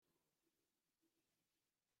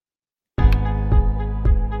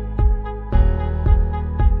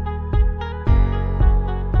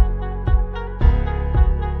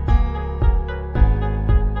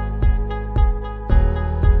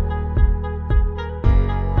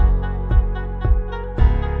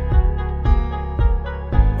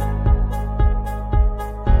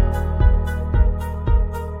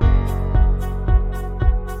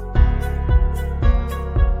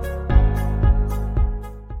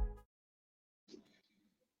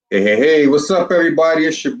Hey, what's up, everybody?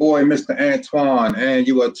 It's your boy, Mr. Antoine, and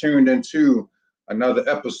you are tuned into another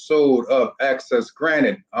episode of Access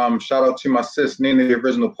Granted. Shout out to my sis, Nina, the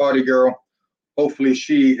original party girl. Hopefully,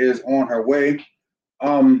 she is on her way.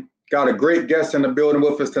 Got a great guest in the building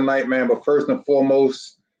with us tonight, man. But first and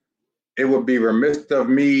foremost, it would be remiss of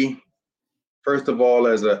me, first of all,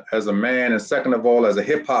 as a man, and second of all, as a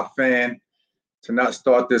hip hop fan, to not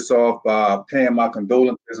start this off by paying my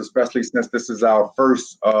condolences, especially since this is our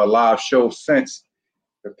first live show since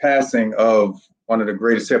the passing of one of the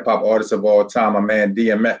greatest hip hop artists of all time, my man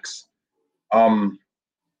DMX. Um,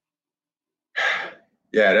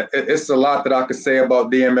 yeah, it's a lot that I could say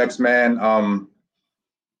about DMX, man.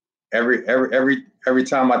 Every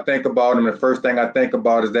time I think about him, the first thing I think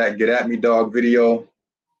about is that "Get at Me, Dog" video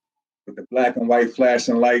with the black and white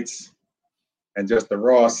flashing lights, and just the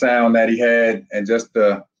raw sound that he had, and just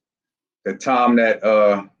the time that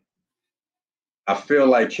I feel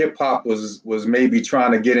like hip hop was maybe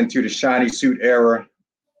trying to get into the shiny suit era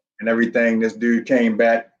and everything. This dude came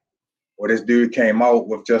back, or this dude came out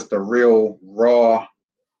with just a real raw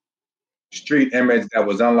street image that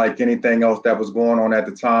was unlike anything else that was going on at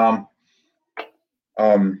the time.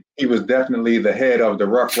 He was definitely the head of the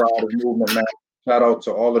Rough Riders movement, man. Shout out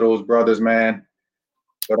to all of those brothers, man.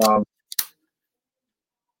 But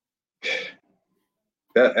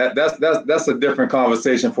that's a different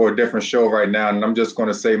conversation for a different show right now, and I'm just going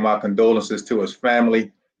to say my condolences to his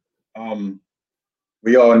family.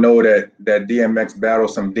 We all know that DMX battled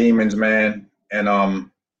some demons, man, and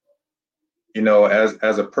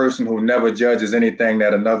as a person who never judges anything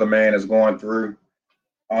that another man is going through,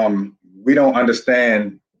 we don't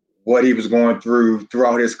understand what he was going through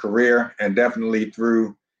throughout his career, and definitely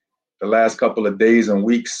through the last couple of days and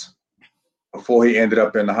weeks before he ended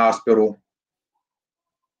up in the hospital.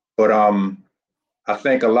 But I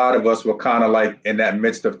think a lot of us were kind of like in that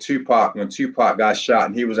midst of Tupac, when Tupac got shot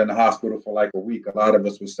and he was in the hospital for like a week. A lot of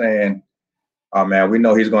us were saying, "Oh man, we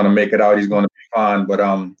know he's going to make it out. He's going to be fine." But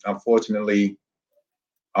unfortunately,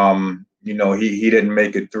 he didn't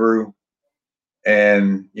make it through.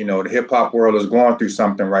 And the hip hop world is going through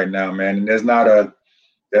something right now, man. And there's not a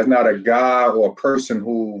guy or a person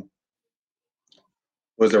who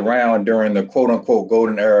was around during the quote unquote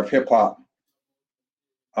golden era of hip hop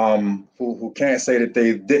who can't say that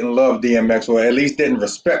they didn't love DMX, or at least didn't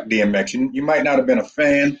respect DMX. You might not have been a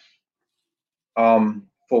fan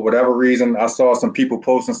for whatever reason. I saw some people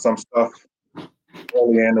posting some stuff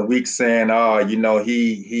earlier in the week saying,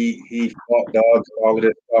 he fought dogs and all of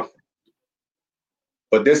this stuff.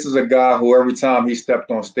 But this is a guy who every time he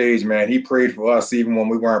stepped on stage, man, he prayed for us even when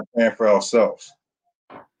we weren't praying for ourselves.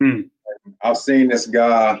 I've seen this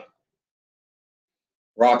guy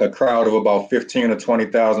rock a crowd of about 15 or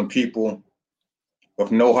 20,000 people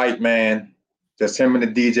with no hype man, just him and the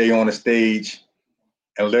DJ on the stage,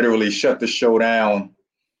 and literally shut the show down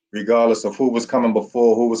regardless of who was coming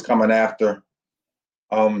before, who was coming after.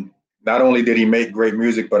 Not only did he make great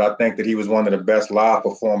music, but I think that he was one of the best live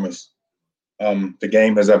performers the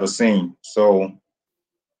game has ever seen. So,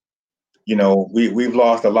 we've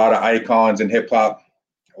lost a lot of icons in hip hop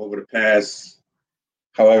over the past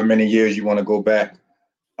however many years you want to go back.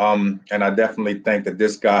 And I definitely think that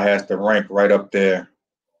this guy has to rank right up there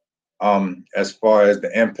as far as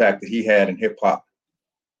the impact that he had in hip hop.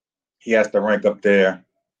 He has to rank up there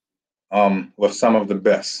with some of the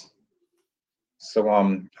best.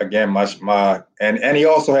 So again, my and he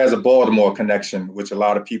also has a Baltimore connection, which a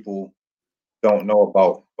lot of people don't know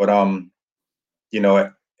about. But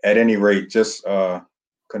at any rate, just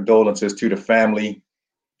condolences to the family,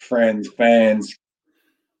 friends, fans,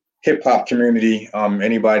 hip hop community,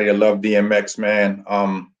 anybody that loved DMX, man.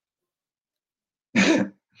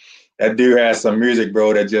 That dude has some music,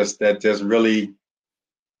 bro, that just really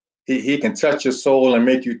he can touch your soul and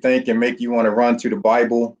make you think and make you want to run to the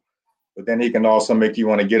Bible, but then he can also make you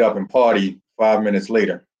want to get up and party 5 minutes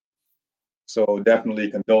later. So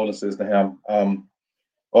definitely condolences to him.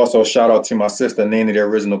 Also, shout out to my sister Nina, the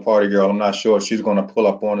original party girl. I'm not sure if she's going to pull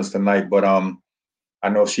up on us tonight, but I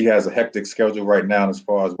know she has a hectic schedule right now as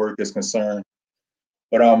far as work is concerned.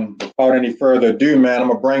 But without any further ado, man, I'm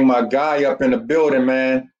gonna bring my guy up in the building,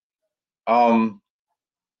 man.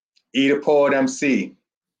 E the Poet MC,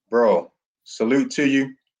 bro. Salute to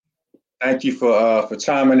you. Thank you for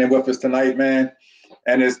chiming in with us tonight, man.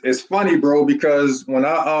 And it's funny, bro, because when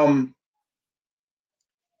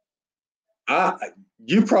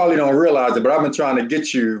you probably don't realize it, but I've been trying to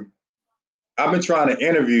get you. I've been trying to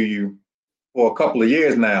interview you for a couple of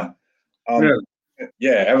years now.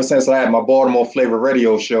 Yeah, ever since I had my Baltimore Flavor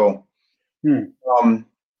radio show. I'm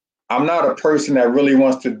not a person that really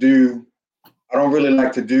wants to do I don't really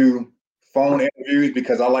like to do phone interviews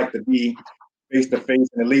because I like to be face to face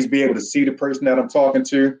and at least be able to see the person that I'm talking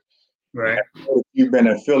to. Right. You've been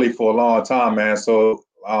in Philly for a long time, man. So,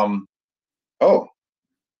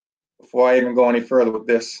 before I even go any further with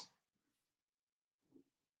this,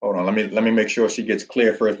 hold on. Let me make sure she gets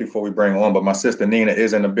clear first before we bring her on. But my sister Nina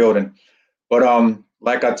is in the building. But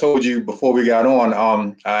like I told you before we got on,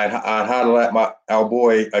 I highlight our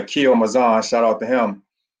boy Akil Mazan. Shout out to him.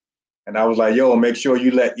 And I was like, yo, make sure you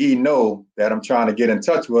let E know that I'm trying to get in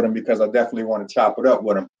touch with him because I definitely want to chop it up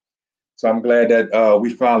with him. So I'm glad that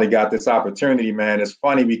we finally got this opportunity, man. It's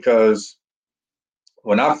funny because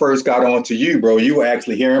when I first got on to you, bro, you were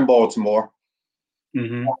actually here in Baltimore,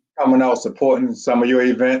 coming out supporting some of your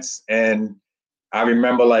events. And I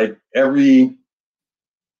remember like every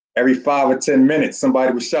 5 or 10 minutes,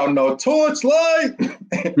 somebody was shouting out Torchlight,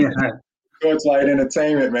 Torchlight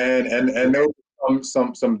Entertainment, man. And there were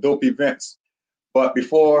some dope events. But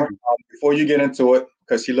before you get into it,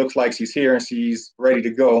 because she looks like she's here and she's ready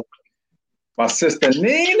to go, my sister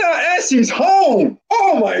Nina, and she's home.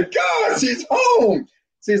 Oh my God, she's home.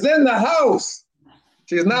 She's in the house.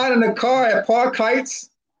 She's not in the car at Park Heights.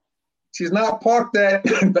 She's not parked at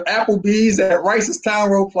the Applebee's at Rice's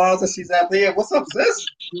Town Road Plaza. She's out there. What's up, sis?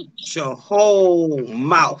 Your whole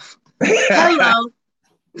mouth. Hello.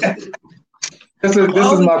 This is my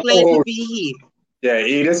co-host. To be here. Yeah,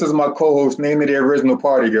 E, this is my co-host, Nina, the original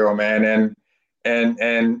party girl, man.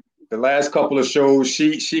 And the last couple of shows,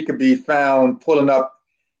 she could be found pulling up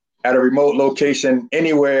at a remote location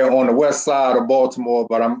anywhere on the west side of Baltimore.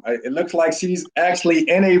 But it looks like she's actually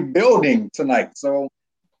in a building tonight. So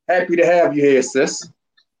happy to have you here, sis.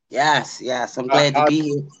 Yes. I'm glad to be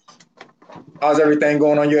here. How's everything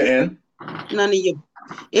going on your end? None of you.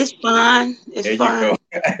 It's fine. It's fine.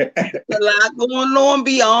 There's a lot going on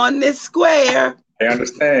beyond this square. I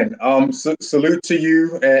understand. Salute to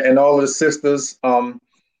you and all of the sisters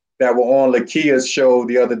that were on Lakia's show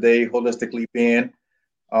the other day, Holistically Being,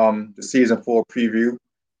 the season 4 preview.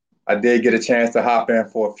 I did get a chance to hop in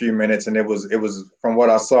for a few minutes, and it was from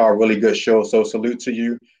what I saw a really good show. So salute to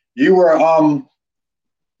you. You were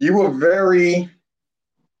very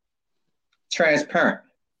transparent.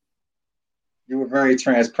 You were very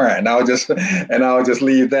transparent, and I'll just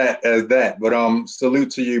leave that as that. But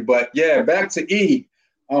salute to you. But yeah, back to E.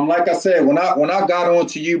 Like I said, when I got on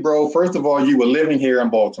to you, bro, first of all, you were living here in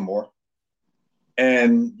Baltimore,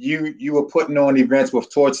 and you were putting on events with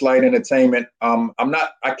Torchlight Entertainment.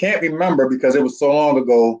 I can't remember because it was so long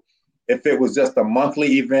ago if it was just a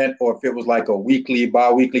monthly event or if it was like a weekly,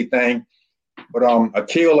 bi-weekly thing. But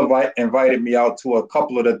Akil invited me out to a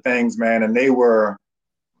couple of the things, man, and they were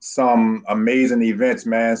some amazing events,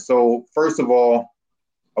 man. So first of all,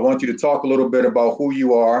 I want you to talk a little bit about who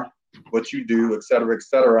you are, what you do, et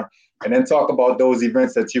cetera, and then talk about those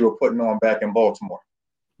events that you were putting on back in Baltimore.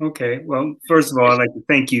 Okay. Well, first of all, I'd like to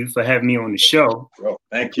thank you for having me on the show. Bro,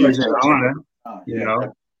 thank you. It's an honor, you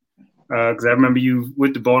know, because I remember you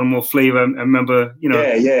with the Baltimore flavor. I remember, you know,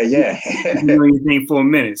 yeah. You know anything for a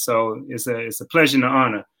minute, so it's a pleasure and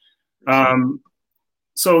an honor.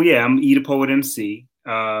 So yeah, I'm E the Poet MC,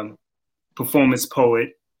 performance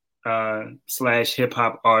poet / hip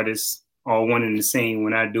hop artist, all one and the same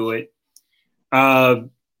when I do it.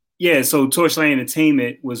 Yeah, so Torchlight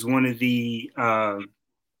Entertainment was one of the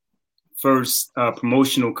first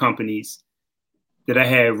promotional companies that I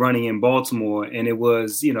had running in Baltimore, and it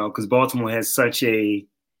was, you know, because Baltimore has such a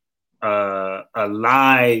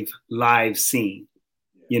live scene.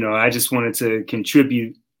 You know, I just wanted to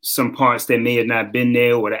contribute some parts that may have not been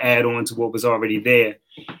there or to add on to what was already there.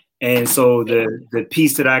 And so the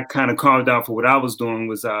piece that I kind of carved out for what I was doing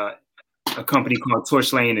was a company called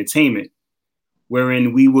Torchlight Entertainment,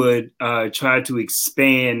 wherein we would try to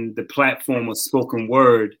expand the platform of spoken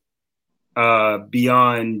word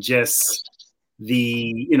beyond just the,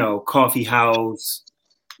 you know, coffee house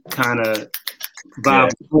kind of vibe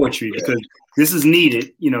of poetry, because this is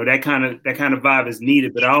needed. You know, that kind of vibe is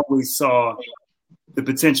needed. But I always saw the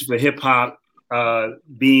potential for hip hop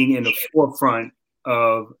being in the forefront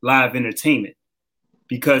of live entertainment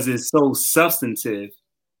because it's so substantive.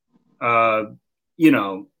 I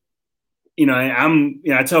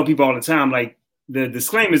tell people all the time, like, the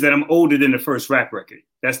disclaimer is that I'm older than the first rap record.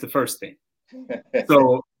 That's the first thing.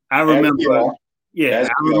 So I remember,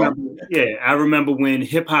 I remember when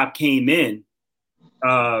hip hop came in,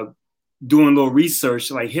 doing a little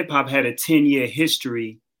research, like hip hop had a 10-year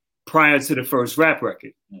history prior to the first rap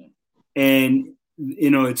record. And,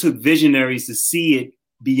 you know, it took visionaries to see it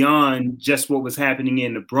beyond just what was happening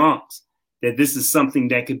in the Bronx, that this is something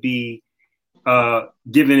that could be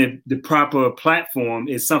given it the proper platform,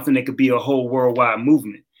 is something that could be a whole worldwide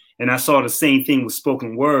movement. And I saw the same thing with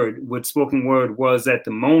spoken word. What spoken word was at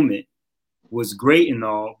the moment was great and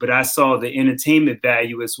all, but I saw the entertainment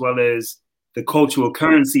value as well as the cultural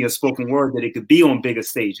currency of spoken word, that it could be on bigger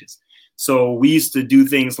stages. So we used to do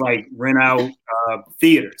things like rent out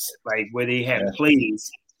theaters, like where they had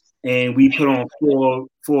plays, and we put on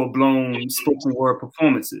full-blown spoken word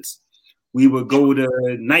performances. We would go to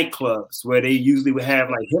nightclubs where they usually would have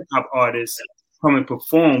like hip hop artists come and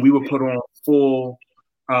perform. We would put on full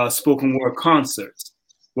spoken word concerts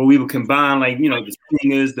where we would combine, like, you know, the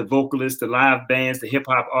singers, the vocalists, the live bands, the hip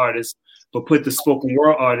hop artists, but put the spoken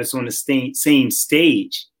word artists on the same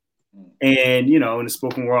stage. And, you know, and the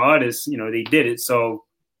spoken word artists, you know, they did it. So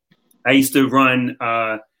I used to run,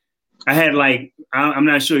 I had like, I'm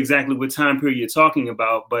not sure exactly what time period you're talking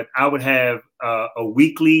about, but I would have a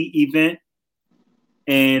weekly event.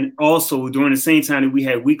 And also during the same time that we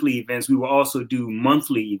had weekly events, we would also do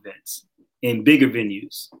monthly events in bigger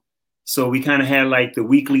venues. So we kind of had like the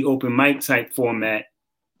weekly open mic type format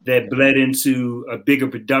that bled into a bigger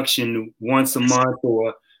production once a month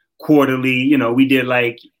or quarterly. You know, we did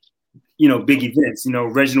like, you know, big events, you know,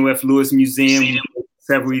 Reginald F. Lewis Museum, we did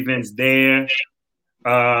several events there.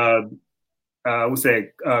 What's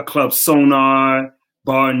that? Club Sonar,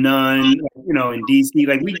 Bar None, you know, in DC.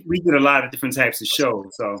 Like we did a lot of different types of shows.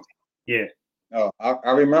 So yeah. Oh,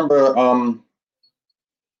 I remember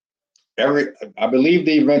I believe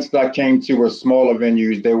the events that I came to were smaller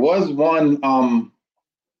venues. There was one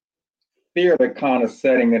theater kind of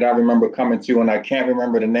setting that I remember coming to, and I can't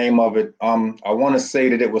remember the name of it. I want to say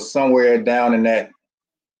that it was somewhere down in that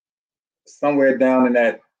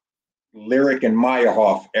Lyric and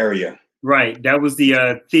Meyerhoff area. Right. That was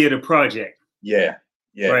the Theater Project. Yeah.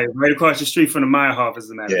 Yeah. Right across the street from the Meyerhoff, as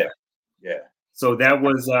a matter of fact. Yeah. So that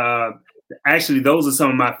was actually, those are some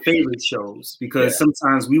of my favorite shows, because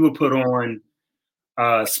sometimes we would put on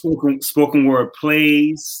spoken word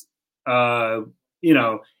plays, you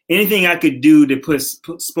know, anything I could do to put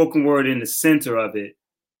spoken word in the center of it,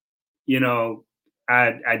 you know,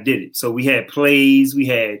 I did it. So we had plays, we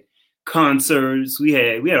had concerts, we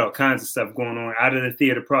had all kinds of stuff going on out of the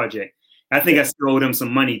Theater Project. I think I still owe them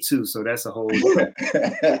some money too, so that's a whole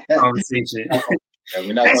conversation.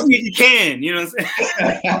 Actually, you can, you know what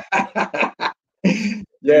I'm saying?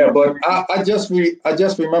 Yeah, but I just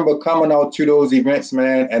remember coming out to those events,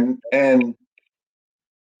 man, and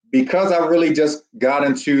because I really just got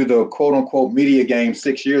into the quote unquote media game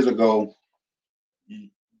 6 years ago,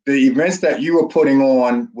 the events that you were putting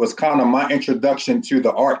on was kind of my introduction to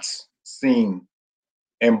the arts scene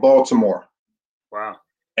in Baltimore. Wow.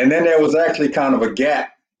 And then there was actually kind of a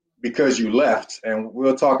gap because you left, and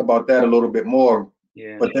we'll talk about that a little bit more.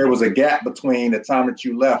 Yeah. But there was a gap between the time that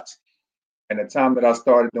you left and the time that I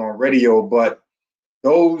started doing radio. But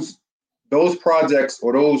those projects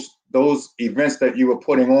or those events that you were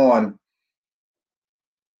putting on,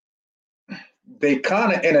 they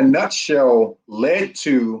kind of, in a nutshell, led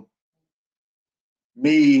to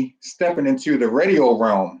me stepping into the radio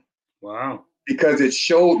realm. Wow. Because it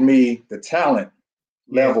showed me the talent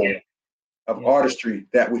level of artistry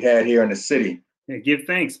that we had here in the city. Yeah, give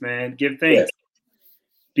thanks, man. Give thanks. Yeah.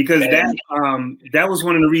 Because that was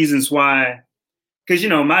one of the reasons why, because, you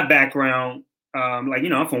know, my background, like, you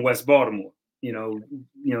know, I'm from West Baltimore, you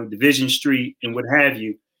know, Division Street and what have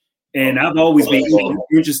you. And I've always been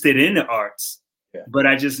interested in the arts, but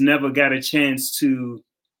I just never got a chance to,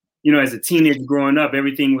 you know, as a teenager growing up,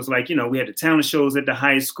 everything was like, you know, we had the talent shows at the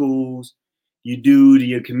high schools. You do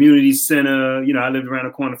your community center. You know, I lived around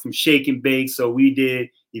the corner from Shake and Bake. So we did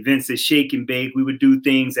events at Shake and Bake. We would do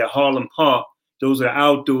things at Harlem Park. Those are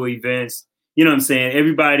outdoor events. You know what I'm saying?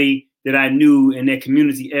 Everybody that I knew in that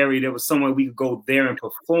community area, there was somewhere we could go there and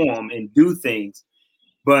perform and do things.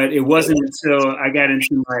 But it wasn't until I got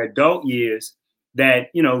into my adult years that,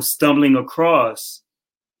 you know, stumbling across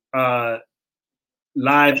live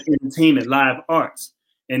entertainment, live arts.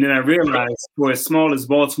 And then I realized, for as small as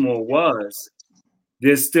Baltimore was,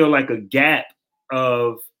 there's still like a gap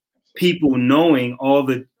of people knowing all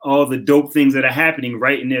the dope things that are happening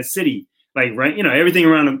right in their city. Like, right, you know, everything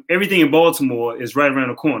in Baltimore is right around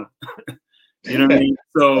the corner. You know what I mean?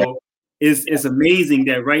 So it's amazing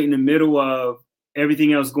that right in the middle of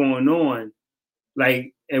everything else going on,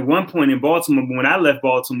 like at one point in Baltimore, when I left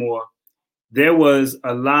Baltimore, there was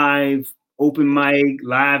a live open mic,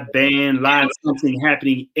 live band, live something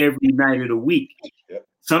happening every night of the week. Yep.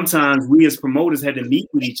 Sometimes we as promoters had to meet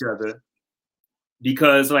with each other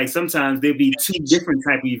because, like, sometimes there'd be two different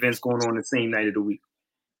type of events going on the same night of the week.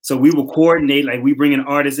 So we will coordinate, like, we bring an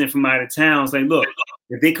artist in from out of town. It's like, look,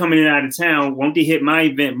 if they're coming in out of town, won't they hit my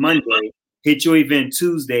event Monday, hit your event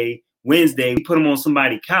Tuesday, Wednesday, we put them on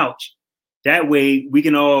somebody's couch. That way we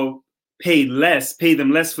can all pay them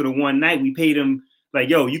less for the one night. We pay them like,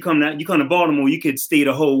 yo, you come to Baltimore, you could stay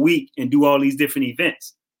the whole week and do all these different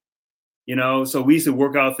events. You know, so we used to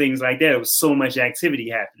work out things like that. There was so much activity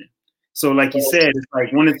happening. So like you said, it's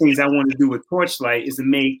like one of the things I want to do with Torchlight is to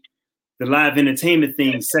make the live entertainment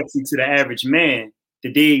thing sexy to the average man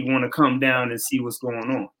that they want to come down and see what's going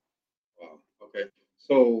on. Wow. Okay.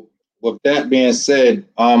 So with that being said,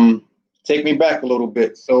 take me back a little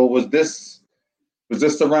bit. So was this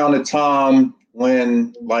around the time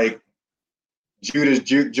when like Judas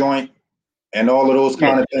Juke Joint and all of those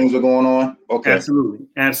kind of things were going on? Okay.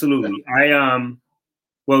 Absolutely.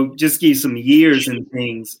 Well, just give you some years and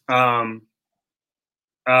things.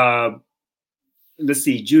 Let's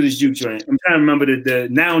see, Judas Juke Joint. I'm trying to remember the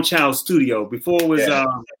Noun Child studio. Before it was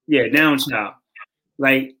Noun Child.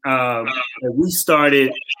 Like we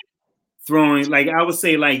started throwing, like I would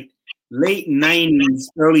say like late 90s,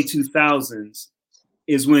 early 2000s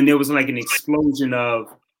is when there was like an explosion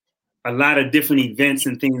of a lot of different events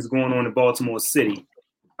and things going on in Baltimore City.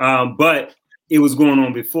 But it was going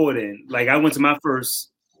on before then. Like I went to my first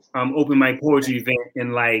open mic poetry event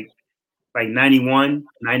in like 91,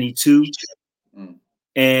 92.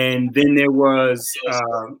 And then there was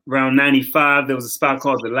around 95, there was a spot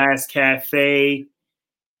called The Last Cafe.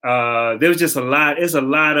 There was just there's a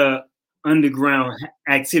lot of underground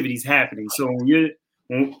activities happening. So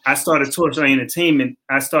when I started Torchlight Entertainment,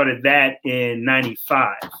 I started that in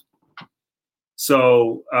 95.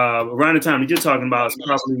 So around the time that you're talking about is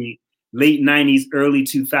probably late 90s, early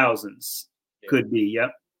 2000s. Could be,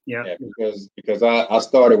 yep. Yeah, because I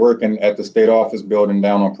started working at the state office building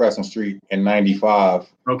down on Preston Street in 95.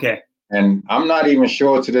 Okay. And I'm not even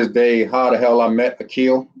sure to this day how the hell I met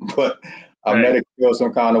Akil, but I met Akil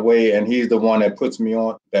some kind of way, and he's the one that put me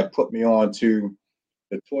on to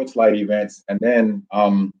the Torchlight events. And then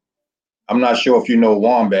I'm not sure if you know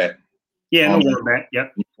Wombat. Yeah, I know Wombat.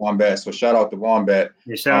 Yep. Wombat. So shout out to Wombat.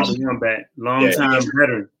 Yeah, shout out to Wombat. Long time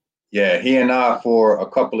veteran. Yeah, he and I for a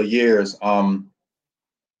couple of years,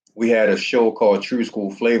 we had a show called True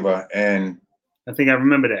School Flavor, and I think I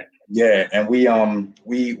remember that. Yeah, and we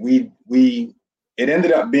it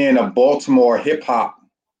ended up being a Baltimore hip hop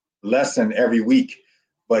lesson every week,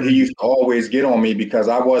 but he used to always get on me because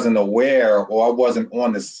I wasn't aware or I wasn't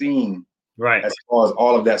on the scene, right, as far as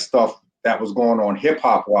all of that stuff that was going on hip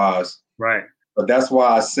hop wise, right. But that's why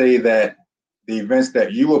I say that the events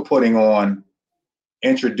that you were putting on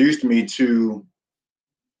introduced me to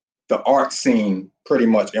the art scene pretty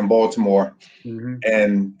much in Baltimore.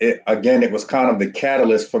 And it was kind of the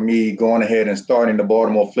catalyst for me going ahead and starting the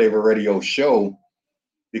Baltimore Flavor Radio show,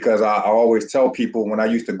 because I always tell people when I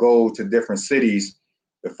used to go to different cities,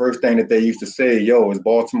 the first thing that they used to say, yo, is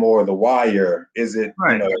Baltimore The Wire? Is it,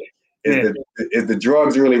 is the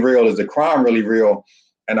drugs really real? Is the crime really real?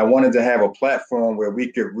 And I wanted to have a platform where we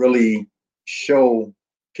could really show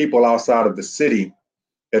people outside of the city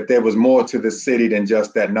that there was more to the city than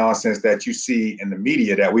just that nonsense that you see in the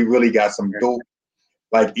media, that we really got some dope,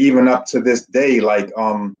 like even up to this day, like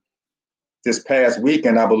this past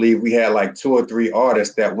weekend, I believe we had like 2 or 3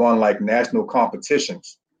 artists that won like national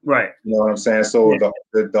competitions. Right. You know what I'm saying? So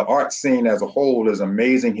the art scene as a whole is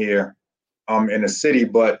amazing here in the city.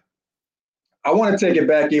 But I want to take it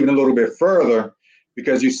back even a little bit further,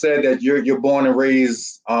 because you said that you're born and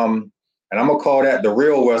raised, and I'm gonna call that the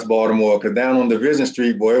real West Baltimore, because down on Division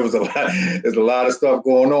Street, boy, it was there's a lot of stuff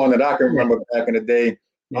going on that I can remember back in the day.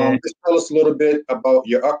 Just tell us a little bit about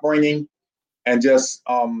your upbringing and just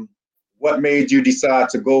what made you decide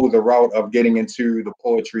to go the route of getting into the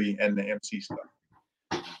poetry and the MC stuff.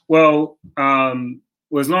 Well,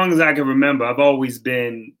 as long as I can remember, I've always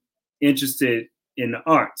been interested in the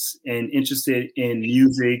arts and interested in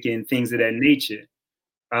music and things of that nature.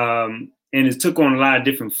 And it took on a lot of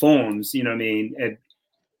different forms, you know what I mean?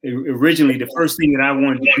 Originally, the first thing that I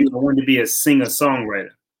wanted to be a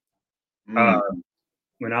singer-songwriter.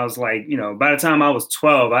 When I was like, by the time I was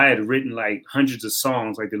 12, I had written like hundreds of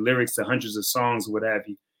songs, like the lyrics to hundreds of songs, what have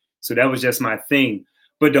you. So that was just my thing.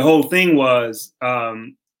 But the whole thing was,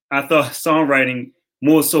 I thought songwriting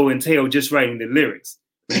more so entailed just writing the lyrics.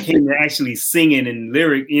 When it came to actually singing and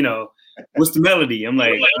lyric, what's the melody? I'm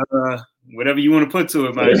like, whatever you want to put to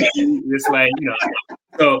it, man. It's like,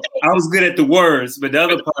 so I was good at the words, but the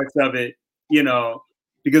other parts of it,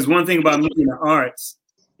 because one thing about me in the arts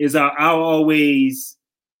is I'll always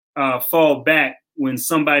fall back when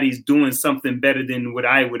somebody's doing something better than what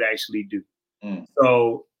I would actually do.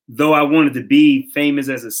 So though I wanted to be famous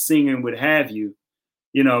as a singer and what have you,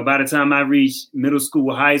 you know, by the time I reached middle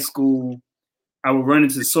school, high school, I would run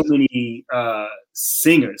into so many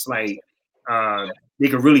singers, like they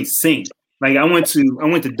could really sing. Like I went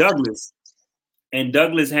to Douglas, and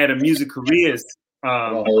Douglas had a music careers. I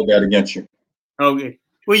don't hold that against you. Okay,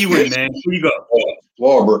 where you went, man? Where you go?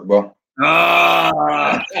 Walbrook, bro.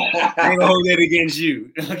 I ain't gonna hold that against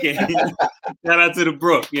you. Okay, shout out to the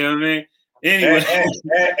Brook. You know what I mean? Anyway,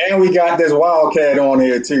 and we got this Wildcat on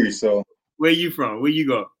here too. So where you from? Where you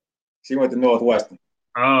go? She went to Northwestern.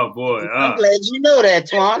 Oh boy, I'm glad you know that,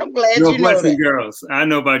 Twan. I'm glad you know that. Northwestern girls. I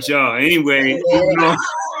know about y'all. Anyway,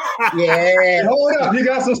 yeah. Hold up, you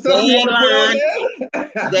got some stuff you want to put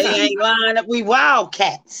on there? They ain't lying up. We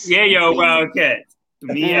Wildcats. Yeah, yo, Wildcats.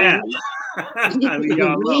 Me out.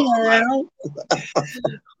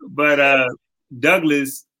 But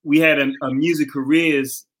Douglas, we had a music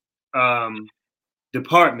careers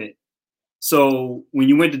department. So when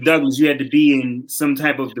you went to Douglas, you had to be in some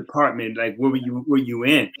type of department. Like where were you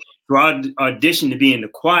in? So I auditioned to be in the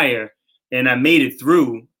choir, and I made it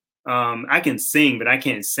through. I can sing, but I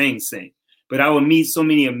can't sing. But I would meet so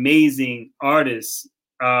many amazing artists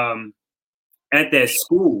at that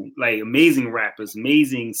school, like amazing rappers,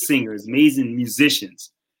 amazing singers, amazing musicians.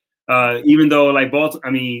 Even though like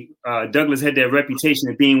Douglas had that reputation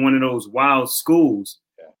of being one of those wild schools.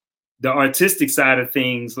 The artistic side of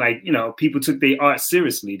things, like, you know, people took their art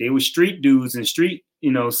seriously. They were street dudes and street, you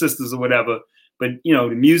know, sisters or whatever. But, you know,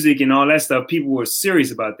 the music and all that stuff, people were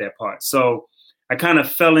serious about that part. So I kind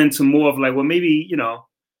of fell into more of like, well, maybe, you know,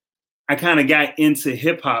 I kind of got into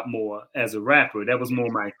hip hop more as a rapper. That was more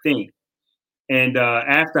my thing. And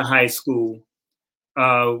after high school,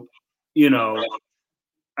 you know,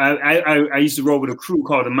 I used to roll with a crew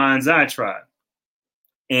called the Mind's Eye Tribe.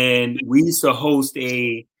 And we used to host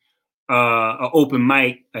a open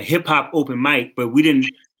mic, a hip hop open mic, but we didn't.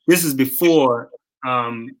 This is before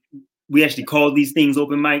we actually called these things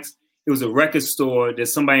open mics. It was a record store that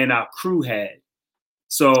somebody in our crew had.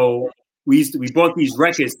 So we bought these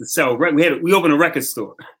records to sell. We opened a record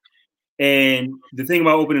store, and the thing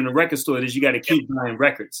about opening a record store is you got to keep buying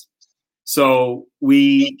records. So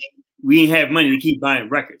we didn't have money to keep buying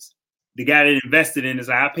records. The guy that invested in is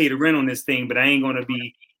like, I paid the rent on this thing, but I ain't gonna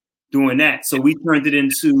be doing that. So we turned it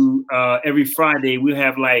into every Friday we'll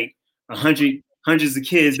have like hundreds of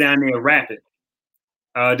kids down there rapping.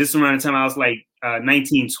 This is around the time I was like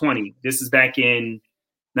 19, 20. This is back in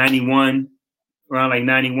 91, around like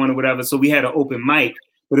 91 or whatever. So we had an open mic,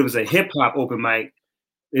 but it was a hip hop open mic.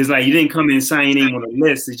 It's like you didn't come in and sign your name on a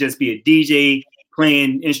list. It'd just be a DJ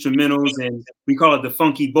playing instrumentals, and we call it the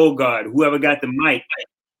Funky Bogart. Whoever got the mic,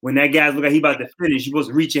 when that guy look like he about to finish, you're supposed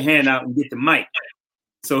to reach your hand out and get the mic.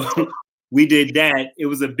 So we did that. It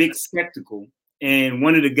was a big spectacle. And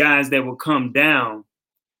one of the guys that would come down,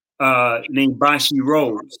 named Bashi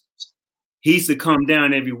Rose, he used to come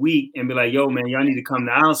down every week and be like, yo, man, y'all need to come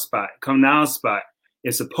to our spot. Come to our spot.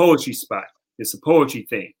 It's a poetry spot. It's a poetry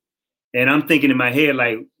thing. And I'm thinking in my head,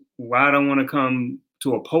 like, why I don't want to come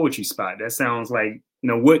to a poetry spot? That sounds like, you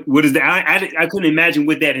know, what is that? I couldn't imagine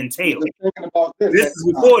what that entailed. This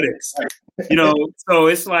is before this. You know, so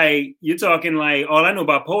it's like you're talking like all I know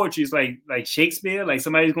about poetry is like Shakespeare, like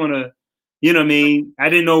somebody's gonna, you know what I mean? I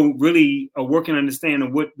didn't know really a working understanding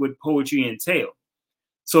of what poetry entailed.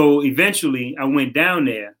 So eventually I went down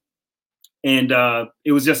there, and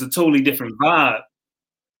it was just a totally different vibe.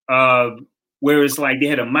 Where it's like they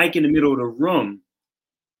had a mic in the middle of the room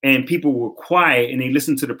and people were quiet and they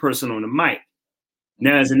listened to the person on the mic.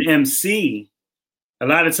 Now as an MC, a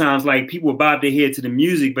lot of times, like people would bob their head to the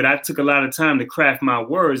music, but I took a lot of time to craft my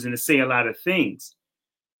words and to say a lot of things.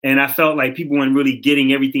 And I felt like people weren't really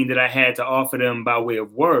getting everything that I had to offer them by way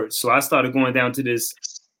of words. So I started going down to this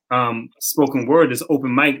spoken word, this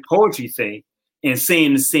open mic poetry thing, and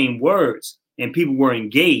saying the same words, and people were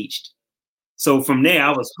engaged. So from there,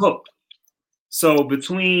 I was hooked. So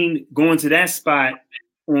between going to that spot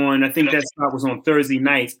I think that spot was on Thursday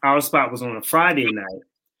nights, our spot was on a Friday night,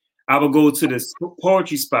 I would go to the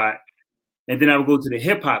poetry spot, and then I would go to the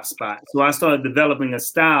hip hop spot. So I started developing a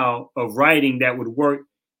style of writing that would work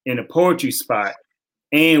in a poetry spot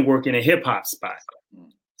and work in a hip hop spot.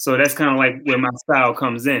 So that's kind of like where my style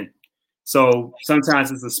comes in. So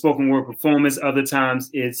sometimes it's a spoken word performance. Other times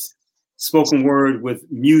it's spoken word with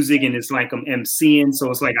music, and it's like I'm emceeing. So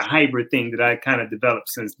it's like a hybrid thing that I kind of developed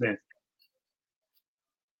since then.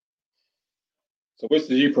 So which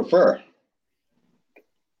do you prefer?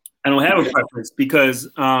 I don't have a preference because,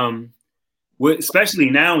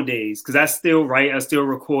 especially nowadays, because I still write, I still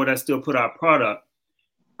record, I still put out product.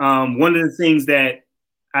 One of the things that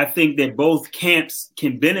I think that both camps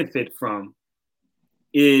can benefit from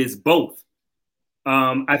is both.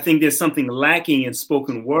 I think there's something lacking in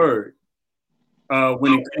spoken word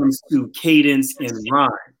when it comes to cadence and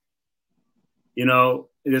rhyme. You know,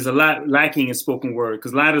 there's a lot lacking in spoken word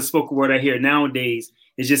because a lot of the spoken word I hear nowadays,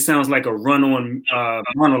 it just sounds like a run-on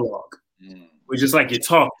monologue. It's just like you're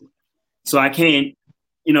talking. So I can't,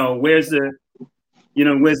 you know, where's the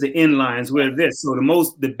end lines, where's this? So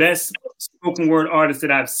the best spoken word artists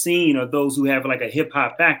that I've seen are those who have like a hip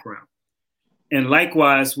hop background. And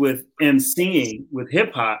likewise with emceeing with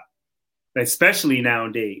hip hop, especially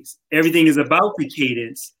nowadays, everything is about the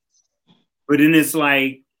cadence, but then it's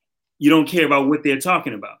like, you don't care about what they're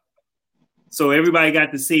talking about. So everybody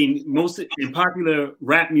got the same, most in popular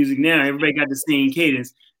rap music now, everybody got the same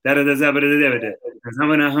cadence. They're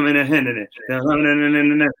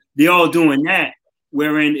all doing that,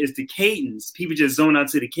 wherein it's the cadence. People just zone out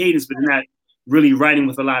to the cadence, but they're not really writing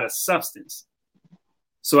with a lot of substance.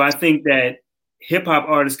 So I think that hip hop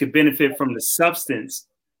artists could benefit from the substance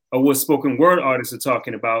of what spoken word artists are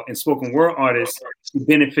talking about, and spoken word artists could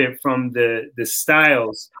benefit from the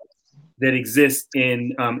styles that exist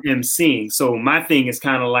in emceeing. So my thing is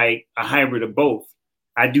kind of like a hybrid of both.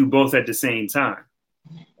 I do both at the same time.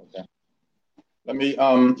 Okay. Let me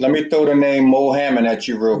throw the name Mo Hammond at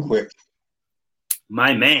you real quick.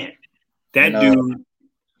 My man, that dude.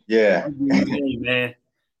 Yeah, man.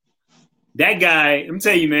 That guy. Let me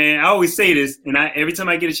tell you, man. I always say this, and every time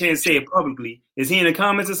I get a chance to say it publicly, is he in the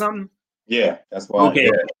comments or something? Yeah, that's why.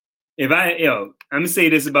 Okay. Yeah. I'm gonna say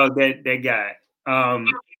this about that guy.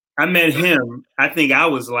 I met him, I think I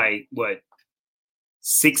was like,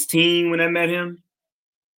 16 when I met him?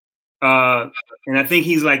 And I think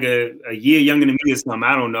he's like a year younger than me or something,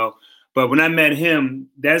 I don't know. But when I met him,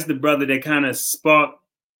 that's the brother that kind of sparked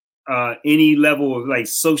any level of like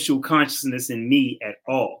social consciousness in me at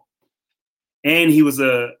all. And he was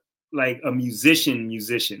a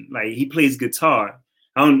musician. Like he plays guitar.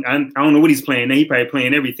 I don't know what he's playing now. He probably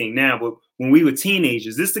playing everything now. But when we were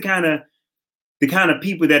teenagers, this is the kind of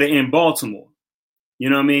people that are in Baltimore. You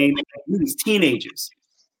know what I mean? We was teenagers.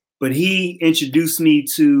 But he introduced me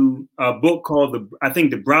to a book called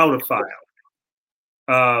The Browder File.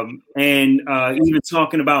 And even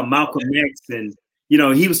talking about Malcolm X, and you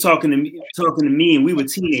know, he was talking to me, and we were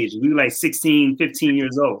teenagers. We were like 16, 15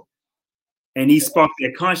 years old. And he sparked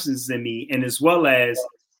that consciousness in me, and as well as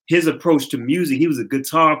his approach to music. He was a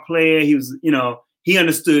guitar player. He was, you know, he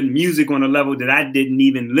understood music on a level that I didn't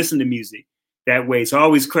even listen to music that way. So I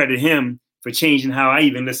always credit him for changing how I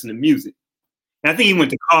even listen to music. And I think he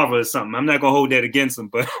went to Carver or something. I'm not gonna hold that against him,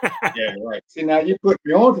 but yeah, right. See, now you put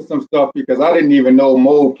me on to some stuff because I didn't even know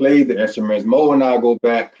Mo played the instruments. Mo and I go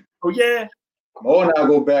back. Oh yeah. Mo and I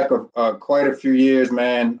go back quite a few years,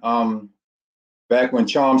 man. Back when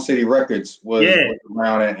Charm City Records was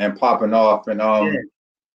around and popping off, and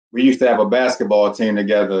we used to have a basketball team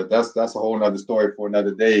together. That's a whole nother story for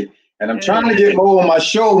another day. And I'm trying to get Mo on my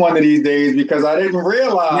show one of these days because I didn't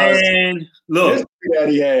realize look that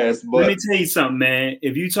he has. But let me tell you something, man.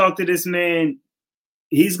 If you talk to this man,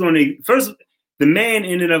 he's going to first. The man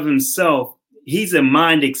in and of himself, he's a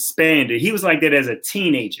mind expander. He was like that as a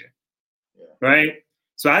teenager, right?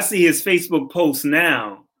 So I see his Facebook posts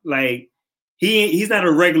now, like. He's not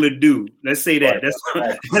a regular dude. Let's say that.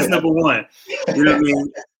 That's number one. You know what I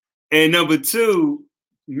mean? And number two,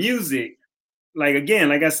 music. Like again,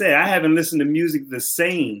 like I said, I haven't listened to music the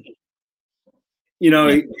same, you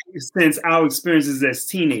know, since our experiences as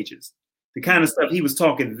teenagers. The kind of stuff he was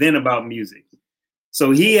talking then about music.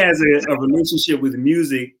 So he has a relationship with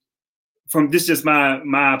music. From this, just my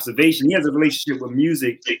observation. He has a relationship with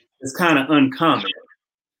music that's kind of uncommon.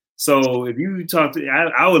 So if you talk to,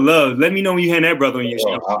 I would love. Let me know when you have that brother on your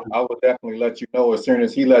show. I will definitely let you know as soon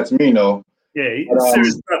as he lets me know. Yeah, he's a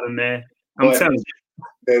serious brother, man. I'm telling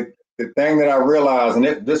you. The thing that I realized,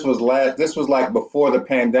 and this was like before the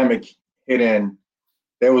pandemic hit in.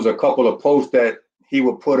 There was a couple of posts that he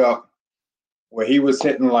would put up where he was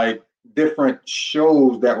hitting like different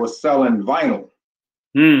shows that were selling vinyl.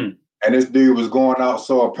 And this dude was going out.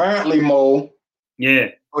 So apparently, Mo. Yeah.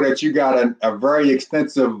 That you got a very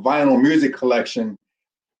extensive vinyl music collection,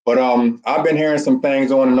 but I've been hearing some things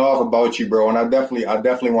on and off about you, bro, and I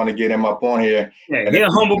definitely want to get him up on here. Yeah, he's a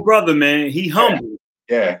humble brother, man. He humble.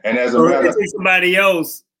 Yeah, and as a matter, take somebody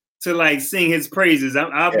else to like sing his praises.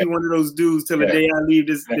 I'll be one of those dudes till the day I leave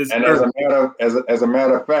this. And as a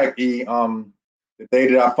matter of fact, the day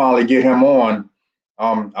that I finally get him on.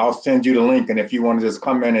 I'll send you the link, and if you want to just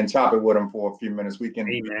come in and chop it with him for a few minutes, we can.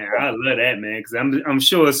 Hey man, I love that, man, because I'm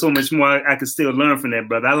sure there's so much more I can still learn from that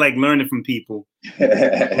brother. I like learning from people,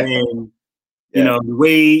 and you know the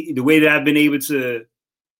way that I've been able to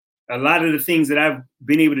a lot of the things that I've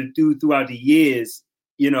been able to do throughout the years,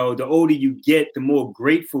 you know, the older you get, the more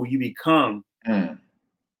grateful you become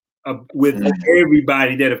with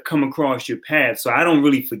everybody that have come across your path. So I don't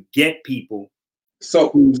really forget people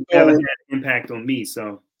who never had an impact on me.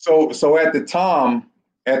 So at the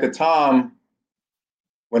time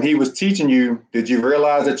when he was teaching you, did you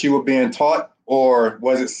realize that you were being taught, or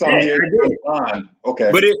was it something on? Okay.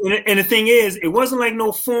 But and the thing is, it wasn't like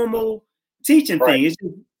no formal teaching thing. It's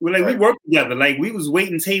just, we worked together. Like we was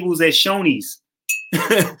waiting tables at Shoney's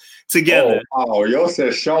together. Oh, yo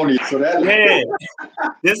said Shoney's. So that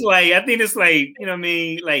it's like, I think it's like, you know what I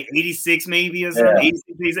mean, like 86 maybe or something.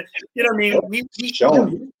 86, you know what I mean? We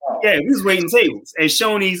was waiting tables at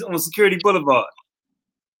Shoney's on Security Boulevard.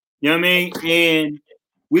 You know what I mean? And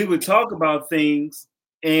we would talk about things,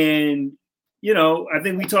 and you know, I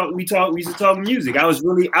think we used to talk music. I was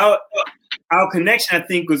really our connection, I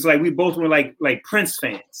think, was like we both were like Prince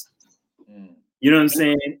fans. You know what I'm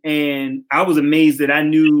saying? And I was amazed that I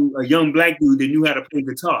knew a young black dude that knew how to play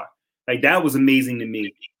guitar. Like that was amazing to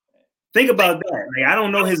me. Think about that. Like I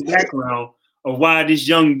don't know his background of why this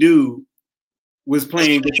young dude was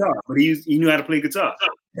playing guitar, but he knew how to play guitar.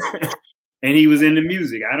 And he was into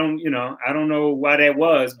music. I don't know why that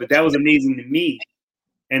was, but that was amazing to me.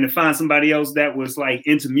 And to find somebody else that was like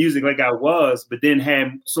into music like I was, but then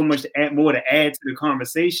had so much more to add to the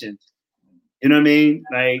conversation. You know what I mean?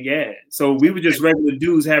 Like, yeah. So we were just regular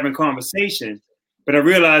dudes having conversation, but I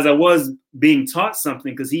realized I was being taught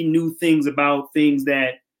something because he knew things about things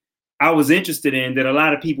that I was interested in that a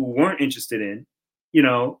lot of people weren't interested in, you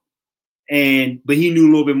know, but he knew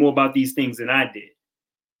a little bit more about these things than I did.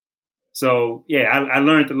 So yeah, I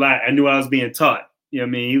learned a lot. I knew I was being taught. You know what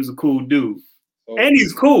I mean? He was a cool dude. And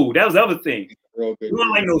he's cool. That was the other thing. He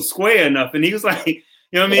wasn't like no square or nothing. He was like, you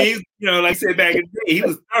know what I mean? Like I said back in the day, he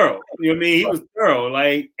was thorough. You know what I mean? He was thorough.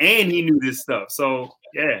 Like, and he knew this stuff. So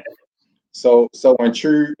yeah. So in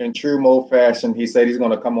true Mo fashion, he said he's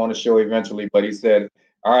gonna come on the show eventually, but he said,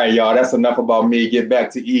 all right, y'all, that's enough about me. Get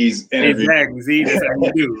back to E's interview. Exactly. See, that's how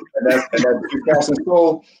you do. and that's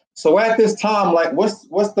so at this time, like what's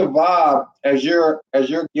the vibe as you're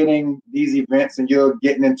getting these events and you're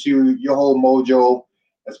getting into your whole mojo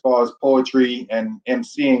as far as poetry and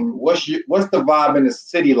emceeing? What's the vibe in the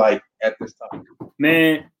city like at this time?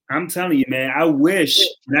 Man, I'm telling you, man, I wish,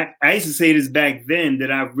 and I used to say this back then,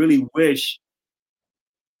 that I really wish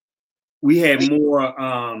we had more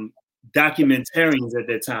documentarians at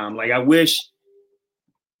that time. Like I wish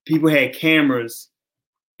people had cameras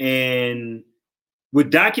and would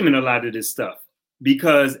document a lot of this stuff,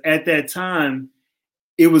 because at that time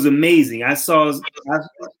it was amazing. I can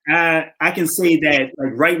say that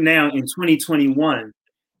like right now in 2021,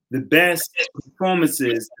 the best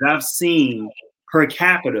performances that I've seen per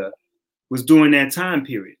capita was during that time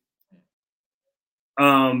period.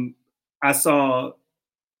 I saw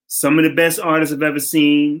some of the best artists I've ever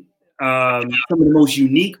seen, some of the most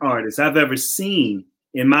unique artists I've ever seen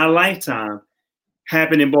in my lifetime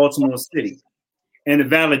happen in Baltimore City. And the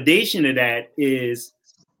validation of that is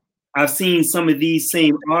I've seen some of these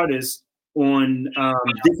same artists on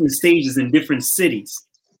different stages in different cities.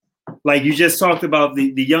 Like you just talked about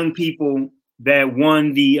the young people that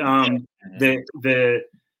won the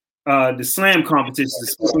slam competition,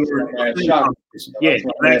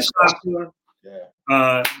 Black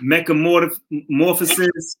Chakra,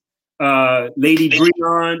 Metamorphosis, Lady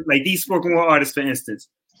Breon, like these spoken word artists, for instance.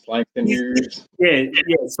 Langston Hughes.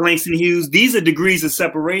 Langston Hughes. These are degrees of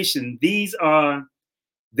separation. They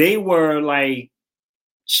were like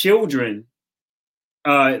children,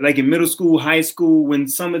 like in middle school, high school, when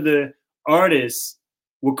some of the artists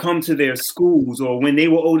would come to their schools, or when they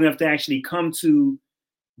were old enough to actually come to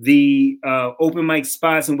the open mic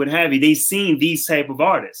spots and what have you. They seen these type of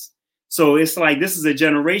artists. So it's like, this is a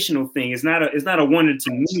generational thing. It's not a wonder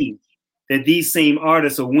to me that these same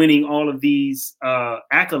artists are winning all of these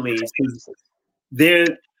accolades, because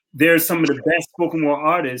they're some of the best spoken word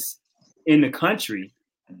artists in the country,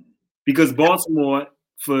 because Baltimore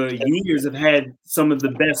for years have had some of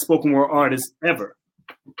the best spoken word artists ever.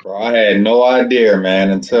 Bro, I had no idea,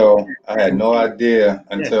 man, until I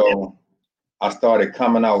started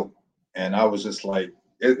coming out, and I was just like,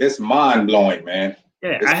 it's mind blowing, man.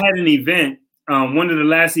 Yeah, I had an event. One of the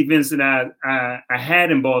last events that I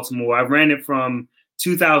had in Baltimore, I ran it from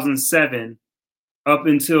 2007 up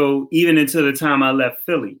until the time I left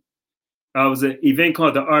Philly. It was an event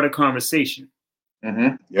called The Art of Conversation. Mm-hmm.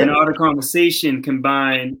 Yep. And The Art of Conversation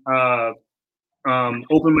combined open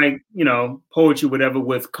mic, poetry, whatever,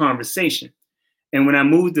 with conversation. And when I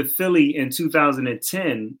moved to Philly in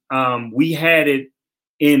 2010, we had it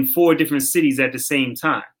in 4 different cities at the same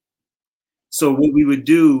time. So what we would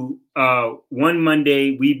do, one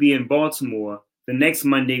Monday we'd be in Baltimore, the next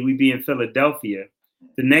Monday we'd be in Philadelphia,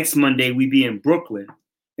 the next Monday we'd be in Brooklyn,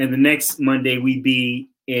 and the next Monday we'd be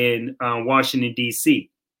in Washington, D.C.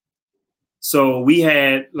 So we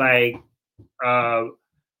had like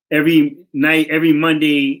every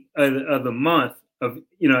Monday of the month,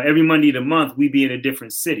 every Monday of the month, we'd be in a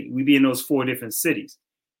different city. We'd be in those 4 different cities.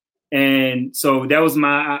 And so that was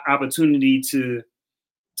my opportunity to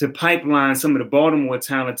pipeline some of the Baltimore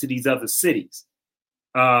talent to these other cities.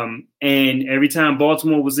 And every time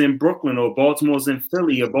Baltimore was in Brooklyn or Baltimore was in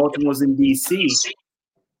Philly or Baltimore was in DC,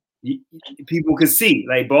 people could see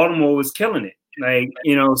like Baltimore was killing it. Like,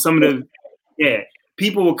 some of the,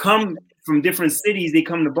 people will come from different cities. They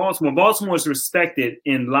come to Baltimore. Baltimore is respected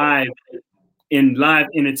in live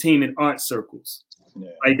entertainment art circles. Yeah.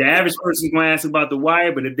 Like the average person is going to ask about The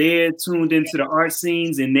Wire, but if they're tuned into the art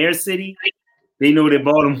scenes in their city, they know that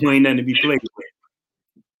Baltimore ain't nothing to be played with.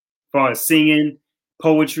 As far as singing,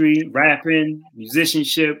 poetry, rapping,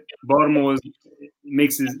 musicianship, Baltimore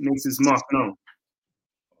makes its mark known.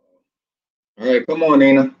 All right, come on,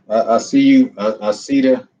 Nina. I see you. I see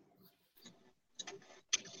the.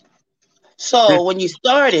 So when you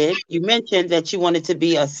started, you mentioned that you wanted to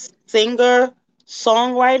be a singer,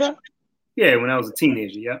 songwriter. Yeah, when I was a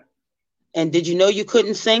teenager. Yeah. And did you know you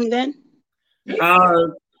couldn't sing then?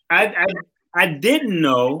 I didn't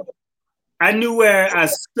know. I knew where I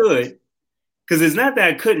stood, because it's not that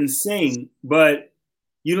I couldn't sing, but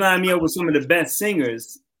you line me up with some of the best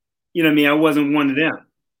singers. You know what I mean? I wasn't one of them.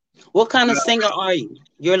 What kind of singer are you?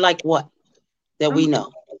 You're like what that we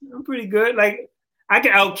know? I'm pretty good. Like I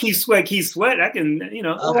can out Keith Sweat. I can,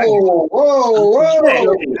 Whoa.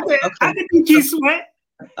 I can do Keith Sweat.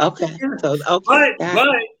 Okay. So, okay.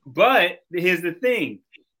 But here's the thing.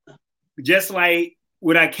 Just like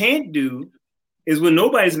what I can't do is what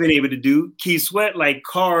nobody's been able to do. Keith Sweat like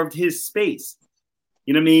carved his space.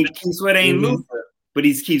 You know what I mean? Keith Sweat ain't Luther, but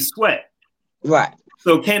he's Keith Sweat. Right.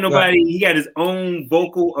 So can't nobody, he got his own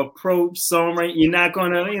vocal approach, songwriting. You're not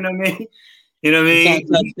gonna, you know what I mean? You know what I mean? Can't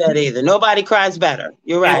touch that either. Nobody cries better.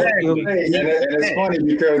 You're right. Exactly. And it's funny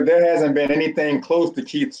because there hasn't been anything close to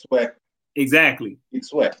Keith Sweat. Exactly. Keith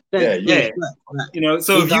Sweat. Yeah.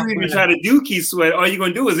 So if you even try to do Keith Sweat, all you're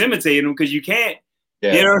gonna do is imitate him because you can't.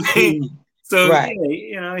 Yeah. You know what I mean? So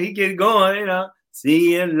he get going,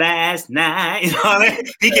 see you last night.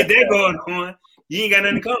 He get that going on. You ain't got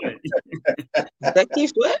nothing coming. That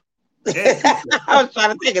Keith Sweat? I was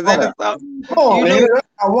trying to think, is that a song? Oh, man,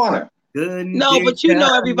 I want it. No, but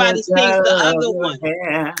everybody sings the other one.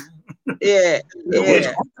 Yeah.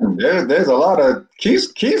 There's a lot of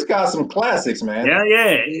Keith's got some classics, man.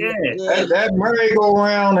 Yeah. That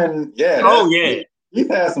merry-go-round and Keith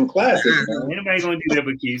has some classics. Man. Anybody gonna do that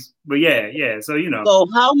but Keith? But yeah. So So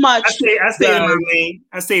how much? I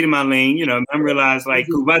stayed in my lane. I realized like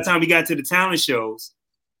by the time we got to the talent shows,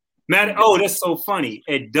 man. Oh, that's so funny.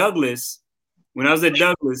 At Douglas, when I was at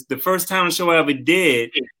Douglas, the first talent show I ever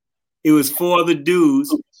did, it was 4 other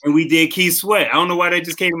dudes, and we did Keith Sweat. I don't know why that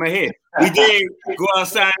just came to my head. We did Go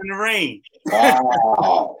Outside in the Rain.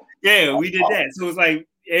 Wow. Yeah, we did that. So it was like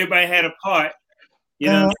everybody had a part. You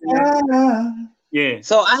know what I'm saying? Yeah.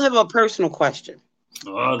 So I have a personal question.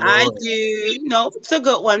 Oh, I do, it's a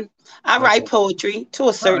good one. I write poetry to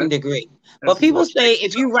a certain degree. But people say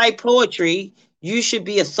if you write poetry, you should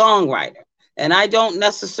be a songwriter. And I don't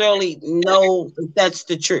necessarily know if that's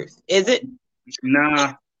the truth. Is it?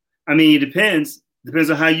 Nah. I mean, it depends. Depends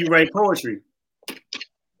on how you write poetry.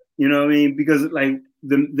 You know what I mean? Because like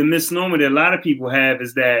the misnomer that a lot of people have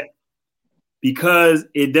is that because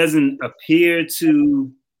it doesn't appear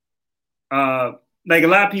to like a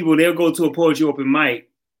lot of people, they'll go to a poetry open mic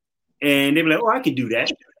and they'll be like, oh, I could do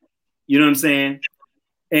that. You know what I'm saying?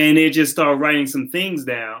 And they just start writing some things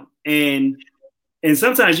down. And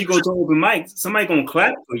sometimes you go to open mic, somebody gonna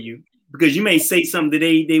clap for you because you may say something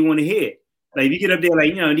that they want to hear. Like if you get up there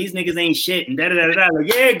like, these niggas ain't shit and da-da-da-da-da.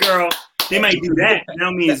 Like, yeah, girl, they might do that. That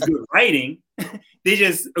don't mean it's good writing. They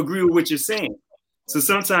just agree with what you're saying. So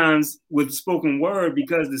sometimes with spoken word,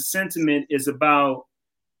 because the sentiment is about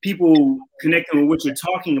people connecting with what you're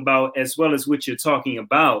talking about as well as what you're talking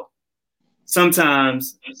about,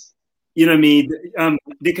 sometimes, you know what I mean,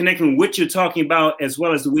 they're connecting with what you're talking about as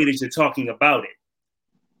well as the way that you're talking about it.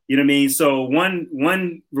 You know what I mean? So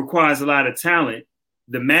one requires a lot of talent,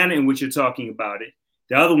 the manner in which you're talking about it.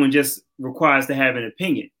 The other one just requires to have an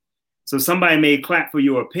opinion. So somebody may clap for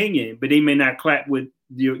your opinion, but they may not clap with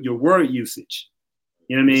your word usage.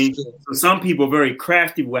 You know what I mean? So some people are very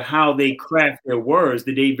crafty with how they craft their words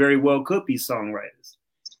that they very well could be songwriters.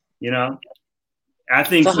 I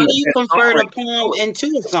think. So how do you convert a poem into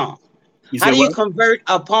a song? How do you convert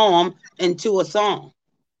a poem into a song?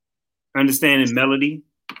 Understanding melody.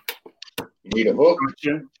 You need a hook.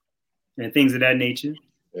 And things of that nature.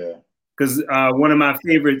 Yeah. Because one of my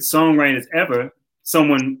favorite songwriters ever,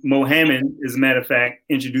 someone Mohammed, as a matter of fact,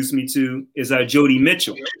 introduced me to, is Jody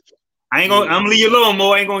Mitchell. I'm gonna leave you alone,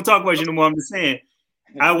 Mo. I ain't gonna talk about you no more. I'm just saying,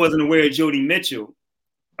 I wasn't aware of Jody Mitchell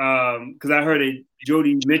because I heard that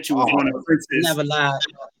Jody Mitchell was one of Prince's. Never lied.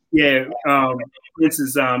 Yeah,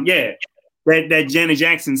 Prince's. Yeah, that Janet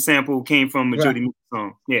Jackson sample came from a Jody Mitchell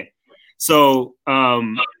song. Yeah, so I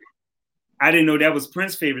didn't know that was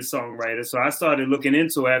Prince's favorite songwriter. So I started looking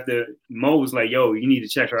into it after Mo was like, "Yo, you need to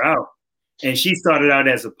check her out." And she started out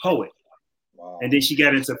as a poet. And then she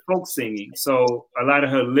got into folk singing. So a lot of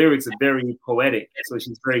her lyrics are very poetic. So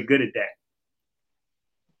she's very good at that.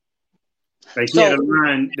 Like she had a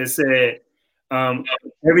line that said,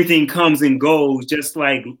 everything comes and goes just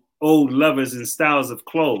like old lovers and styles of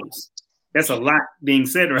clothes. That's a lot being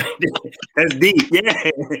said right there. That's deep. Yeah.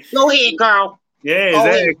 Go ahead, girl. Yeah,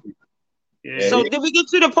 exactly. Yeah. So did we get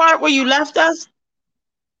to the part where you left us?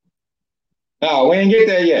 No, we ain't get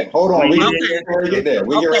there yet. Hold on. We get there.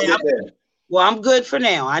 We get there. Well, I'm good for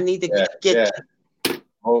now. I need to get.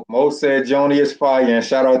 Mo said Joni is fire, and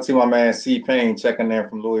shout out to my man C Payne checking in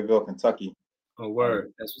from Louisville, Kentucky. Oh,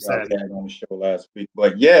 word. That's what's happening on the show last week.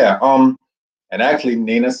 But yeah, and actually,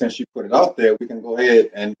 Nina, since you put it out there, we can go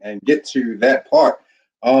ahead and get to that part.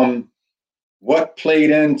 What played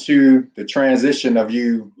into the transition of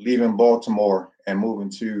you leaving Baltimore and moving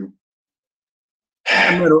to?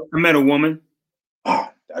 I met a woman.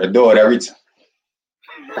 Gotta do it every time.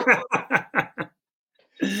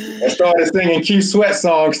 I started singing Keith Sweat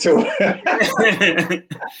songs too.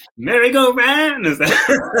 Merry-go-round.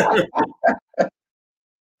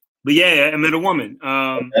 But yeah, I met a woman.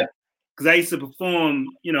 Because I used to perform,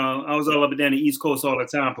 I was all up and down the East Coast all the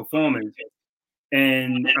time performing.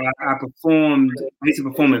 And I used to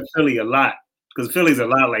perform in Philly a lot. Because Philly's a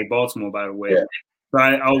lot like Baltimore, by the way. Yeah. So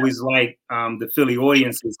I always like the Philly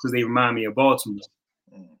audiences because they remind me of Baltimore.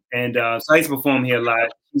 And so I used to perform here a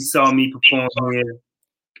lot. She saw me perform here,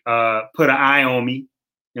 put an eye on me.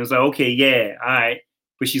 And was like, okay, yeah, all right.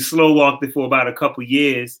 But she slow walked it for about a couple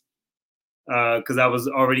years because I was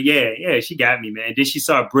already, she got me, man. Then she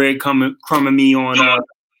saw bread crumbing me on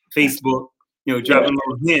Facebook, dropping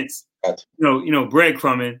little hints,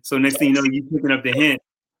 breadcrumbing. So next thing you know, you picking up the hint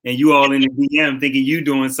and you all in the DM thinking you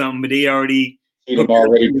doing something, but they already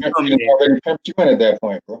already pimped you in at that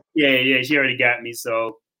point, bro. Yeah, she already got me.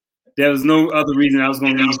 So there was no other reason I was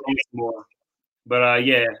going to leave Baltimore. But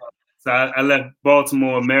so I left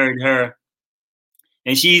Baltimore, married her.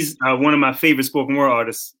 And she's one of my favorite spoken word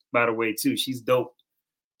artists, by the way, too. She's dope.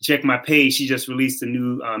 Check my page. She just released a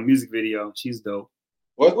new music video. She's dope.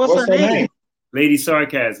 What's her name? Lady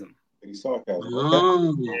Sarcasm. Lady Sarcasm.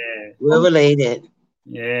 Oh, yeah. We're related.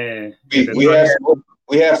 Yeah.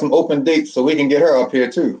 We have some open dates, so we can get her up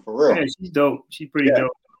here, too, for real. Yeah, she's dope. She's pretty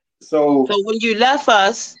dope. So when you left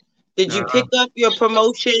us, did you pick up your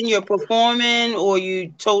promotion, your performing, or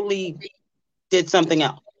you totally did something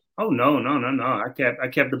else? Oh, no. I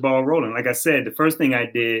kept the ball rolling. Like I said, the first thing I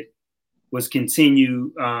did was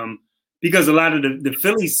continue because a lot of the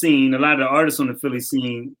Philly scene, a lot of the artists on the Philly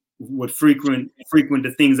scene would frequent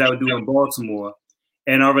the things I would do in Baltimore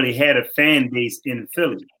and already had a fan base in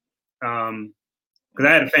Philly. Because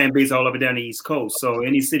I had a fan base all over down the East Coast. So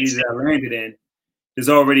any city that I landed in, there's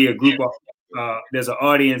already a group of there's an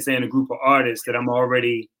audience and a group of artists that I'm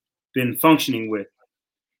already been functioning with.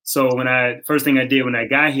 So first thing I did when I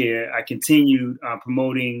got here, I continued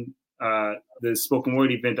promoting the spoken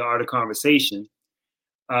word event, The Art of Conversation.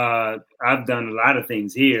 I've done a lot of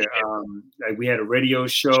things here. Like we had a radio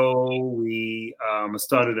show. We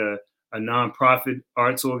started a nonprofit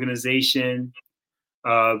arts organization.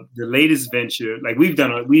 The latest venture, like we've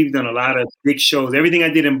done a lot of big shows. Everything I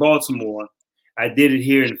did in Baltimore, I did it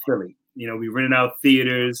here in Philly. We rented out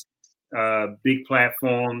theaters, big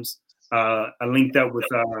platforms. I linked up with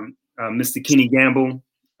Mr. Kenny Gamble,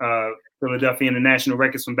 Philadelphia International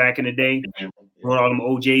Records from back in the day. Wrote all them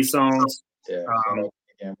OJ songs. So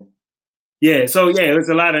it was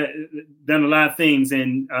done a lot of things.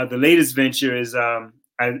 And the latest venture is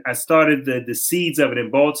I started the seeds of it in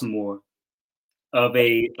Baltimore of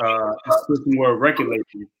a spoken word record label,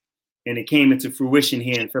 and it came into fruition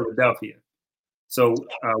here in Philadelphia. So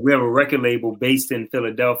we have a record label based in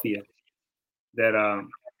Philadelphia that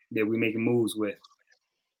we're making moves with.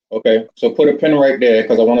 Okay, so put a pin right there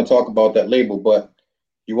because I want to talk about that label. But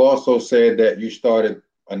you also said that you started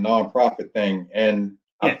a nonprofit thing, and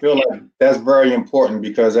I feel like that's very important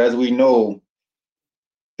because, as we know,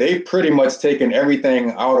 they've pretty much taken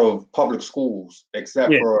everything out of public schools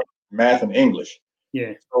except for math and English.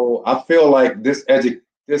 Yeah. So I feel like this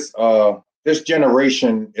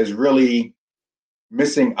generation is really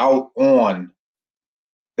missing out on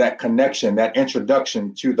that connection, that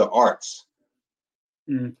introduction to the arts.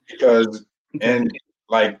 Because in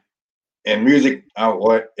music,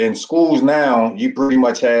 in schools now, you pretty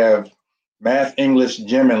much have math, English,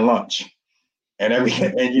 gym, and lunch, and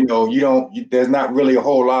everything. And there's not really a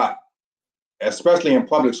whole lot, especially in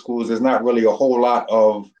public schools. There's not really a whole lot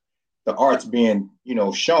of the arts being,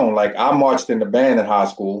 shown. Like I marched in the band in high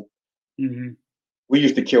school. Mm-hmm. We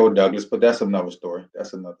used to kill Douglas, but that's another story.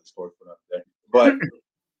 That's another story for another day. But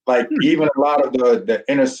like even a lot of the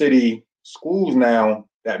inner city schools now,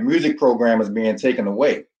 that music program is being taken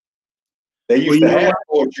away. They used to have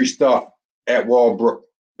poetry stuff at Walbrook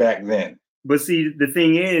back then. But see, the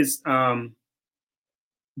thing is,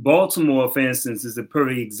 Baltimore, for instance, is a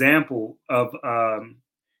perfect example of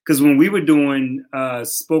because when we were doing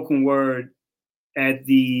spoken word at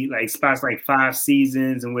the spots like Five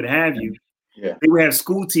Seasons and what have you, they would have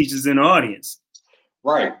school teachers in the audience,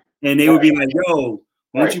 right? And they would be like, "Yo,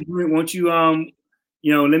 won't you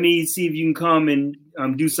let me see if you can come and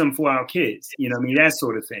do something for our kids." That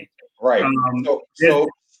sort of thing. Right.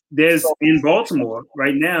 There's in Baltimore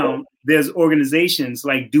right now, there's organizations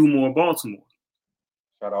like Do More Baltimore.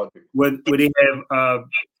 Shout out to where they have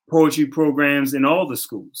poetry programs in all the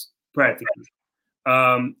schools, practically.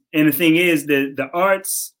 And the thing is that the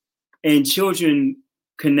arts and children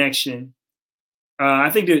connection, I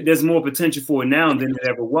think that there's more potential for it now than it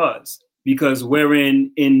ever was. Because I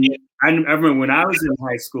remember when I was in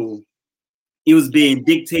high school, it was being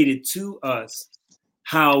dictated to us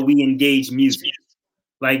how we engage music.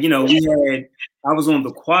 I was on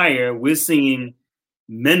the choir, we're singing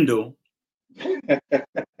Mendel. I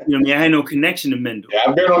had no connection to Mendel. Yeah,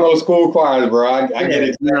 I've been on those school choirs, bro. I get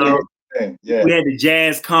it. Yeah. We had the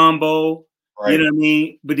jazz combo,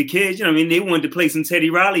 right. But the kids, they wanted to play some Teddy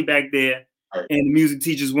Riley back there, right. And the music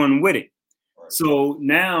teachers weren't with it. Right. So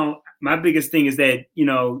now my biggest thing is that,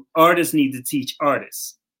 artists need to teach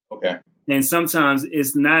artists. Okay. And sometimes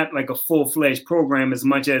it's not like a full-fledged program as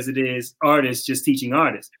much as it is artists just teaching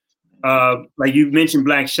artists. Like you mentioned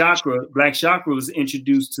Black Chakra. Black Chakra was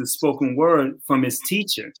introduced to spoken word from his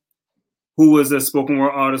teacher, who was a spoken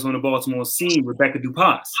word artist on the Baltimore scene, Rebecca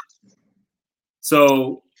Dupas.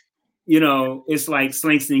 So, it's like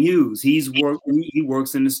Slangston Hughes. He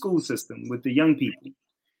works in the school system with the young people.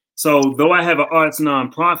 So though I have an arts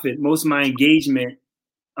nonprofit, most of my engagement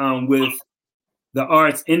with the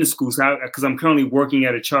arts in the schools, because I'm currently working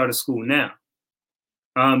at a charter school now.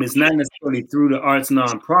 It's not necessarily through the arts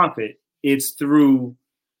nonprofit. It's through,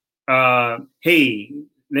 hey,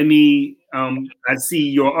 let me, I see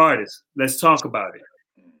your artist. Let's talk about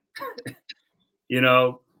it.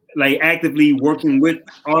 Actively working with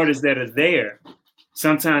artists that are there.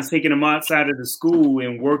 Sometimes taking them outside of the school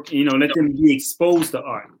and work, let them be exposed to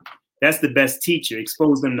art. That's the best teacher,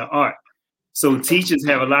 expose them to art. So teachers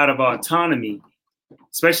have a lot of autonomy.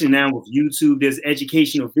 Especially now with YouTube, there's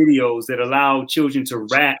educational videos that allow children to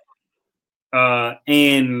rap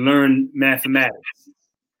and learn mathematics.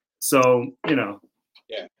 So,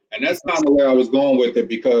 Yeah, and that's kind of where I was going with it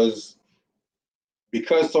because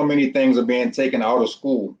so many things are being taken out of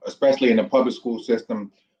school, especially in the public school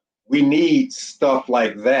system. We need stuff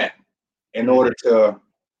like that in order to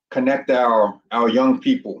connect our young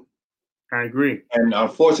people. I agree. And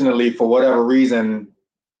unfortunately, for whatever reason,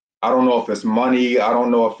 I don't know if it's money. I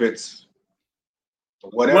don't know if it's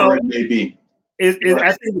whatever it may be.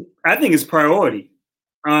 I think it's priority.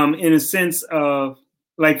 In a sense of,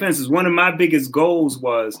 for instance, one of my biggest goals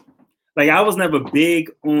was, I was never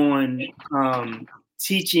big on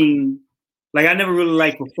teaching. I never really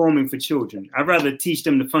liked performing for children. I'd rather teach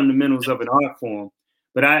them the fundamentals of an art form.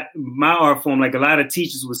 But my art form, a lot of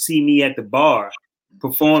teachers would see me at the bar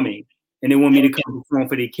performing, and they want me to come perform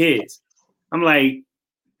for their kids. I'm like,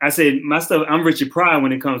 I said, my stuff, I'm Richard Pryor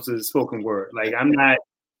when it comes to the spoken word. I'm not,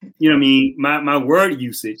 my word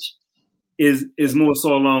usage is more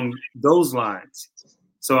so along those lines.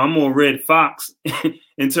 So I'm more Red Fox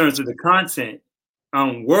in terms of the content,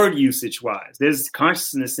 word usage wise. There's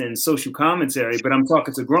consciousness and social commentary, but I'm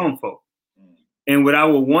talking to grown folk. And what I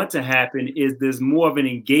would want to happen is there's more of an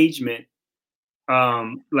engagement,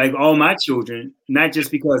 like all my children, not just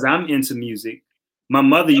because I'm into music. My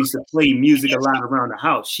mother used to play music a lot around the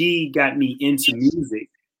house. She got me into music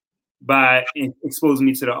by exposing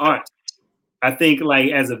me to the arts. I think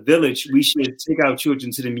as a village, we should take our children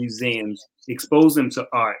to the museums, expose them to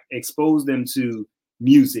art, expose them to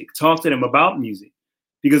music, talk to them about music.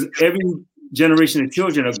 Because every generation of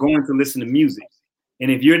children are going to listen to music. And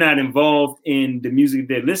if you're not involved in the music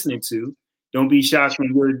they're listening to, don't be shocked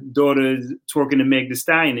when your daughter is twerking to Meg Thee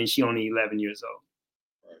Stallion and she only 11 years old.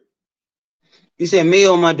 You said me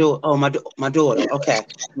or my daughter? Oh, my daughter. Okay.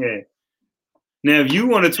 Yeah. Now, if you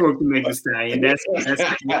want to twerk to Meg Thee Stallion, that's what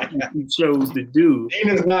you chose to do.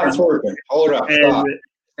 Nina's not twerking. Hold up.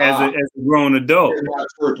 As a grown adult. Not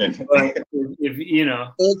twerking. But if you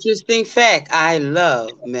know. Interesting fact. I love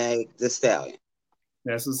Meg Thee Stallion.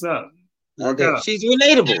 That's what's up. Okay. She's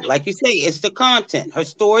relatable. Like you say, it's the content. Her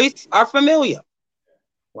stories are familiar.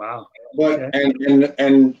 Wow. But okay.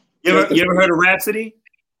 and you ever heard of Rhapsody?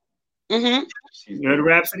 Mm-hmm. You heard of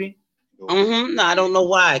Rhapsody? Mm-hmm. No, I don't know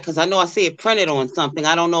why, because I know I see it printed on something.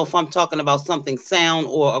 I don't know if I'm talking about something sound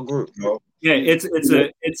or a group. No. Yeah, it's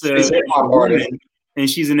a artist, and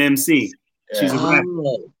she's an MC. Yeah. She's a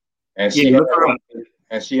rapper.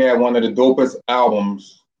 And she had one of the dopest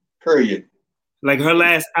albums, period. Like her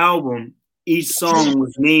last album, each song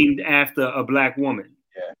was named after a Black woman.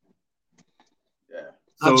 Yeah.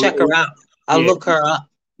 I'll check her out. I'll look her up.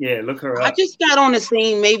 Yeah, look her up. I just got on the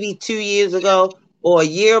scene maybe 2 years ago or a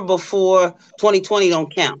year before. 2020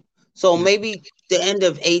 don't count. So maybe the end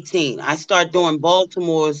of 18. I start doing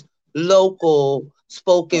Baltimore's local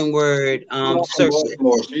spoken word circuit.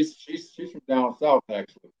 She's from down south,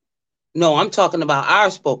 actually. No, I'm talking about our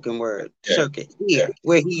spoken word circuit here,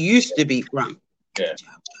 where he used to be from. Yeah.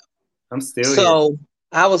 I'm still so here.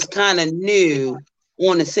 I was kind of new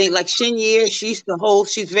on the scene. Like Shinyear, she used to hold,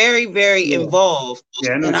 she's very, very involved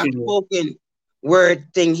in our spoken word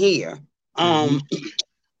thing here. And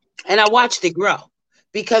I watched it grow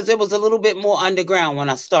because it was a little bit more underground when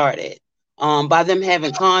I started. By them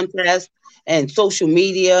having contests and social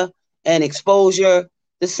media and exposure,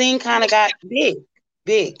 the scene kind of got big.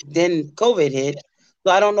 Then COVID hit.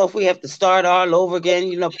 So I don't know if we have to start all over again.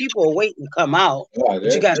 You know, people are waiting to come out, but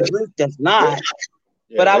you got a group that's not.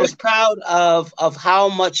 Yeah, but I was proud of how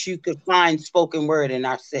much you could find spoken word in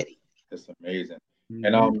our city. It's amazing.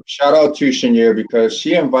 And shout out to Shinyear because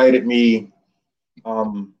she invited me. I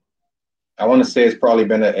want to say it's probably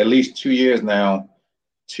been at least 2 years now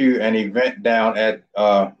to an event down at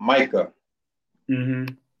Micah.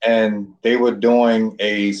 And they were doing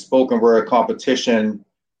a spoken word competition,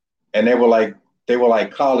 and they were like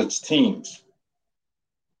college teams.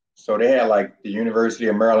 So they had like the University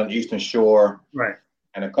of Maryland Eastern Shore, right,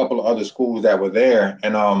 and a couple of other schools that were there.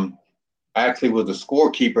 And I actually was the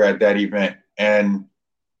scorekeeper at that event. And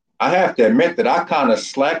I have to admit that I kind of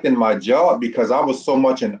slacked in my job because I was so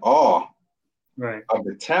much in awe of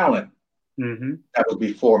the talent that was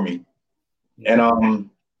before me. And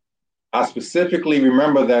I specifically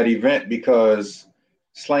remember that event because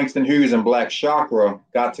Slangston Hughes and Black Chakra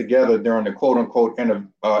got together during the quote unquote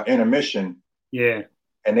intermission. Yeah.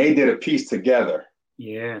 And they did a piece together.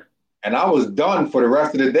 Yeah. And I was done for the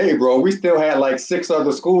rest of the day, bro. We still had like 6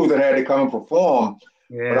 other schools that had to come and perform.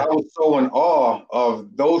 Yeah. But I was so in awe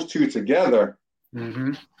of those two together.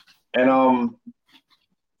 And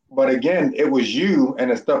but again, it was you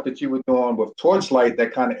and the stuff that you were doing with Torchlight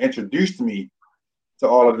that kind of introduced me to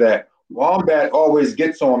all of that. Wombat always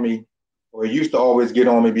gets on me, or used to always get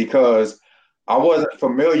on me, because I wasn't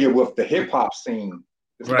familiar with the hip hop scene,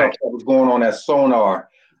 the stuff that was going on at Sonar.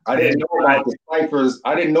 I didn't know about the ciphers.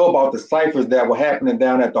 I didn't know about the ciphers that were happening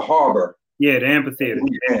down at the harbor. Yeah, the amphitheater.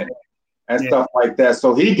 And stuff like that.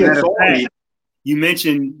 So he gets on me. You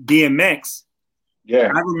mentioned DMX.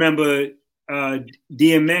 Yeah. I remember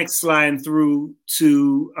DMX sliding through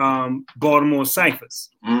to Baltimore Cyphers.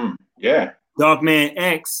 Yeah. Darkman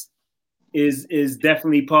X is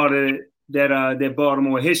definitely part of that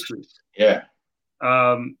Baltimore history. Yeah.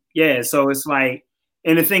 So it's like,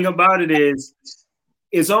 and the thing about it is,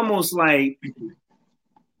 it's almost like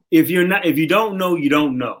if you don't know, you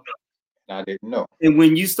don't know. I didn't know. And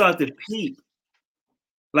when you start to peep,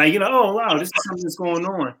 like, oh wow, this is something that's going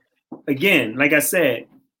on. Again, like I said,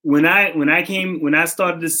 when I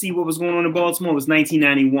started to see what was going on in Baltimore, it was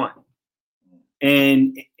 1991,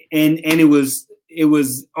 and it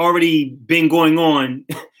was already been going on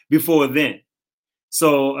before then.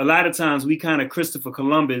 So a lot of times we kind of Christopher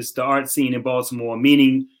Columbus the art scene in Baltimore,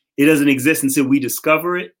 meaning it doesn't exist until we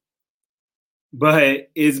discover it, but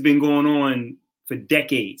it's been going on for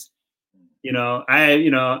decades. I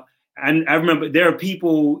remember there are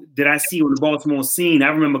people that I see on the Baltimore scene. I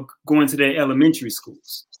remember going to their elementary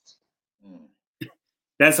schools.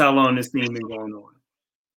 That's how long this thing been going on.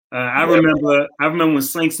 I remember when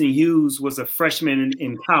Slangston Hughes was a freshman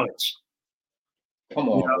in college. Come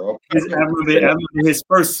on, bro. I remember his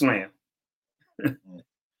first slam.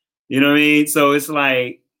 You know what I mean? So it's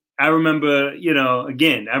like, I remember, you know,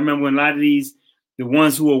 again, I remember when a lot of these, the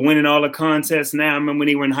ones who are winning all the contests now, I remember when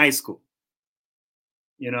they were in high school.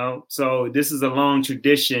 You know, so this is a long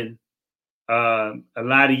tradition. A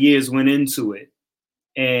lot of years went into it.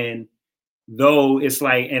 And though it's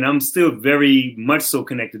like, and I'm still very much so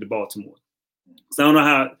connected to Baltimore. So I don't know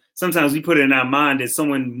how, sometimes we put it in our mind that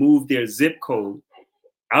someone moved their zip code.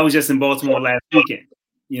 I was just in Baltimore last weekend.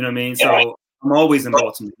 You know what I mean? So I'm always in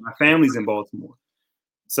Baltimore. My family's in Baltimore.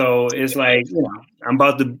 So it's like, you know, I'm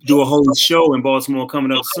about to do a whole show in Baltimore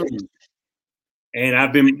coming up soon. And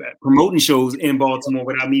I've been promoting shows in Baltimore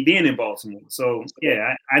without me being in Baltimore. So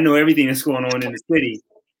yeah, I know everything that's going on in the city.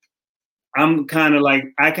 I'm kind of like,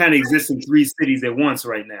 I kind of exist in 3 cities at once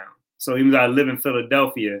right now. So even though I live in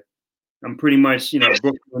Philadelphia, I'm pretty much, you know,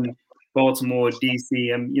 Brooklyn, Baltimore,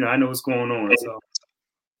 DC. And, you know, I know what's going on. So.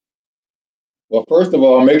 Well, first of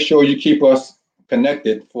all, make sure you keep us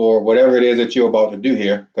connected for whatever it is that you're about to do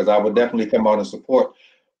here, because I would definitely come out and support.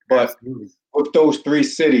 But absolutely. With those 3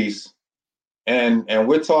 cities, and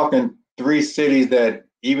we're talking 3 cities that,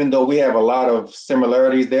 even though we have a lot of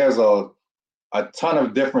similarities, there's a ton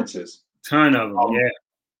of differences. Ton of them, yeah.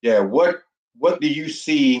 Yeah. What do you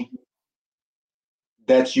see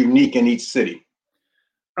that's unique in each city?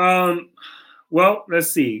 Well,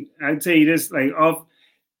 let's see. I tell you this,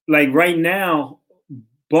 like right now,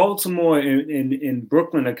 Baltimore and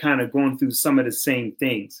Brooklyn are kind of going through some of the same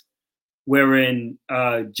things, wherein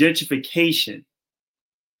gentrification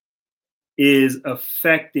is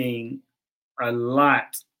affecting a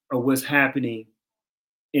lot of what's happening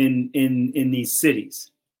in these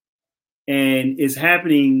cities. And it's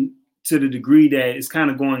happening to the degree that it's kind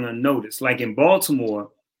of going unnoticed. Like in Baltimore,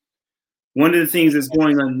 one of the things that's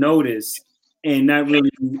going unnoticed and not really,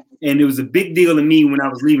 and it was a big deal to me when I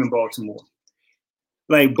was leaving Baltimore.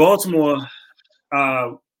 Like Baltimore,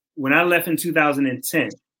 when I left in 2010,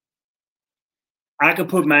 I could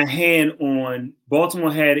put my hand on,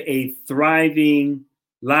 Baltimore had a thriving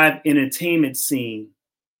live entertainment scene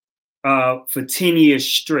for 10 years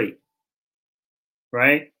straight,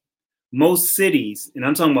 right? Most cities, and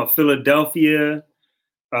I'm talking about Philadelphia,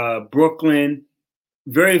 Brooklyn,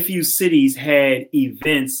 very few cities had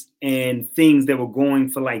events and things that were going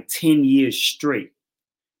for like 10 years straight.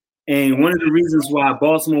 And one of the reasons why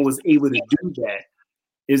Baltimore was able to do that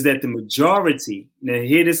is that the majority, now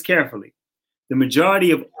hear this carefully, the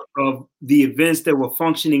majority of the events that were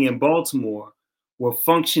functioning in Baltimore were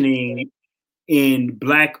functioning in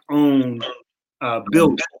Black-owned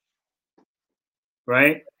buildings,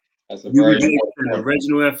 right? That's a very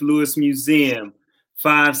Reginald F. Lewis Museum,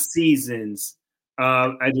 5 Seasons,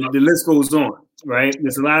 the list goes on, right?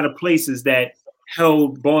 There's a lot of places that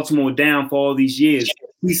held Baltimore down for all these years.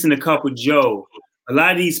 Peace and a Cup of Joe. A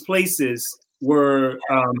lot of these places were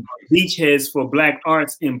beachheads for Black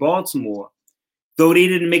arts in Baltimore. Though they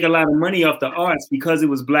didn't make a lot of money off the arts because it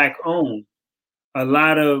was Black owned, a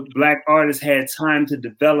lot of Black artists had time to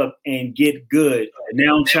develop and get good.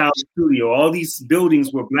 Now Child Studio, all these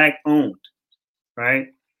buildings were Black owned, right?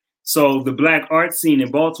 So the Black art scene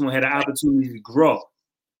in Baltimore had an opportunity to grow.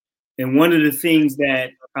 And one of the things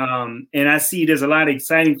that, and I see there's a lot of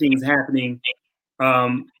exciting things happening.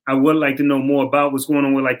 I would like to know more about what's going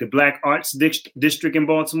on with like the Black Arts District in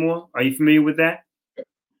Baltimore. Are you familiar with that?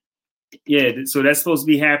 Yeah, so that's supposed to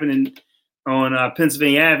be happening on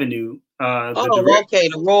Pennsylvania Avenue. Okay,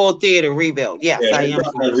 the Royal Theater rebuild. Yes, I am.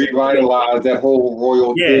 Revitalize that whole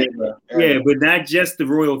Royal Theater. Yeah, but not just the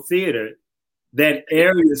Royal Theater. That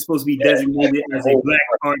area is supposed to be designated as a Black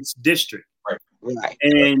Arts District. Right.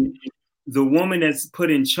 And the woman that's put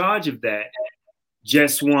in charge of that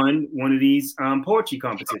just won one of these poetry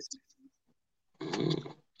competitions,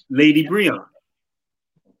 Lady Breon.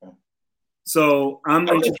 So I'm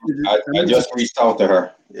interested. I just reached out to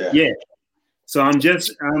her. Yeah. So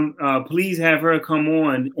please have her come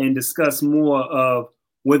on and discuss more of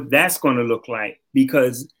what that's going to look like,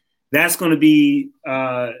 because that's going to be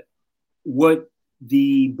what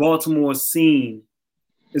the Baltimore scene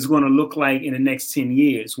is going to look like in the next 10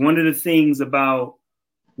 years. One of the things about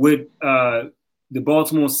what the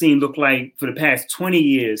Baltimore scene looked like for the past 20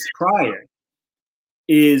 years prior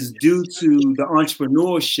is due to the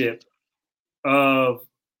entrepreneurship of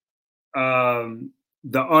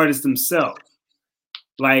the artists themselves.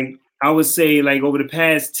 Like I would say, like over the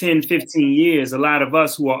past 10, 15 years, a lot of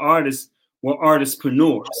us who are artists were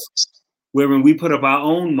artistpreneurs, wherein we put up our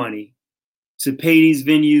own money to pay these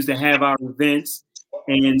venues to have our events.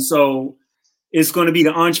 And so it's going to be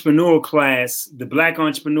the entrepreneurial class, the Black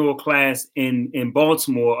entrepreneurial class in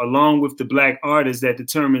Baltimore, along with the Black artists, that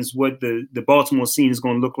determines what the Baltimore scene is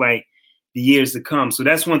going to look like the years to come. So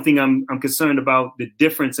that's one thing I'm concerned about, the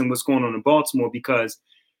difference in what's going on in Baltimore, because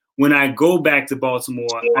when I go back to Baltimore,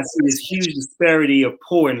 I see this huge disparity of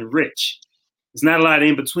poor and rich. There's not a lot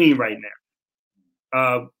in between right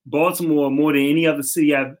now. Baltimore, more than any other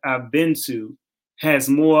city I've been to, has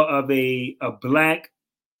more of a Black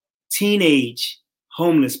teenage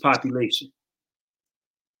homeless population.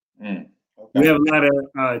 Okay. We have a lot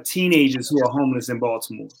of teenagers who are homeless in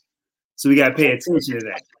Baltimore. So we got to pay attention to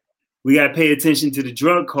that. We got to pay attention to the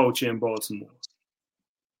drug culture in Baltimore.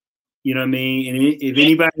 You know what I mean? And if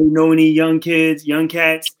anybody know any young kids, young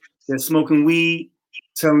cats that's smoking weed,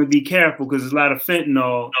 tell them to be careful, because there's a lot of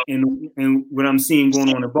fentanyl in what I'm seeing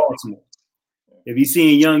going on in Baltimore. If you're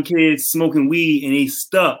seeing young kids smoking weed and they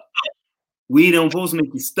stuck, weed don't supposed to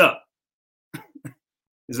make you stuck.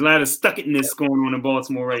 There's a lot of stuckedness going on in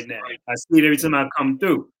Baltimore right now. I see it every time I come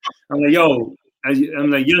through. I'm like, yo, I'm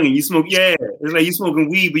like, youngin', you smoke? Yeah. It's like you smoking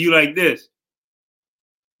weed, but you like this.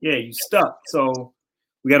 Yeah, you stuck. So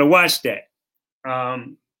we got to watch that.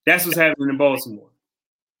 That's what's happening in Baltimore.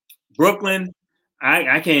 Brooklyn,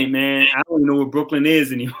 I can't, man. I don't even know what Brooklyn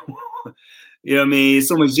is anymore. You know what I mean? There's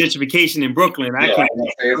so much gentrification in Brooklyn.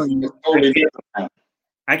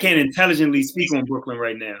 I can't intelligently speak on Brooklyn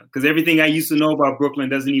right now, because everything I used to know about Brooklyn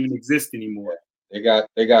doesn't even exist anymore. They got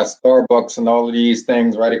Starbucks and all of these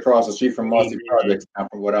things right across the street from Marcy Projects,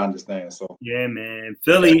 from what I understand. So yeah, man.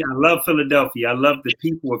 Philly, I love Philadelphia. I love the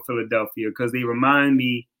people of Philadelphia because they remind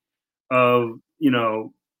me of, you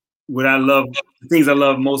know, what I love, the things I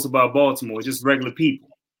love most about Baltimore, just regular people.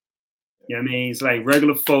 You know what I mean? It's like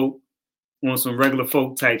regular folk on some regular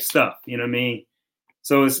folk type stuff. You know what I mean?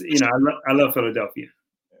 So it's, you know, I love Philadelphia.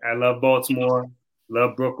 I love Baltimore,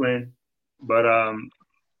 love Brooklyn, but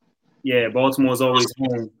yeah, Baltimore is always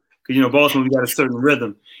home, because, you know, Baltimore, we got a certain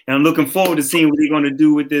rhythm, and I'm looking forward to seeing what they're going to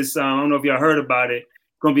do with this. I don't know if y'all heard about it.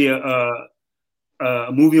 It's going to be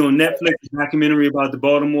a movie on Netflix, a documentary about the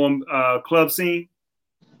Baltimore club scene.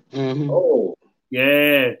 Mm-hmm. Oh,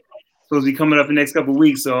 yeah, supposed to be coming up in the next couple of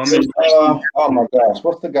weeks. So I'm oh my gosh,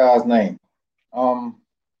 what's the guy's name?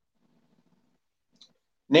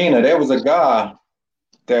 Nina, there was a guy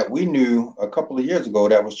that we knew a couple of years ago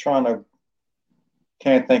that was trying to,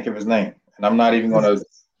 can't think of his name, and I'm not even going to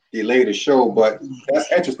delay the show, but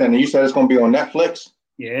that's interesting. And you said it's going to be on Netflix?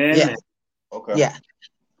 Yeah. Okay. Yeah.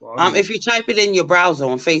 If you type it in your browser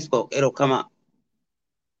on Facebook, it'll come up.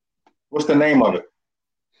 What's the name of it?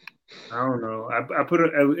 I don't know. I put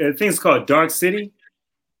it, I think it's called Dark City.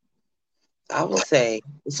 I would say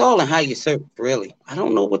it's all in how you search, really. I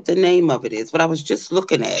don't know what the name of it is, but I was just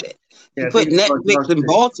looking at it. Yeah, you put Netflix in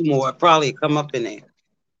Baltimore, it probably come up in there.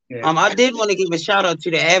 Yeah. I did want to give a shout out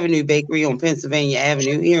to the Avenue Bakery on Pennsylvania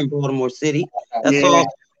Avenue here in Baltimore City. That's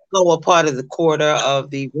also a part of the quarter of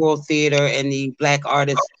the World Theater and the Black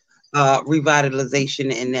Artists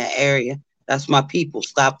revitalization in that area. That's my people.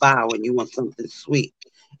 Stop by when you want something sweet.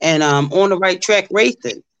 And On the Right Track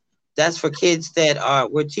Racing. That's for kids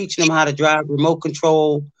that we're teaching them how to drive remote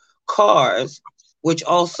control cars, which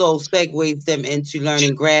also segues them into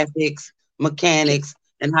learning graphics, mechanics,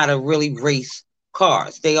 and how to really race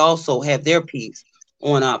cars. They also have their piece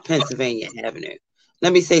on Pennsylvania Avenue.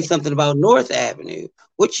 Let me say something about North Avenue,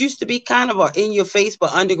 which used to be kind of an in-your-face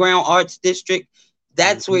but underground arts district.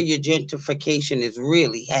 That's where your gentrification is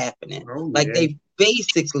really happening. They've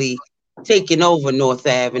basically taken over North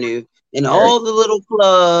Avenue and all the little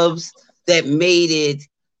clubs that made it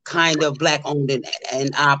kind of Black owned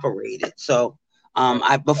and operated. So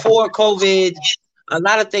before COVID, a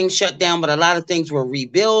lot of things shut down, but a lot of things were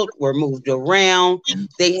rebuilt, were moved around.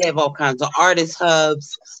 They have all kinds of artist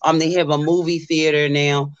hubs. They have a movie theater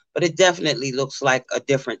now, but it definitely looks like a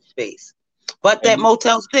different space. But that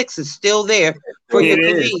Motel 6 is still there for your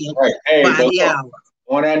convenience by the hour.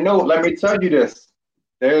 On that note, let me tell you this.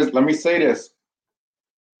 Let me say this.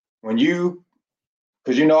 When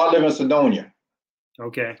because you know I live in Sedonia.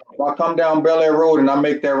 Okay. If I come down Bel Air Road and I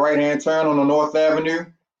make that right-hand turn on the North Avenue,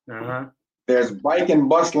 there's bike and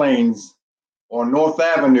bus lanes on North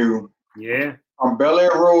Avenue. Yeah. From Bel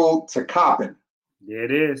Air Road to Coppin. Yeah,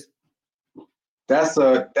 it is. That's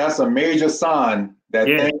a major sign that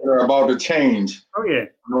things are about to change. Oh yeah.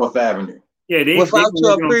 North Avenue. Yeah, without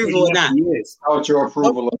your approval or not. Without your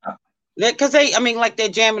approval or not. Because they're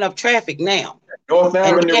jamming up traffic now. North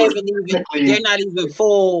Avenue, they're not even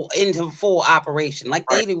into full operation.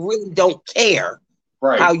 They really don't care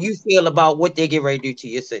how you feel about what they get ready to do to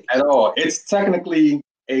your city. At all. It's technically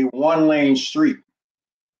a one-lane street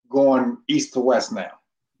going east to west now.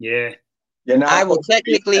 Yeah. I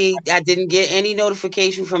didn't get any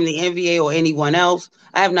notification from the NVA or anyone else.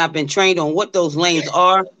 I have not been trained on what those lanes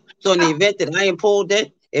are. So in the event that I am pulled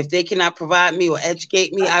in, If they cannot provide me or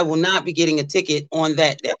educate me, I will not be getting a ticket on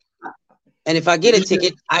that day. And if I get a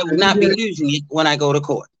ticket, I will not be using it when I go to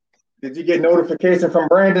court. Did you get notification from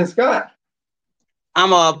Brandon Scott?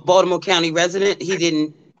 I'm a Baltimore County resident. He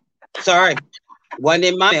didn't, sorry, wasn't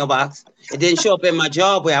in my mailbox. It didn't show up in my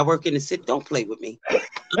job where I work in the city. Don't play with me.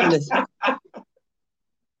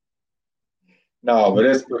 No,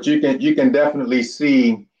 but you can definitely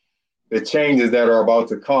see the changes that are about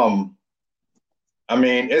to come. I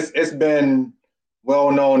mean, it's been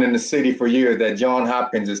well known in the city for years that John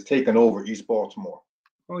Hopkins has taken over East Baltimore.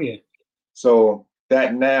 Oh yeah. So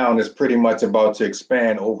that now is pretty much about to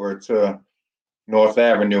expand over to North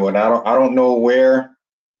Avenue, and I don't know where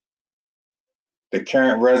the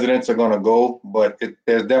current residents are going to go, but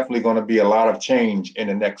there's definitely going to be a lot of change in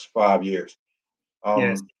the next 5 years.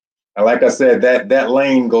 Yes. And like I said, that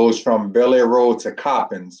lane goes from Bel Air Road to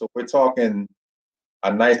Coppin, so we're talking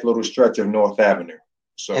a nice little stretch of North Avenue.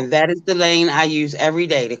 So, and that is the lane I use every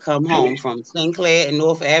day to come home from St. Clair and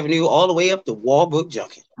North Avenue all the way up to Walbrook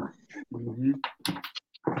Junction. Mm-hmm.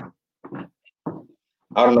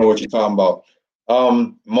 I don't know what you're talking about.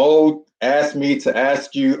 Mo asked me to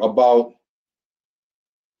ask you about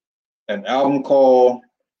an album called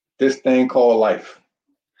This Thing Called Life.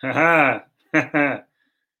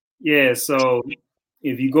 Yeah, so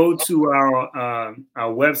if you go to our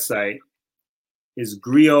website, it's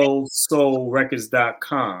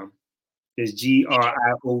griotsoulrecords.com. It's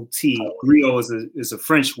Griot. Griot is a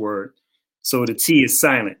French word, so the T is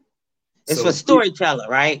silent. It's for storyteller,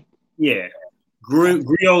 right? Yeah.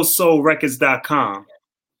 Griotsoulrecords.com.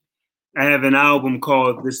 I have an album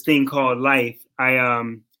called This Thing Called Life. I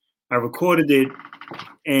recorded it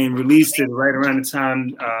and released it right around the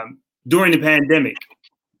time during the pandemic.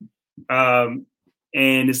 And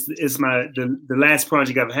it's the last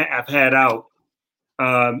project I've had out.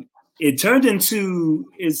 It turned into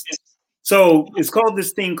it's called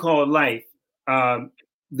This Thing Called Life. The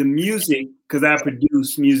music, because I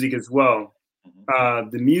produce music as well.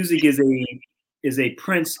 The music is a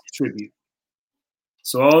Prince tribute.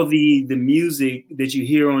 So all the music that you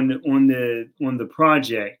hear on the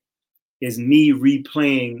project is me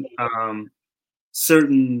replaying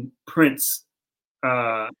certain Prince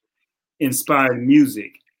inspired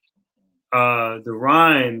music. The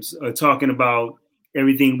rhymes are talking about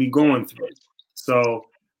everything we going through. So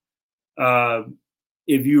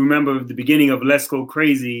if you remember the beginning of Let's Go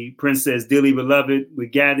Crazy, Prince says, "Dearly beloved, we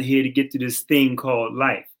gather here to get to this thing called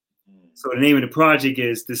life." So the name of the project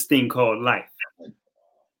is This Thing Called Life.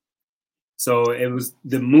 So it was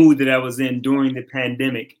the mood that I was in during the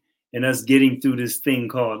pandemic and us getting through this thing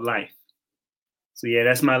called life. So yeah,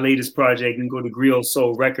 that's my latest project. You can go to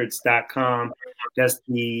griotsoulrecords.com. That's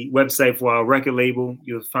the website for our record label.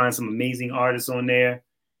 You'll find some amazing artists on there,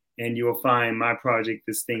 and you'll find my project,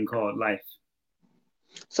 This Thing Called Life.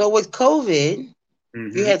 So with COVID,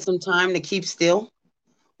 you had some time to keep still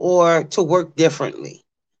or to work differently.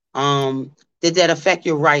 Did that affect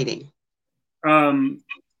your writing?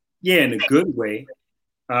 Yeah, in a good way.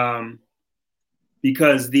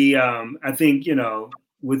 Because I think,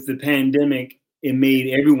 with the pandemic, it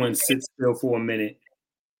made everyone sit still for a minute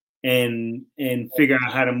and figure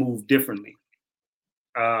out how to move differently.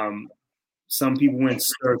 Some people went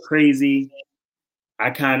stir crazy. I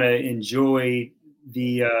kind of enjoyed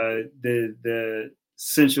the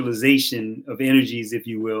centralization of energies, if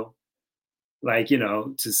you will, like,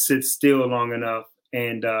 to sit still long enough.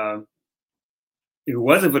 And if it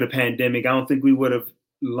wasn't for the pandemic, I don't think we would have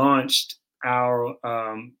launched our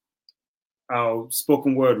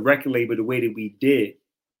spoken word record label the way that we did.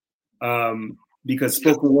 Because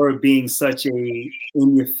spoken word being such a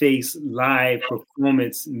in-your-face live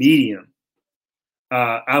performance medium,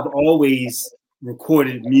 I've always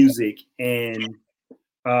recorded music and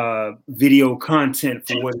video content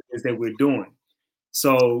for what it is that we're doing.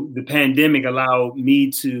 So the pandemic allowed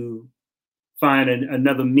me to find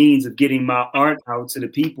another means of getting my art out to the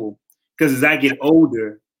people. Because as I get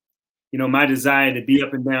older, my desire to be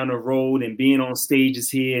up and down the road and being on stages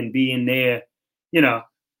here and being there, I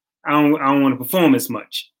don't want to perform as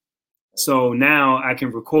much. So now I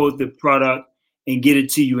can record the product and get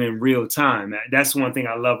it to you in real time. That's one thing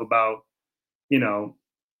I love about,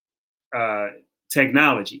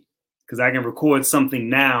 technology, because I can record something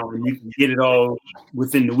now and you can get it all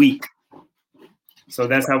within the week. So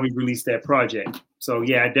that's how we released that project. So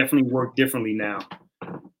yeah, I definitely work differently now.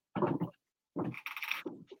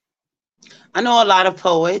 I know a lot of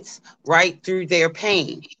poets write through their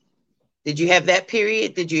pain. Did you have that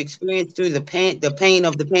period? Did you experience through the pain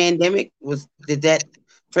of the pandemic? Did that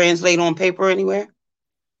translate on paper anywhere?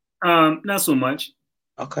 Not so much.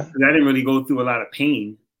 Okay. I didn't really go through a lot of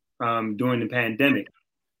pain. during the pandemic.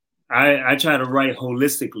 I try to write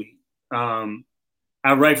holistically.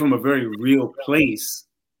 I write from a very real place,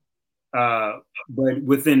 but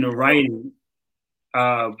within the writing,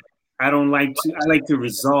 I like to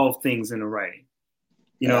resolve things in the writing.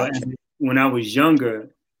 You know, when I was younger,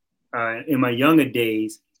 in my younger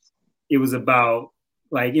days, it was about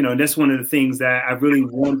like, you know, that's one of the things that I really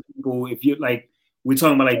want people, if you like, we're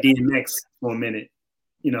talking about like DMX for a minute,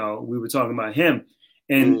 you know, we were talking about him.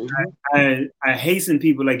 And I hasten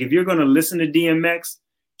people, like, if you're going to listen to DMX,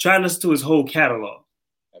 try to listen to his whole catalog.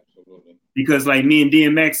 Absolutely. Because like me and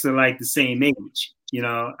DMX are like the same age, you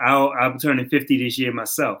know, I'm turning 50 this year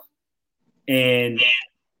myself. And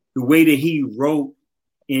the way that he wrote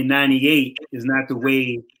in 98 is not the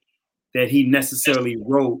way that he necessarily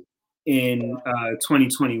wrote in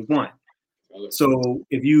 2021. So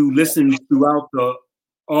if you listen throughout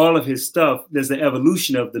all of his stuff, there's an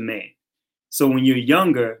evolution of the man. So when you're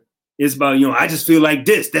younger, it's about, you know, I just feel like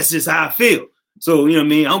this. That's just how I feel. So, you know what I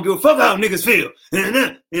mean? I don't give a fuck how niggas feel.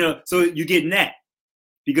 You know, so you're getting that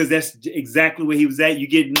because that's exactly where he was at. You're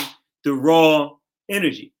getting the raw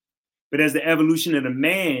energy. But as the evolution of the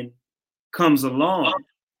man comes along,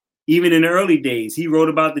 even in the early days, he wrote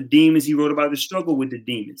about the demons. He wrote about the struggle with the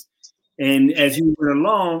demons. And as he went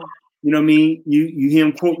along, you know what I mean? You hear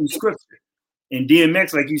him quoting scripture. And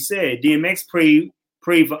DMX, like you said, DMX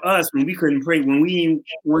prayed for us when we couldn't pray, when we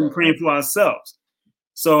weren't praying for ourselves.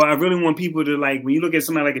 So I really want people to, like, when you look at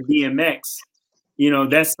somebody like a DMX, you know,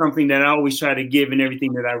 that's something that I always try to give in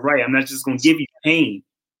everything that I write. I'm not just going to give you pain.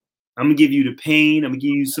 I'm going to give you the pain. I'm going to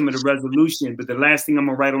give you some of the resolution. But the last thing I'm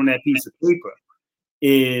going to write on that piece of paper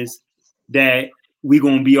is that we're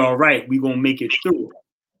going to be all right. We're going to make it through.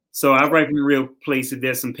 So I write from a real place if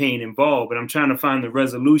there's some pain involved, but I'm trying to find the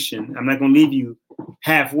resolution. I'm not going to leave you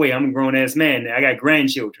halfway. I'm a grown-ass man now. I got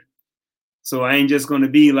grandchildren. So I ain't just going to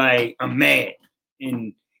be like, I'm mad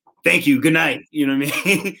and thank you, good night. You know what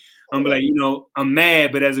I mean? I'm like, you know, I'm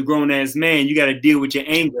mad, but as a grown-ass man, you got to deal with your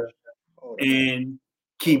anger and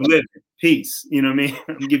keep living. Peace. You know what I mean?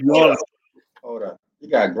 I'm giving you all. Hold up. You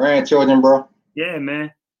got grandchildren, bro? Yeah,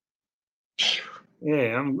 man.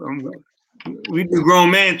 Yeah, we do grown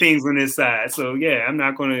man things on this side. So yeah, I'm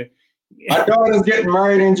not gonna. My daughter's getting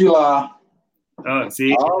married in July. Oh,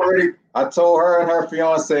 see. I told her and her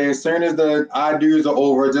fiance, as soon as the I do's are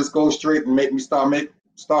over, just go straight and make me start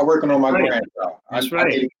working on my grandchild. That's right. I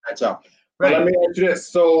need that child. But let me ask you this.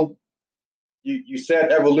 So you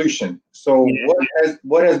said evolution. So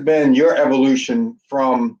what has been your evolution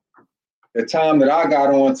from the time that I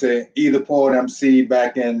got on to Either Poet MC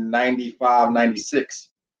back in 95, 96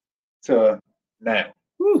 to now?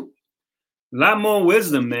 Whew. A lot more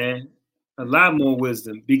wisdom, man. A lot more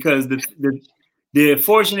wisdom, because the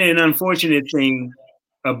fortunate and unfortunate thing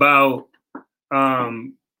about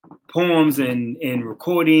poems and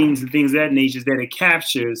recordings and things of that nature is that it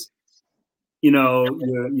captures, you know,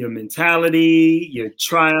 your mentality, your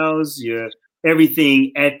trials, your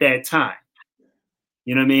everything at that time.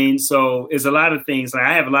 You know what I mean? So it's a lot of things. Like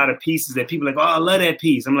I have a lot of pieces that people are like, oh, I love that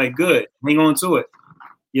piece. I'm like, good, hang on to it.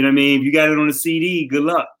 You know what I mean? If you got it on a CD, good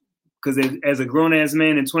luck. Because as a grown-ass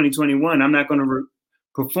man in 2021, I'm not going to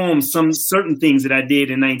perform some certain things that I did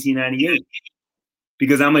in 1998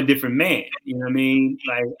 because I'm a different man. You know what I mean?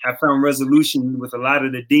 Like I found resolution with a lot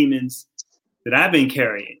of the demons that I've been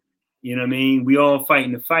carrying. You know what I mean? We all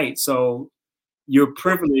fighting the fight. So you're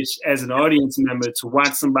privileged as an audience member to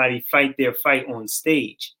watch somebody fight their fight on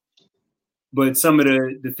stage. But some of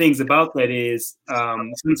the things about that is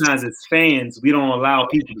sometimes as fans, we don't allow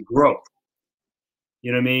people to grow.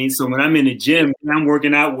 You know what I mean? So when I'm in the gym, I'm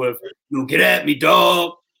working out with, you know, get at me,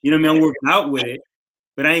 dog. You know what I mean? I'm working out with it,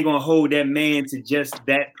 but I ain't going to hold that man to just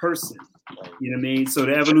that person. You know what I mean? So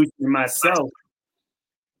the evolution of myself,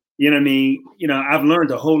 you know what I mean? You know, I've learned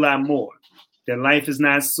a whole lot more. That life is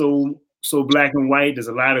not so black and white. There's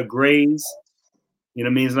a lot of grays. You know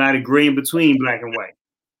what I mean? There's a lot of gray in between black and white.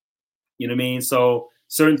 You know what I mean? So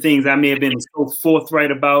certain things I may have been so forthright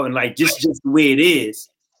about and like just the way it is,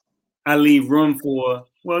 I leave room for,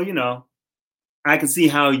 well, you know, I can see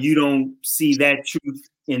how you don't see that truth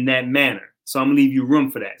in that manner. So I'm gonna leave you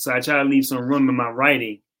room for that. So I try to leave some room in my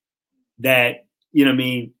writing that, you know what I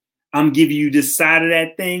mean, I'm giving you this side of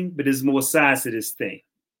that thing, but there's more sides to this thing.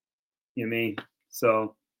 You know what I mean?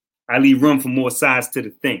 So I leave room for more sides to the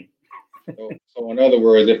thing. So in other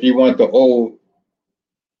words, if you want the old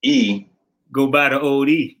E, go buy the old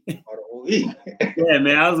E. Yeah,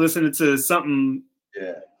 man, I was listening to something.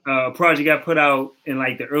 Project got put out in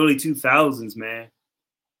like the early 2000s, man,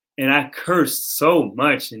 and I cursed so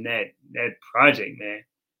much in that project, man.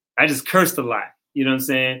 I just cursed a lot, you know what I'm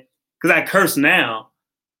saying? Because I curse now,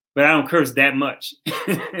 but I don't curse that much.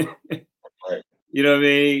 Right. You know what I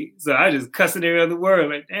mean? So I just cussing every other word.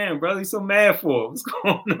 Like, damn, brother, you so mad for? What's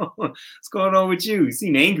going on? What's going on with you? You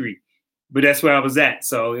seem angry. But that's where I was at.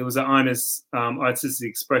 So it was an honest artistic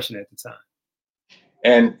expression at the time.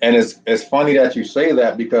 And it's funny that you say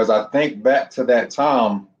that, because I think back to that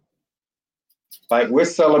time, like we're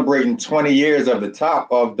celebrating 20 years of the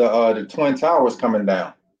top of the Twin Towers coming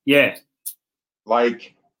down. Yeah.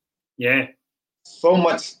 Like, yeah, so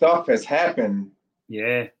much stuff has happened.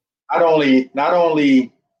 Yeah. Not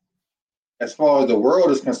only as far as the world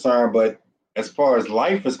is concerned, but as far as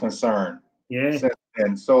life is concerned. Yeah.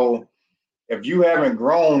 And so if you haven't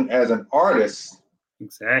grown as an artist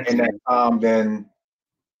exactly in that time, then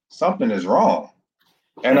something is wrong.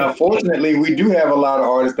 And unfortunately, we do have a lot of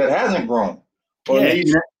artists that hasn't grown, or at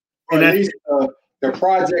least the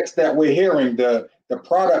projects that we're hearing, the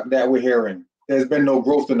product that we're hearing, there's been no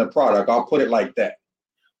growth in the product. I'll put it like that.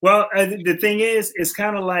 Well, the thing is, it's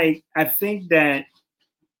kind of like, I think that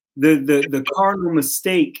the cardinal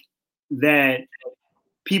mistake that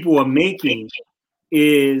people are making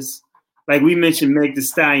is, like we mentioned Meg Thee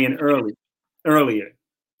Stallion earlier.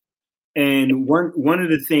 And one of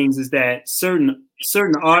the things is that certain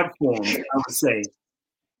art forms, I would say,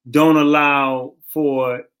 don't allow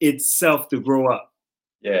for itself to grow up.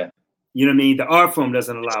 Yeah. You know what I mean? The art form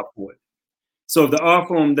doesn't allow for it. So if the art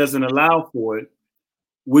form doesn't allow for it,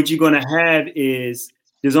 what you're going to have is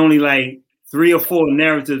there's only like 3 or 4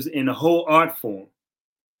 narratives in the whole art form.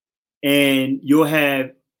 And you'll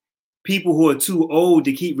have people who are too old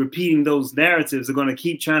to keep repeating those narratives are going to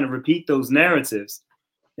keep trying to repeat those narratives.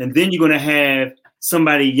 And then you're going to have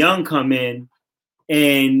somebody young come in,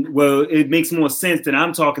 and, well, it makes more sense that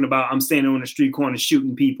I'm talking about I'm standing on the street corner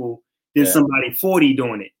shooting people than somebody 40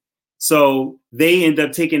 doing it. So they end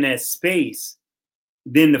up taking that space.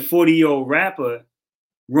 Then the 40-year-old rapper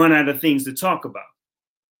run out of things to talk about.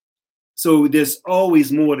 So there's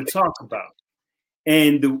always more to talk about.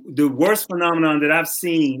 And the worst phenomenon that I've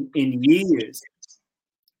seen in years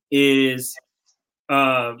is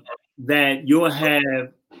that you'll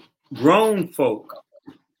have grown folk.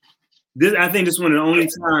 I think this is one of the only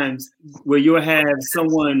times where you'll have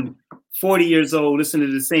someone 40 years old listen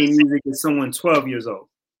to the same music as someone 12 years old.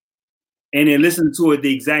 And they listen to it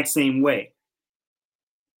the exact same way.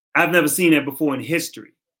 I've never seen that before in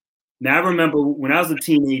history. Now, I remember when I was a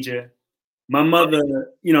teenager, my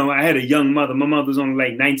mother, I had a young mother. My mother was only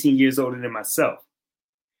like 19 years older than myself.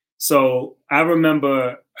 So I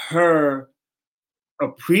remember her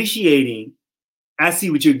appreciating, I see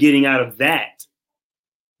what you're getting out of that.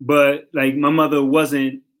 But like, my mother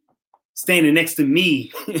wasn't standing next to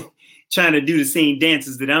me trying to do the same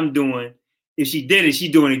dances that I'm doing. If she did it,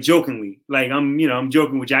 she's doing it jokingly. Like, I'm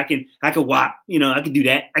joking with you. I could wop, I could do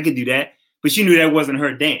that. But she knew that wasn't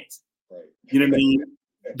her dance. Right. You know what I mean?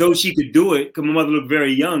 Though she could do it, because my mother looked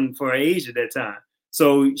very young for her age at that time.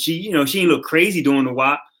 So she didn't look crazy doing the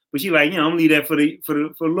wop, but she like, I'm gonna leave that for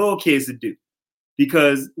little kids to do.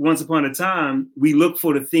 Because once upon a time, we looked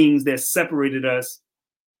for the things that separated us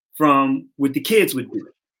from what the kids would do.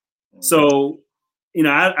 So,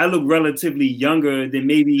 I look relatively younger than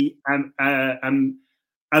maybe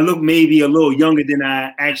I look maybe a little younger than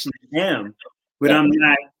I actually am, but I'm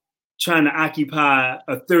not trying to occupy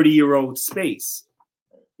a 30-year-old space.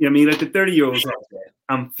 You know what I mean? Like the 30-year-olds have that.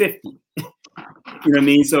 I'm 50. You know what I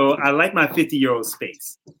mean? So I like my 50-year-old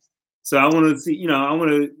space. So I want to see,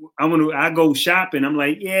 I go shopping. I'm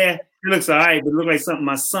like, yeah, it looks all right, but it looks like something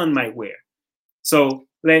my son might wear. So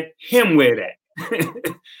let him wear that.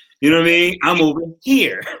 You know what I mean? I'm over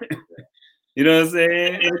here. You know what I'm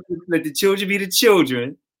saying? Let the children be the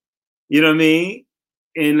children. You know what I mean?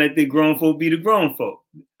 And let the grown folk be the grown folk.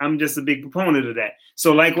 I'm just a big proponent of that.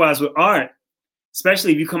 So likewise with art,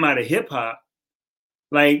 especially if you come out of hip hop,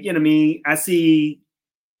 like, you know what I mean? I see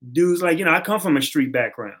dudes like, I come from a street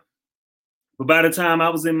background. But by the time I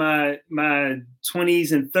was in my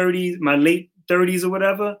 20s and 30s, my late 30s or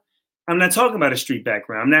whatever, I'm not talking about a street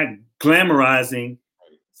background. I'm not glamorizing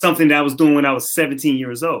something that I was doing when I was 17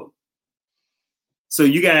 years old. So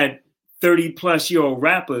you got 30-plus-year-old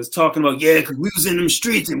rappers talking about, yeah, because we was in them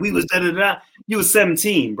streets and we was da-da-da. You was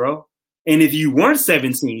 17, bro. And if you weren't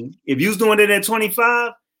 17, if you was doing it at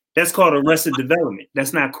 25, that's called arrested development.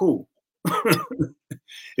 That's not cool.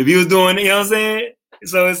 If you was doing it, you know what I'm saying?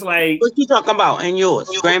 So it's like... What you talking about? And yours?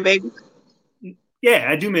 Grandbaby? Yeah,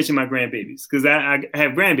 I do mention my grandbabies because I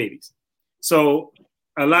have grandbabies. So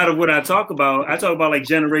a lot of what I talk about like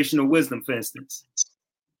generational wisdom, for instance.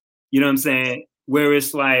 You know what I'm saying? Where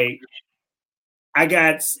it's like, I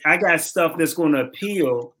got stuff that's going to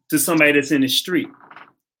appeal to somebody that's in the street.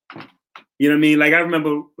 You know what I mean? Like I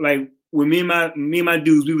remember, like when me and my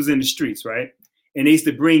dudes, we was in the streets, right? And they used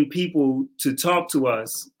to bring people to talk to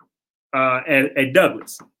us at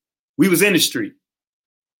Douglas. We was in the street.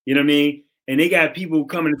 You know what I mean? And they got people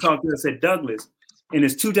coming to talk to us at Douglas. And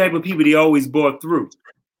there's two type of people they always brought through.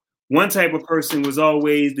 One type of person was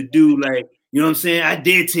always the dude like, you know what I'm saying? I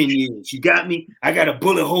did 10 years. You got me? I got a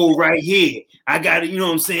bullet hole right here. I got it, you know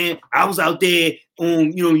what I'm saying? I was out there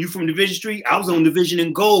on, you know, you from Division Street? I was on Division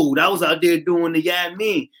in Gold. I was out there doing the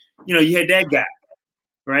me. You know, you had that guy,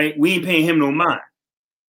 right? We ain't paying him no mind.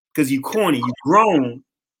 Because you corny, you grown,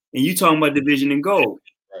 and you talking about Division in Gold.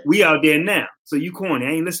 We out there now. So you corny. I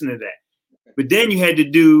ain't listening to that. But then you had the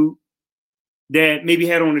dude that maybe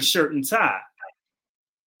had on a shirt and tie.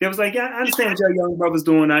 That was like, yeah, I understand what your young brother's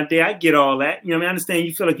doing out there. I get all that. You know what I mean? I understand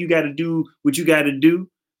you feel like you got to do what you got to do.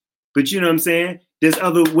 But you know what I'm saying? There's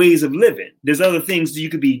other ways of living. There's other things that you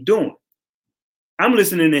could be doing. I'm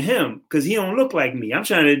listening to him because he don't look like me. I'm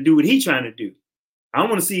trying to do what he's trying to do. I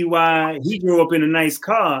want to see why he grew up in a nice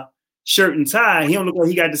car, shirt and tie. He don't look like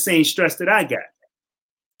he got the same stress that I got.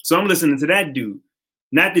 So I'm listening to that dude,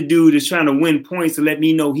 not the dude that's trying to win points to let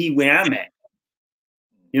me know he where I'm at.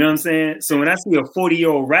 You know what I'm saying? So when I see a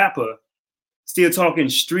 40-year-old rapper still talking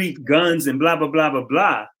street guns and blah, blah, blah, blah,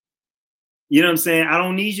 blah, you know what I'm saying? I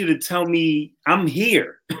don't need you to tell me I'm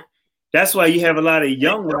here. That's why you have a lot of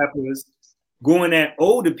young rappers going at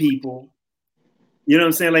older people. You know what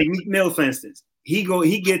I'm saying? Like Meek Mill, for instance. He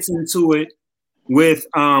gets into it with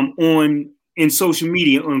in social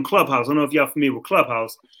media on Clubhouse. I don't know if y'all familiar with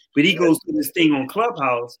Clubhouse, but he goes to this thing on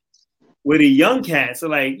Clubhouse where the young cats are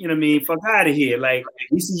like, you know what I mean, fuck out of here. Like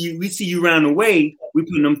we see you around the way, we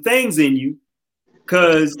putting them things in you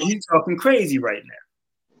because you talking crazy right now.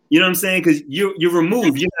 You know what I'm saying? Because you're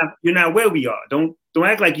removed. You're not where we are. Don't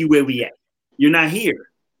act like you where we at. You're not here.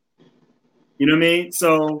 You know what I mean?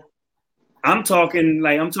 So I'm talking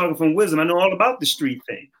from wisdom. I know all about the street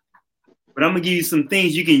thing. But I'm gonna give you some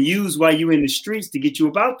things you can use while you're in the streets to get you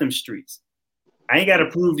about them streets. I ain't gotta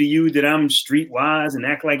prove to you that I'm streetwise and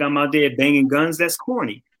act like I'm out there banging guns. That's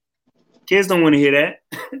corny. Kids don't want to hear that.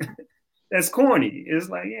 That's corny. It's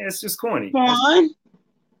like, yeah, it's just corny. Twan?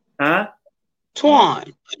 Huh?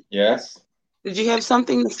 Twan. Yes. Did you have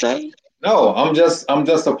something to say? No, I'm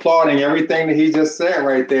just applauding everything that he just said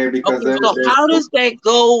right there because. Okay, so how does that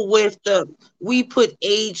go with we put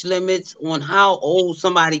age limits on how old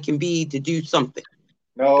somebody can be to do something?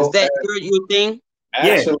 No, is that your thing?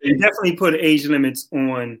 Actually, yeah, you definitely put age limits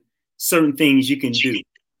on certain things you can do.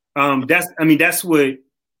 That's what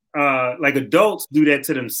like adults do that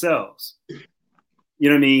to themselves. You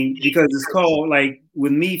know what I mean? Because it's called, like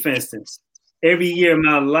with me, for instance, every year of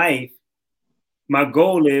my life, my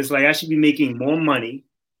goal is like I should be making more money.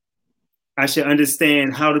 I should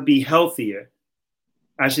understand how to be healthier.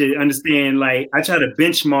 I should understand, like, I try to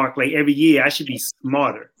benchmark like every year. I should be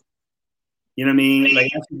smarter. You know what I mean?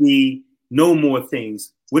 Like I should know more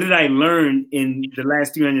things. What did I learn in the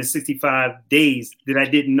last 365 days that I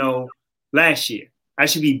didn't know last year? I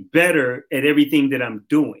should be better at everything that I'm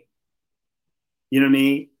doing. You know what I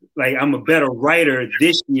mean? Like I'm a better writer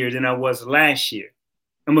this year than I was last year.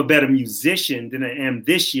 I'm a better musician than I am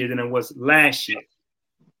this year than I was last year.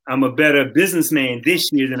 I'm a better businessman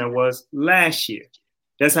this year than I was last year.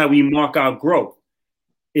 That's how we mark our growth.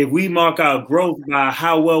 If we mark our growth by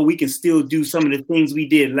how well we can still do some of the things we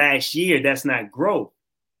did last year, that's not growth.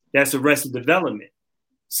 That's arrested development.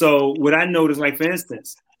 So what I noticed, like for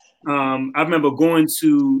instance, I remember going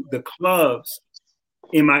to the clubs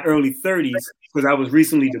in my early 30s because I was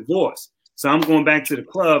recently divorced. So I'm going back to the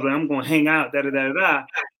club and I'm going to hang out,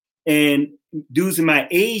 and dudes in my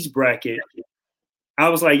age bracket, I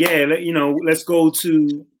was like, yeah, let's go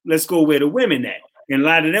where the women at. And a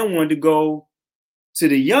lot of them wanted to go to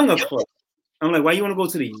the younger club. I'm like, why you want to go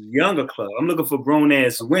to the younger club? I'm looking for grown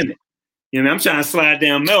ass women. You know, I'm trying to slide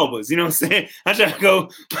down Melba's. You know what I'm saying? I'm trying to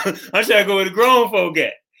go where the grown folk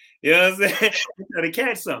at. You know what I'm saying? I'm trying to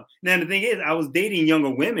catch some. Now the thing is, I was dating younger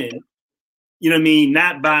women. You know what I mean?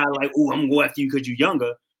 Not by like, oh, I'm gonna go after you because you're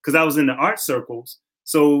younger. Because I was in the art circles.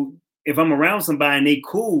 So if I'm around somebody and they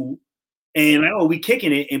cool, and like, oh, we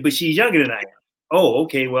kicking it, but she's younger than I am. Oh,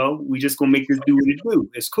 okay, well, we just gonna make this do what it do.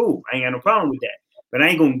 It's cool. I ain't got no problem with that. But I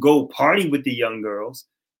ain't gonna go party with the young girls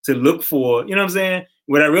to look for, you know what I'm saying?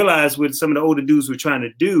 What I realized what some of the older dudes were trying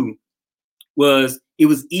to do was it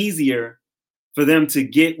was easier for them to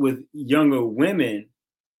get with younger women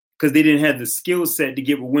because they didn't have the skill set to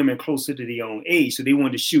get with women closer to their own age. So they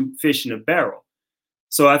wanted to shoot fish in a barrel.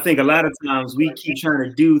 So I think a lot of times we keep trying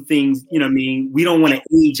to do things, you know what I mean? We don't want to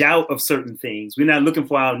age out of certain things. We're not looking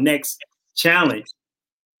for our next challenge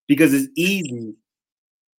because it's easy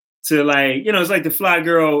to like, you know, it's like the fly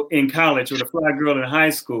girl in college or the fly girl in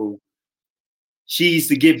high school. She used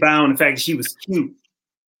to get by on the fact that she was cute.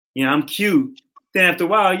 You know, I'm cute. Then after a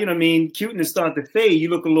while, you know what I mean, cuteness start to fade. You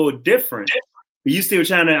look a little different. But you still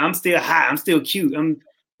trying to, I'm still hot, I'm still cute. You know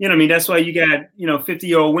what I mean? That's why you got, you know,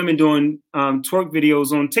 50-year-old women doing twerk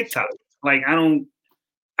videos on TikTok. Like, I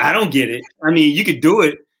don't get it. I mean, you could do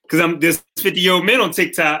it because there's 50-year-old men on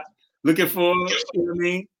TikTok looking for, you know what I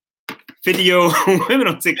mean? 50-year-old women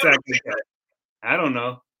on TikTok. I don't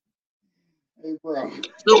know. Hey, bro.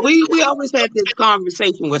 So we always have this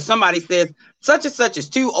conversation where somebody says such and such is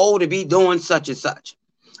too old to be doing such and such.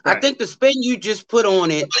 Right. I think the spin you just put on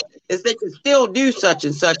it is they can still do such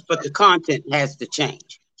and such, but the content has to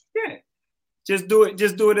change. Yeah, just do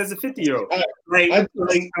it as a 50-year-old. Like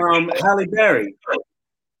Halle Berry,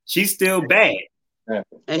 she's still bad,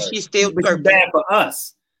 and she's still she's bad for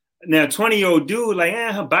us. Now, 20-year-old dude, like,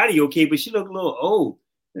 her body okay, but she look a little old.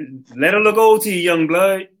 Let her look old to you, young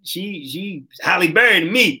blood. She Halle Berry to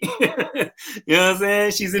me. You know what I'm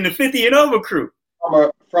saying? She's in the 50 and over crew.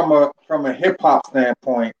 From a hip hop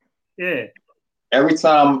standpoint, yeah. Every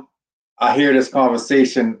time I hear this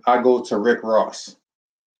conversation, I go to Rick Ross.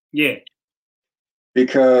 Yeah.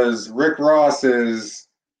 Because Rick Ross is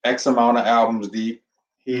X amount of albums deep.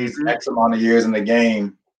 He's X amount of years in the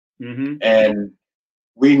game. And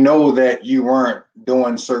we know that you weren't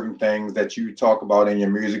doing certain things that you talk about in your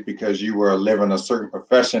music because you were living a certain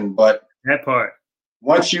profession. But that part,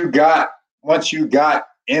 once you got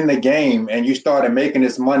in the game and you started making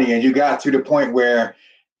this money and you got to the point where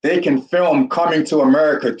they can film Coming to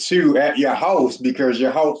America 2 at your house because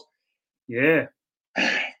your house. Yeah.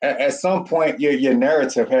 At some point, your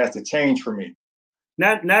narrative has to change for me.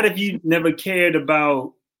 Not if you never cared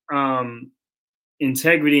about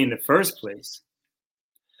integrity in the first place.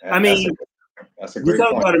 I mean, that's a great you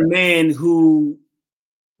talk point. about a man who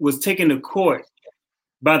was taken to court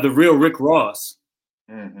by the real Rick Ross,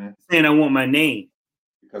 saying, "I want my name,"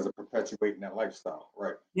 because of perpetuating that lifestyle,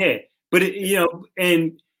 right? Yeah, but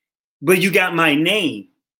but you got my name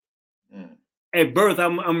at birth.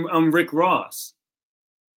 I'm Rick Ross,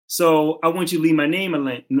 so I want you to leave my name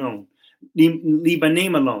alone. No, leave my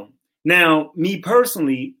name alone. Now, me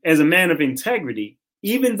personally, as a man of integrity,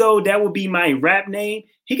 even though that would be my rap name,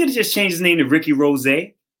 he could have just changed his name to Ricky Rose.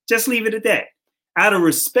 Just leave it at that. Out of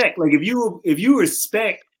respect, like if you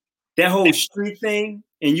respect that whole street thing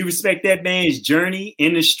and you respect that man's journey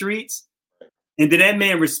in the streets, and then that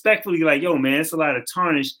man respectfully like, yo, man, it's a lot of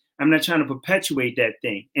tarnish. I'm not trying to perpetuate that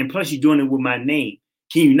thing. And plus you're doing it with my name.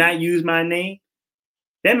 Can you not use my name?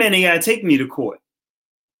 That man ain't gotta take me to court.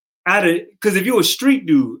 Because if you're a street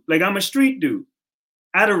dude, like I'm a street dude,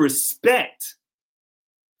 out of respect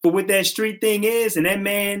for what that street thing is, and that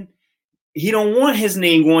man, he don't want his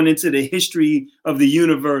name going into the history of the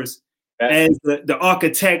universe as the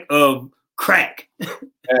architect of crack.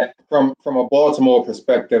 From a Baltimore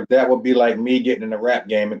perspective, that would be like me getting in the rap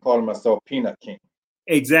game and calling myself Peanut King.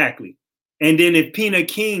 Exactly. And then if Peanut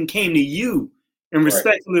King came to you and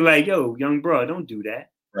respectfully like, yo, young bro, don't do that.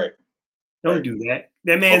 Right. Don't do that.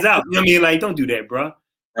 That man's out. You know what I mean? Like, don't do that, bro.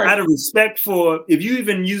 Right. Out of respect for, if you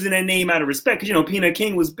even using that name out of respect, because, you know, Peanut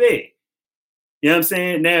King was big. You know what I'm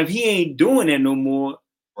saying? Now, if he ain't doing that no more,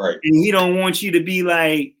 right, and he don't want you to be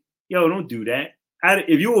like, yo, don't do that.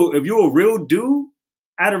 If you're a real dude,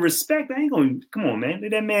 out of respect, I ain't going to, come on, man.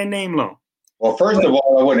 Let that man name alone. Well, first of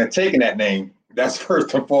all, I wouldn't have taken that name. That's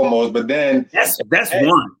first and foremost. But then. That's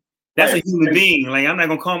one. That's a human being. Like, I'm not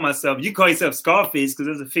going to call myself, you call yourself Scarface because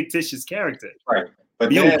that's a fictitious character. Right.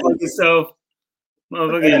 But you don't call yourself.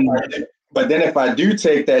 But then if I do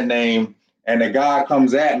take that name and the guy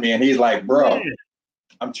comes at me and he's like, bro,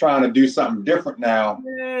 I'm trying to do something different now.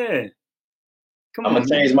 Yeah. I'm going to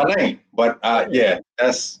change my name. But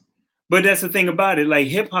that's. But that's the thing about it. Like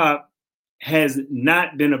hip hop has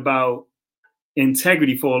not been about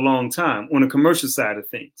integrity for a long time on the commercial side of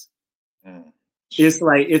things. It's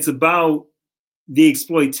like, it's about the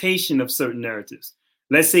exploitation of certain narratives.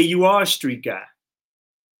 Let's say you are a street guy.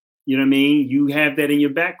 You know what I mean? You have that in your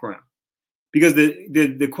background. Because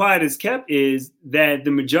the quiet is kept is that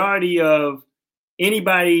the majority of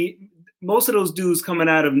anybody, most of those dudes coming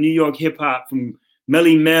out of New York hip hop, from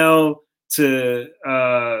Melly Mel to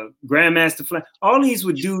Grandmaster Flash, all these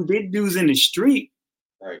were dudes in the street.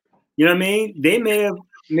 Right. You know what I mean? They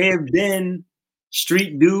may have been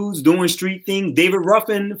street dudes doing street things. David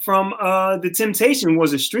Ruffin from The Temptation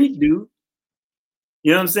was a street dude.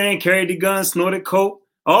 You know what I'm saying? Carried the gun, snorted coke,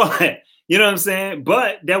 all that. You know what I'm saying?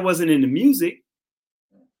 But that wasn't in the music.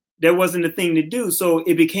 That wasn't a thing to do. So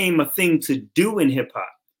it became a thing to do in hip hop.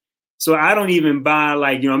 So I don't even buy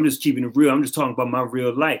like, you know, I'm just keeping it real. I'm just talking about my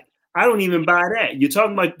real life. I don't even buy that. You're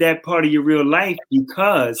talking about that part of your real life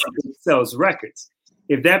because it sells records.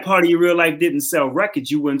 If that part of your real life didn't sell records,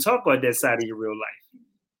 you wouldn't talk about that side of your real life.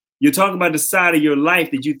 You're talking about the side of your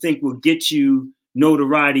life that you think will get you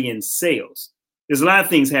notoriety and sales. There's a lot of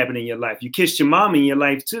things happening in your life. You kissed your mom in your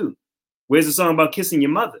life too. Where's the song about kissing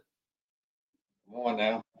your mother? Come on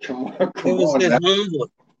now. Come on. It was his homeboy.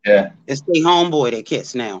 Yeah. It's the homeboy that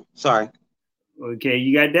kissed now. Sorry. Okay,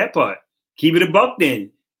 you got that part. Keep it a buck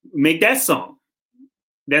then. Make that song.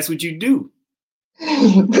 That's what you do. You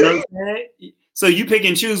know what I'm saying? So you pick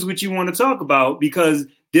and choose what you want to talk about because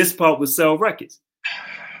this part would sell records.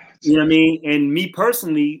 You know what I mean? And me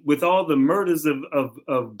personally, with all the murders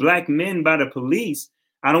of black men by the police,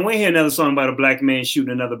 I don't want to hear another song about a black man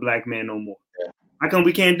shooting another black man no more. Yeah. How come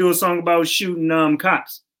we can't do a song about shooting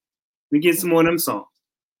cops? We get some more of them songs.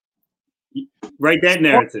 Write that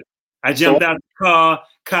narrative. I jumped out the car,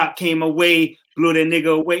 cop came away, blew that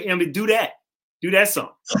nigga away. I mean, do that. Do that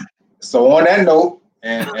song. So on that note,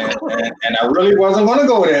 and I really wasn't going to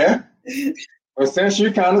go there, but since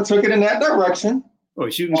you kind of took it in that direction. Oh,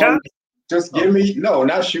 shooting cops? Just give me, no,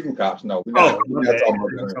 not shooting cops, no. We're not talking about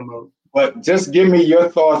that. But just give me your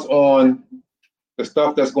thoughts on the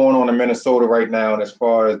stuff that's going on in Minnesota right now as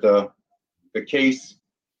far as the case,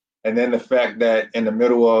 and then the fact that in the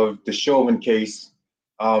middle of the Chauvin case,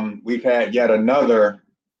 we've had yet another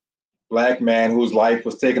black man whose life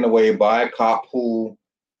was taken away by a cop who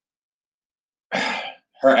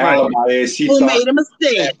her alibi is she made a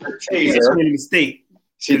mistake. She made a mistake.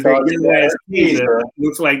 She thought that taser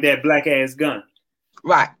looks like that black ass gun.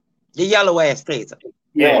 Right. The yellow ass taser.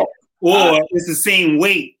 Yeah. Or it's the same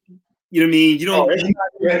weight. You know what I mean? You don't.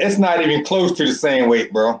 It's not even close to the same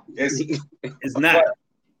weight, bro. It's not.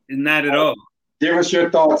 It's not at all. Give us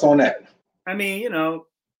your thoughts on that. I mean, you know,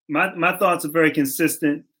 my thoughts are very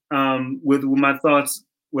consistent with my thoughts,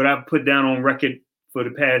 what I've put down on record for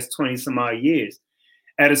the past 20 some odd years.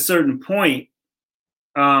 At a certain point,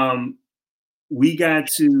 we got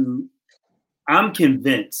to, I'm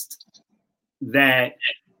convinced that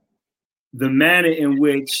the manner in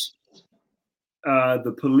which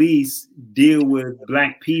the police deal with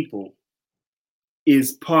black people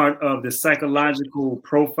is part of the psychological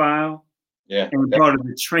profile and part of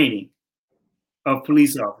the training of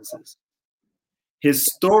police officers.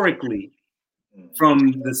 Historically,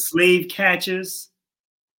 from the slave catchers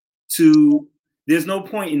to, there's no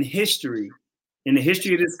point in history, in the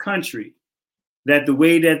history of this country, that the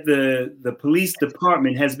way that the police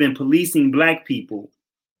department has been policing black people,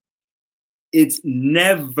 it's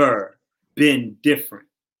never been different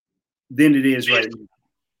than it is right now.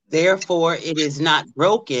 Therefore, it is not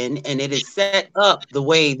broken and it is set up the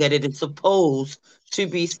way that it is supposed to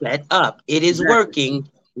be set up. It is working.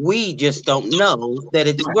 We just don't know that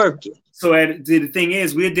it's working. So the thing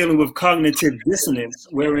is, we're dealing with cognitive dissonance,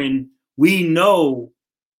 wherein we know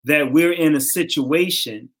that we're in a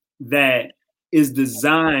situation that is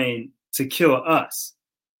designed to kill us.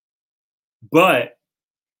 But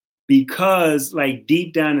because, like,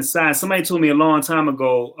 deep down inside, somebody told me a long time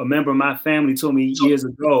ago, a member of my family told me years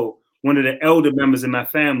ago, one of the elder members in my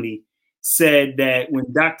family said that when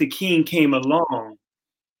Dr. King came along,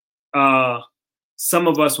 some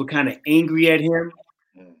of us were kind of angry at him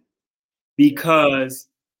because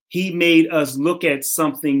he made us look at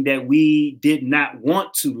something that we did not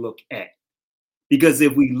want to look at. Because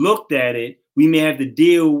if we looked at it, we may have to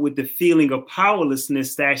deal with the feeling of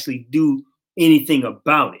powerlessness to actually do anything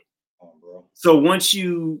about it. So once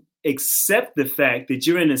you accept the fact that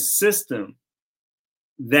you're in a system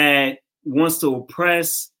that wants to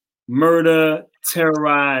oppress, murder,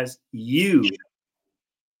 terrorize you,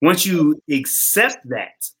 once you accept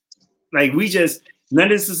that, like none of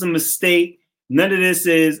this is a mistake. None of this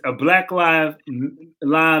is a Black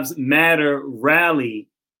Lives Matter rally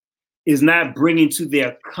is not bringing to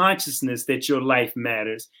their consciousness that your life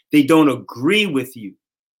matters. They don't agree with you.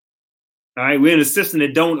 All right, we're in a system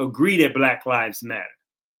that don't agree that Black Lives Matter.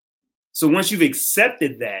 So once you've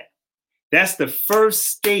accepted that, that's the first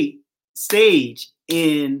stage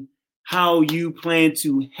in how you plan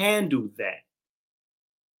to handle that.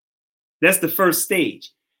 That's the first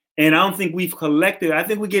stage. And I don't think we've collected, I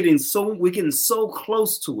think we're getting so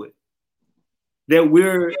close to it that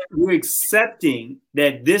we're accepting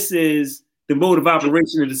that this is the mode of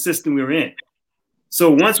operation of the system we're in.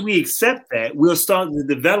 So once we accept that, we'll start to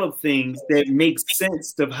develop things that make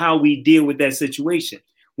sense of how we deal with that situation.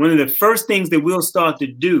 One of the first things that we'll start to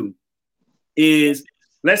do is,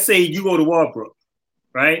 let's say you go to Walbrook,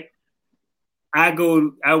 right? I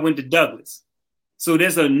went to Douglas. So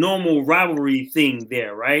there's a normal rivalry thing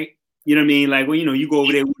there, right? You know what I mean? Like, well, you know, you go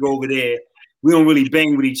over there, we go over there. We don't really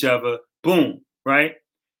bang with each other. Boom, right?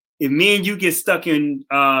 If me and you get stuck in,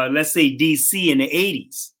 let's say, DC in the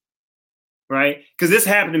 80s, right? Because this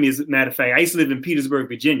happened to me, as a matter of fact. I used to live in Petersburg,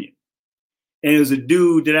 Virginia. And it was a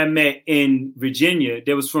dude that I met in Virginia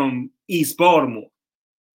that was from East Baltimore,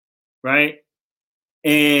 right?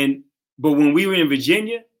 But when we were in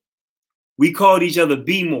Virginia, we called each other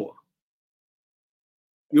B-More.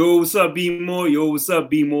 Yo, what's up, B-More? Yo, what's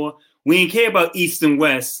up, B-More? We didn't care about East and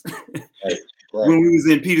West right. when we was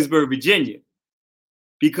in Petersburg, Virginia.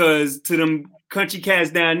 Because to them country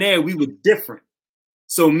cats down there, we were different.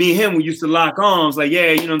 So me and him, we used to lock arms like,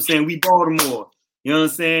 yeah, you know what I'm saying? We Baltimore. You know what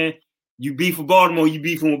I'm saying? You beef for Baltimore, you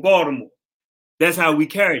beefing with Baltimore. That's how we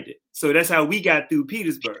carried it. So that's how we got through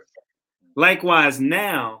Petersburg. Likewise,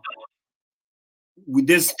 now,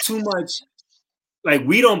 there's too much, like,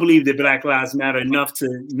 we don't believe that Black Lives Matter enough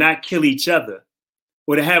to not kill each other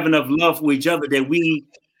or to have enough love for each other that we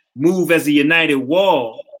move as a united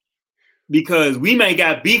wall, because we may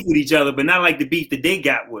got beef with each other, but not like the beef that they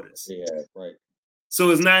got with us. Yeah, right.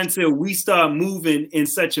 So it's not until we start moving in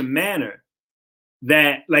such a manner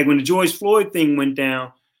that, like when the George Floyd thing went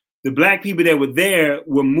down, the Black people that were there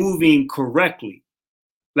were moving correctly.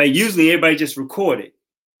 Like usually everybody just recorded,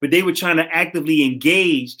 but they were trying to actively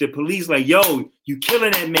engage the police like, yo, you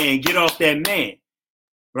killing that man, get off that man,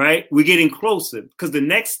 right? We're getting closer, because the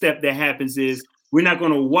next step that happens is we're not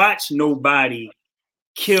going to watch nobody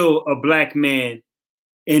kill a Black man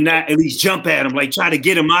and not at least jump at him, like try to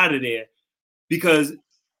get him out of there, because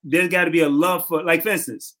there's got to be a love for, like, for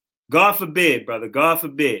instance, God forbid, brother, God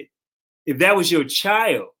forbid, if that was your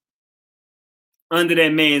child under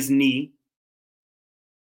that man's knee,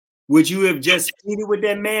 would you have just pleaded with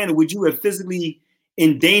that man, or would you have physically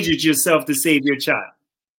endangered yourself to save your child?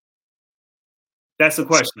 That's the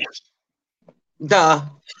question. Duh.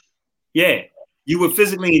 Yeah. You would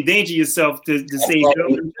physically endanger yourself to save your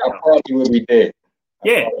child. I probably would be dead.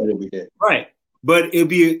 Yeah. Right. But it'd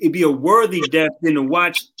be a worthy death than to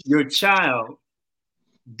watch your child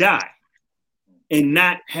die and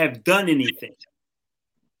not have done anything.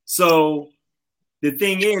 So the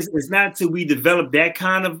thing is, it's not till we develop that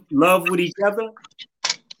kind of love with each other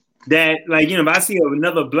that, like, you know, if I see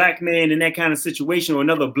another Black man in that kind of situation or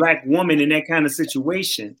another Black woman in that kind of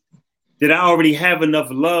situation, that I already have enough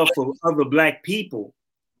love for other Black people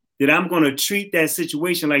that I'm going to treat that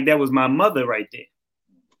situation like that was my mother right there.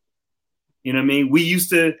 You know what I mean? We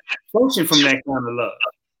used to function from that kind of love,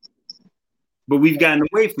 but we've gotten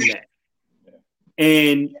away from that.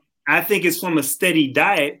 And I think it's from a steady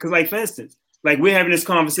diet. Because, like, for instance, like, we're having this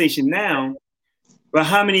conversation now, but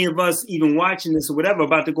how many of us even watching this or whatever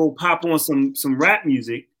about to go pop on some rap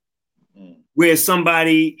music where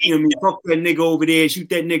somebody, you know, fuck that nigga over there, shoot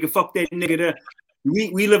that nigga, fuck that nigga there.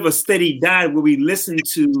 We live a steady diet where we listen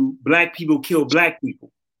to Black people kill Black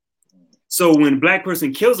people. So when a Black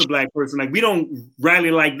person kills a Black person, like, we don't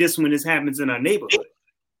rally like this when this happens in our neighborhood.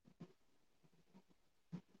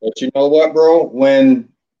 But you know what, bro? When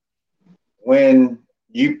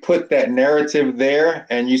you put that narrative there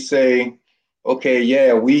and you say, okay,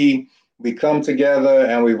 yeah, we come together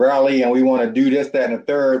and we rally and we want to do this, that, and the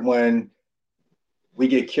third when we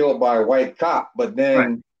get killed by a white cop. But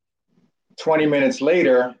then 20 minutes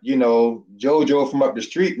later, you know, JoJo from up the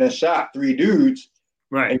street and then shot 3 dudes.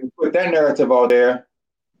 Right. And you put that narrative out there.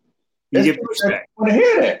 You get pushback. Want to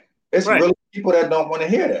hear that. It's really people that don't want to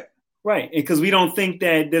hear that. Right. Because we don't think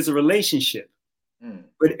that there's a relationship.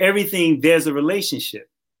 But everything, there's a relationship.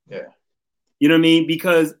 Yeah. You know what I mean?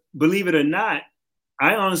 Because believe it or not,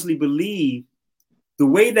 I honestly believe the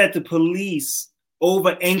way that the police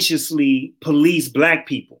over anxiously police Black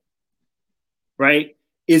people, right,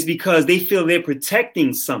 is because they feel they're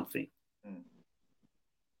protecting something.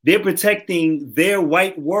 They're protecting their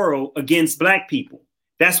white world against Black people.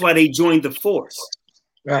 That's why they joined the force.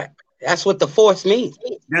 Right. That's what the force means.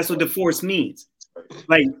 That's what the force means.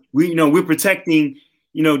 Like, we're protecting,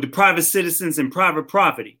 the private citizens and private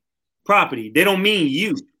property. They don't mean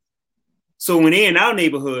you. So when they're in our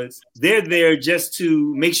neighborhoods, they're there just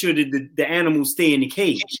to make sure that the animals stay in the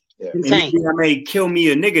cage. Yeah. And maybe I may kill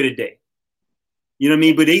me a nigga today. You know what I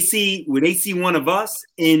mean? But when they see one of us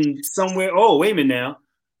in somewhere, oh, wait a minute now.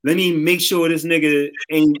 Let me make sure this nigga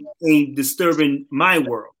ain't disturbing my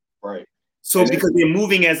world. Right. So because they're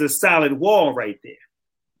moving as a solid wall right there.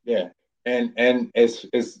 Yeah. And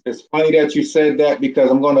it's funny that you said that, because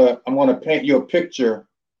I'm gonna paint you a picture.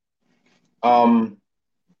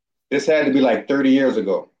 This had to be like 30 years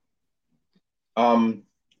ago. And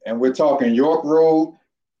we're talking York Road,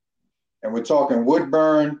 and we're talking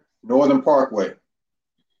Woodburn, Northern Parkway.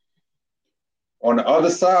 On the other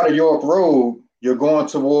side of York Road, you're going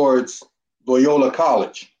towards Loyola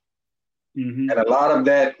College. Mm-hmm. And a lot of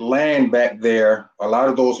that land back there, a lot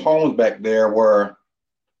of those homes back there were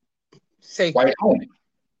white homes.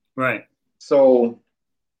 Right. So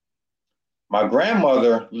my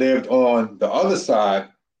grandmother lived on the other side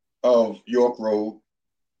of York Road.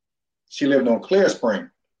 She lived on Clear Spring.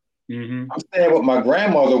 Mm-hmm. I'm staying with my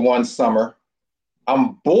grandmother one summer.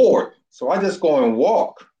 I'm bored. So I just go and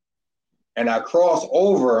walk. And I cross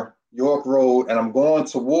over York Road and I'm going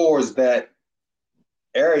towards that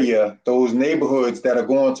area, those neighborhoods that are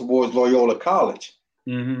going towards Loyola College.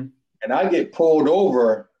 Mm-hmm. And I get pulled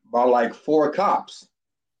over by like 4 cops.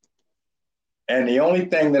 And the only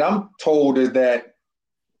thing that I'm told is that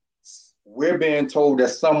we're being told that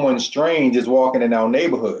someone strange is walking in our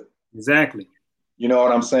neighborhood. Exactly. You know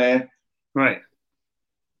what I'm saying? Right.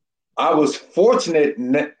 I was fortunate,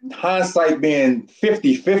 hindsight being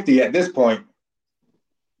 50-50 at this point,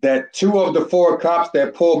 that 2 of the 4 cops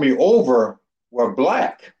that pulled me over were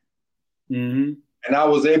Black. Mm-hmm. And I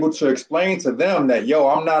was able to explain to them that, yo,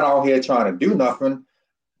 I'm not out here trying to do nothing.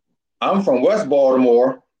 I'm from West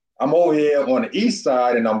Baltimore. I'm over here on the east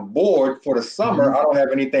side and I'm bored for the summer. Mm-hmm. I don't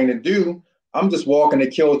have anything to do. I'm just walking to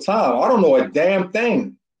kill time. I don't know a damn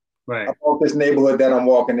thing about this neighborhood that I'm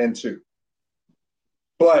walking into.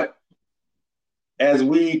 But as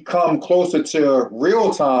we come closer to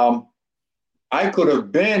real time, I could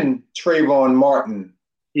have been Trayvon Martin.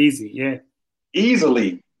 Easily.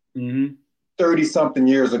 Mm-hmm. 30-something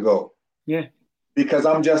years ago. Yeah. Because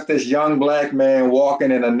I'm just this young Black man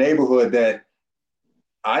walking in a neighborhood that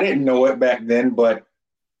I didn't know it back then, but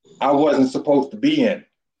I wasn't supposed to be in.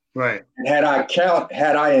 Right. And had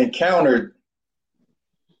I encountered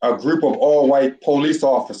a group of all white police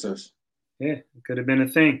officers. Yeah, it could have been a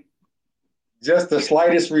thing. Just the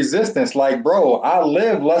slightest resistance, like, bro, I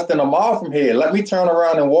live less than a mile from here. Let me turn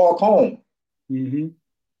around and walk home. Mm-hmm.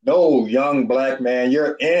 No, young Black man,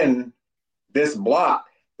 you're in this block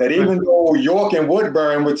that even though York and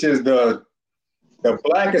Woodburn, which is the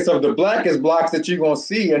blackest of the blackest blocks that you're going to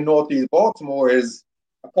see in Northeast Baltimore, is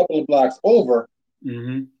a couple of blocks over.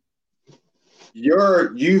 Mm-hmm.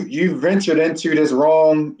 You ventured into this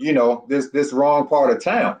wrong, this wrong part of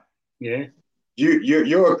town. Yeah.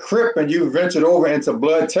 You're a Crip and you ventured over into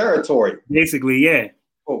blood territory. Basically, yeah.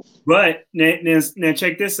 Oh. But now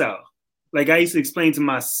check this out. Like I used to explain to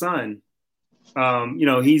my son,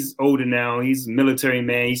 he's older now. He's a military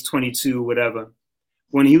man. He's 22, whatever.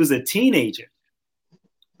 When he was a teenager,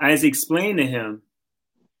 I just explained to him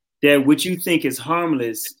that what you think is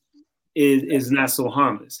harmless is not so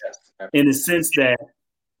harmless. Yes, in the sense that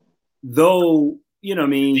though, he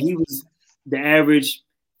was the average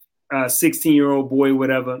 16-year-old boy,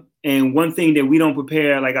 whatever. And one thing that we don't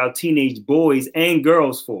prepare like our teenage boys and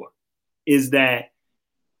girls for is that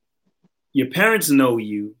your parents know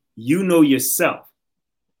you know yourself,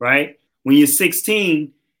 right? When you're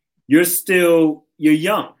 16, you're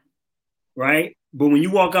young, right? But when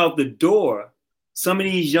you walk out the door, some of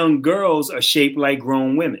these young girls are shaped like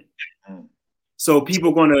grown women. So people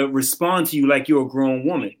are going to respond to you like you're a grown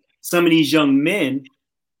woman. Some of these young men,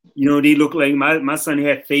 they look like my son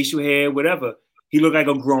had facial hair, whatever. He looked like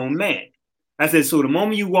a grown man. I said, so the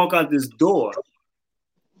moment you walk out this door,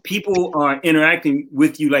 people are interacting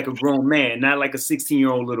with you like a grown man, not like a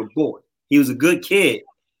 16-year-old little boy. He was a good kid,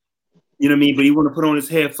 you know what I mean? But he want to put on his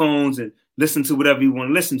headphones and listen to whatever he want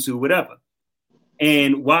to listen to, whatever.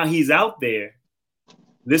 And while he's out there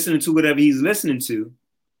listening to whatever he's listening to,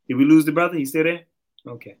 did we lose the brother? He's still there?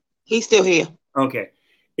 Okay. He's still here. Okay.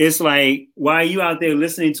 It's like, while you out there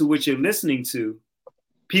listening to what you're listening to,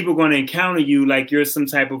 people are going to encounter you like you're some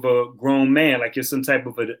type of a grown man, like you're some type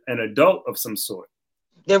of an adult of some sort.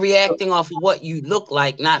 They're reacting off of what you look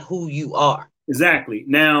like, not who you are. Exactly.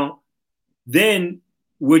 Now, then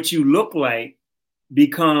what you look like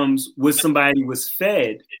becomes what somebody was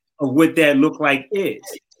fed of what that look like is.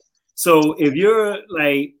 So if you're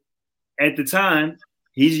like, at the time,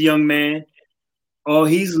 he's a young man, all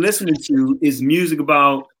he's listening to is music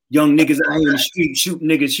about young niggas out here in the street, shoot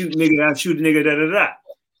niggas, I shoot a nigga, da da da.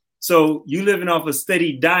 So you living off a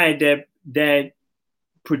steady diet that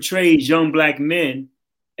portrays young Black men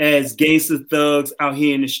as gangster thugs out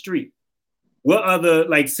here in the street. What other,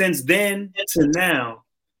 like, since then to now,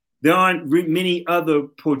 there aren't many other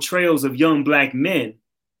portrayals of young Black men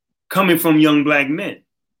coming from young Black men.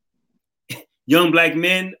 Young Black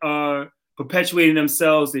men are perpetuating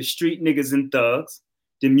themselves as street niggas and thugs.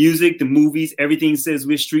 The music, the movies, everything says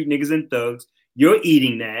we're street niggas and thugs. You're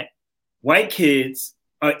eating that. White kids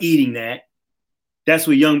are eating that. That's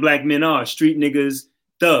what young Black men are, street niggas,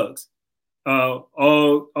 thugs.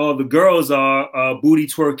 All the girls are booty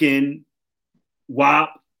twerking,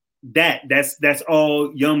 WAP, That's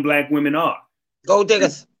all young black women are. Gold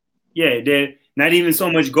diggers. Yeah, they're not even so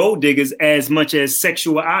much gold diggers as much as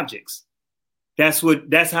sexual objects.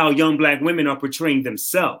 That's how young black women are portraying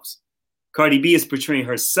themselves. Cardi B is portraying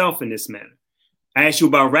herself in this manner. I asked you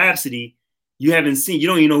about Rhapsody. You don't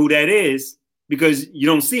even know who that is because you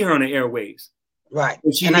don't see her on the airwaves. Right.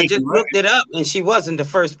 And I just looked it up, and she wasn't the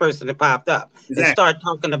first person that popped up. Exactly. And started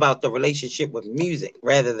talking about the relationship with music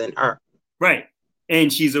rather than her. Right.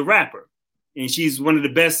 And she's a rapper. And she's one of the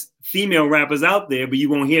best female rappers out there, but you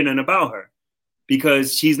won't hear nothing about her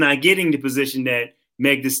because she's not getting the position that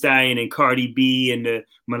Meg Thee Stallion and Cardi B and the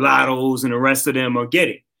Mulattoes and the rest of them are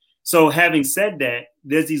getting. So having said that,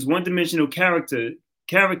 there's these one-dimensional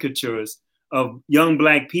caricatures of young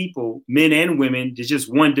black people, men and women, they're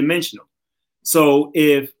just one-dimensional. So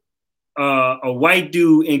if a white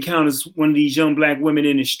dude encounters one of these young black women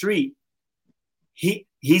in the street,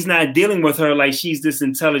 he's not dealing with her like she's this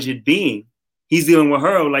intelligent being. He's dealing with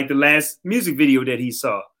her like the last music video that he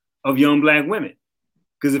saw of young black women.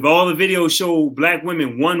 Because if all the videos show black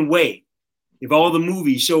women one way, if all the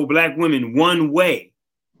movies show black women one way,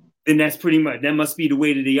 then that must be the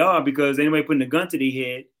way that they are, because anybody putting a gun to their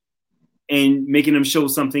head and making them show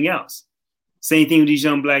something else. Same thing with these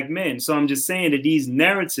young black men. So I'm just saying that these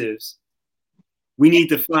narratives, we need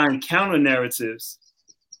to find counter narratives,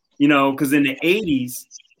 because in the 80s,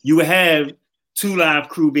 you would have 2 Live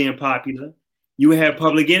Crew being popular. You would have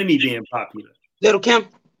Public Enemy being popular. Little Kim.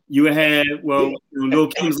 You would have, Lil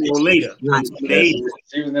Kim's a little later. She was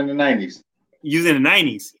in the 90s. You was in the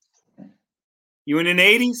 90s. You in the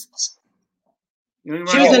 80s? She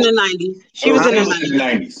was in the 90s. She was in the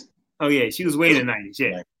 90s. Oh, yeah. She was way in the 90s,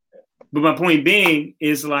 yeah. But my point being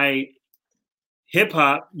is like hip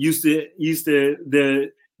hop used to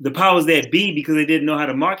the powers that be, because they didn't know how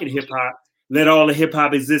to market hip hop, let all the hip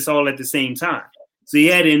hop exist all at the same time. So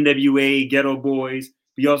you had NWA, Ghetto Boys,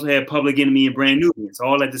 but you also had Public Enemy and Brand Nubians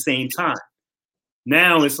all at the same time.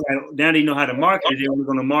 Now it's like, now they know how to market it. They're only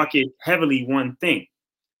going to market heavily one thing.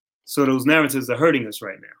 So those narratives are hurting us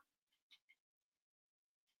right now.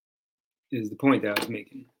 Is the point that I was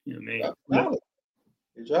making. Man.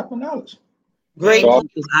 You're dropping knowledge. Great.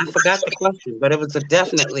 I forgot the question, but it was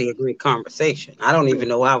definitely a great conversation. I don't even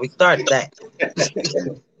know how we started that.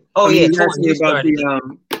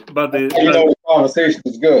 About the the conversation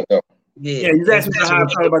is good though. Yeah, you asked me how I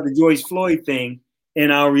felt about the George Floyd thing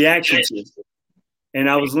and our reaction to it. And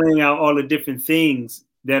I was laying out all the different things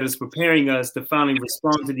that is preparing us to finally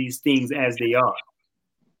respond to these things as they are.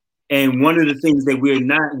 And one of the things that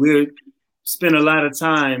we're spend a lot of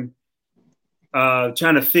time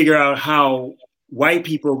trying to figure out how white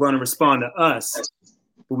people are going to respond to us,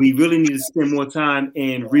 but we really need to spend more time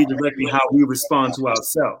in redirecting how we respond to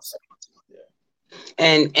ourselves.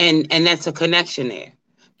 And that's a connection there,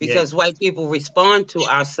 because white people respond to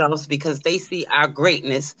ourselves because they see our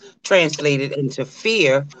greatness translated into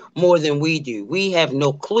fear more than we do. We have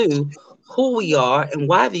no clue who we are and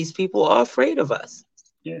why these people are afraid of us.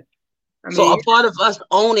 Yeah. So a part of us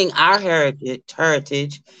owning our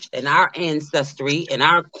heritage and our ancestry and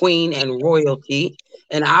our queen and royalty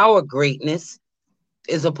and our greatness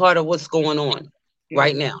is a part of what's going on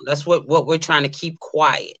right now. That's what we're trying to keep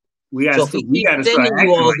quiet. So if we keep sending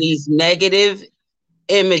you all these negative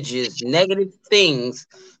images, negative things,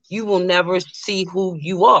 you will never see who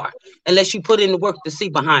you are unless you put in the work to see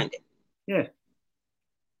behind it. Yeah.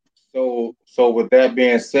 So with that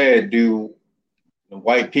being said, do the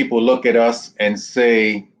white people look at us and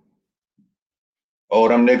say, oh,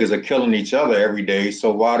 them niggas are killing each other every day,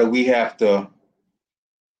 so why do we have to?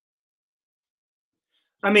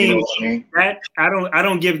 I mean, that I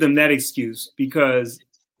don't give them that excuse, because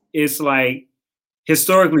it's like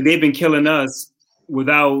historically they've been killing us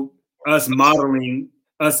without us modeling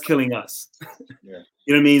us killing us. Yeah.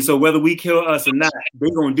 You know what I mean? So whether we kill us or not,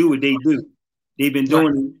 they're gonna do what they do. They've been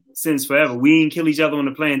doing it since forever. We didn't kill each other on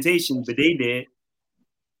the plantation, but they did.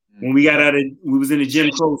 When we was in the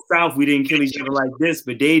Jim Crow South, we didn't kill each other like this,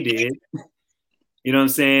 but they did. You know what I'm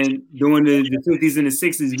saying? During the 50s and the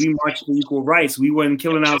 60s, we marched for equal rights. We wasn't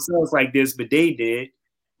killing ourselves like this, but they did.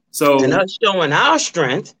 So, and us showing our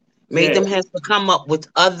strength made them have to come up with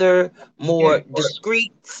other more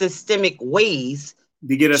discreet, systemic ways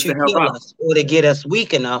to get us to help us, or to get us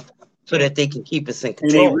weak enough so that they can keep us in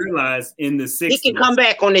control. And they realized in the 60s. He can come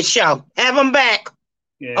back on this show. Have him back.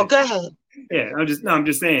 Yeah. Oh, go ahead. Yeah, I'm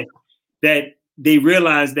just saying that they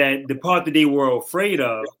realized that the part that they were afraid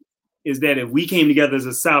of is that if we came together as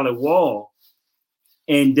a solid wall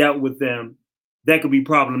and dealt with them, that could be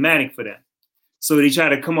problematic for them. So they try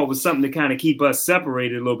to come up with something to kind of keep us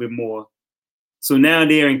separated a little bit more. So now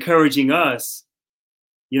they're encouraging us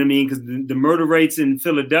You know what I mean? Because the murder rates in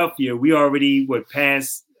Philadelphia, we already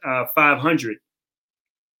passed 500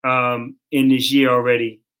 in this year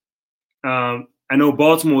already. I know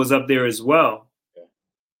Baltimore is up there as well.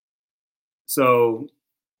 So,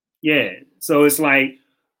 yeah. So it's like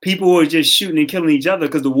people who are just shooting and killing each other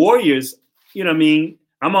because the Warriors, you know what I mean?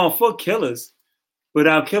 I'm all for killers, but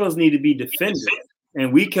our killers need to be defended.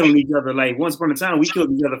 And we killing each other like once upon a time, we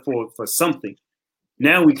killed each other for something.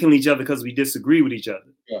 Now we kill each other because we disagree with each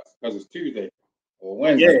other. Yeah, because it's Tuesday or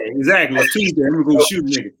Wednesday. Yeah, exactly. It's Tuesday. I'm gonna go shoot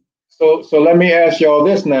a nigga. So let me ask y'all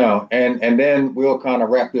this now, and then we'll kind of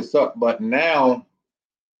wrap this up. But now,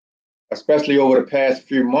 especially over the past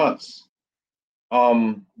few months,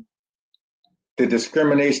 the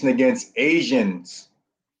discrimination against Asians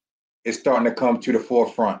is starting to come to the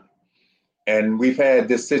forefront. And we've had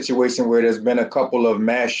this situation where there's been a couple of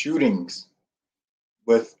mass shootings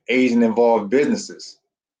with Asian involved businesses.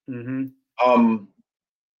 Mm-hmm.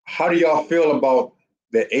 How do y'all feel about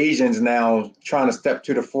the Asians now trying to step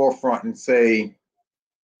to the forefront and say,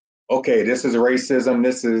 okay, this is racism,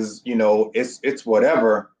 this is, it's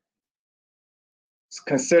whatever,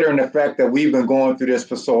 considering the fact that we've been going through this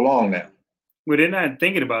for so long now? Well, they're not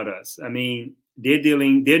thinking about us. I mean, they're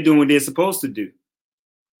doing what they're supposed to do.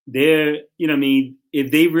 They're,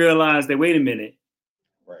 if they realize that, wait a minute,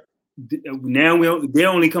 right now they're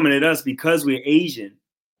only coming at us because we're Asian.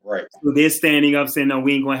 Right. So they're standing up saying, no,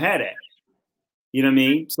 we ain't going to have that. You know what I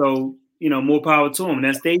mean? So, more power to them.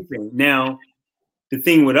 That's their thing. Now, the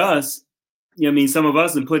thing with us, some of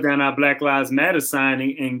us have put down our Black Lives Matter sign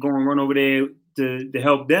and go and run over there to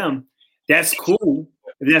help them. That's cool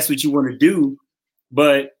if that's what you want to do.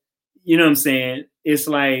 But, you know what I'm saying? It's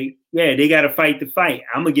like, yeah, they got to fight the fight.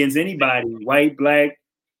 I'm against anybody, white, black,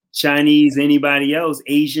 Chinese, anybody else,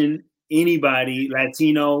 Asian, anybody,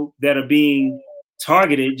 Latino, that are being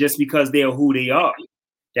targeted just because they are who they are.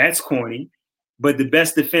 That's corny. But the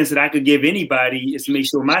best defense that I could give anybody is to make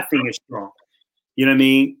sure my thing is strong. You know what I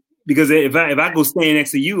mean? Because if I go stand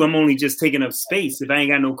next to you, I'm only just taking up space if I ain't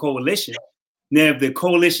got no coalition. Now, if the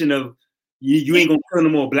coalition of you ain't gonna kill no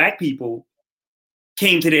more black people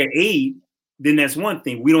came to their aid, then that's one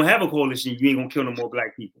thing. We don't have a coalition. You ain't gonna kill no more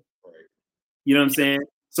black people. Right. You know what I'm saying?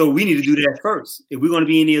 So we need to do that first. If we're going to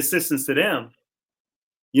be any assistance to them,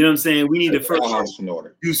 you know what I'm saying? We need to first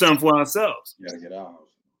do something for ourselves. You gotta get out.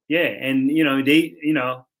 Yeah, and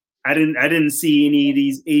I didn't see any of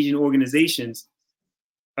these Asian organizations,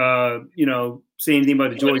 say anything about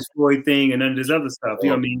the George Floyd thing and none of this other stuff. You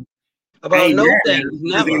know what I mean? About no things,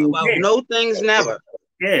 never. About no things, never.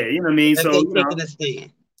 Yeah, you know what I mean.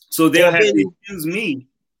 So they'll have to excuse me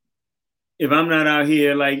if I'm not out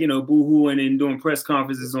here boo-hooing and doing press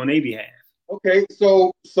conferences on their behalf. Okay,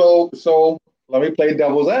 so let me play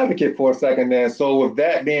devil's advocate for a second then. So with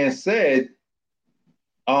that being said,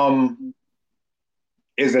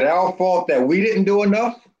 is it our fault that we didn't do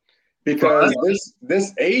enough? Because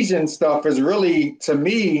this Asian stuff is really, to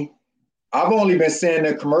me, I've only been seeing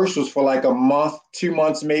the commercials for like a month, 2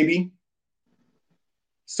 months maybe.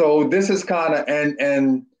 So this is kind of,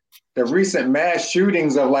 and the recent mass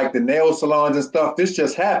shootings of like the nail salons and stuff, this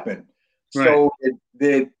just happened. Right. So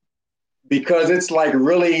because it's like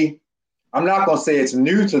really, I'm not going to say it's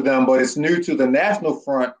new to them, but it's new to the National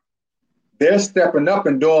Front. They're stepping up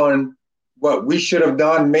and doing what we should have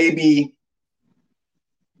done maybe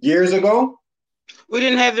years ago. We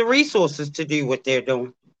didn't have the resources to do what they're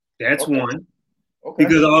doing. That's one. Okay.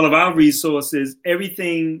 Because all of our resources,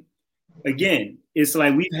 everything, again, it's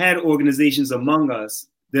like we've had organizations among us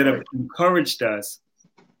that have encouraged us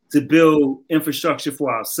to build infrastructure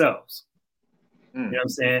for ourselves. You know what I'm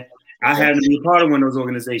saying? I happen to be a part of one of those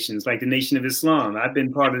organizations, like the Nation of Islam. I've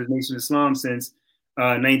been part of the Nation of Islam since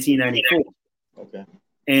 1994. Okay.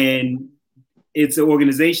 And it's an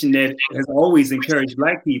organization that has always encouraged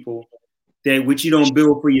Black people that what you don't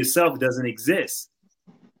build for yourself doesn't exist.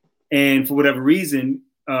 And for whatever reason,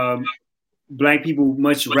 Black people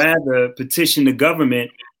much rather petition the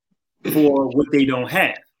government for what they don't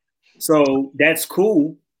have. So that's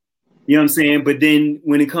cool. You know what I'm saying? But then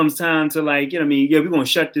when it comes time to we're going to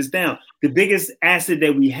shut this down. The biggest asset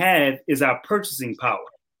that we have is our purchasing power.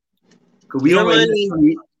 Because we don't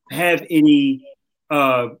really have any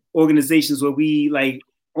organizations where we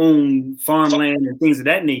own farmland and things of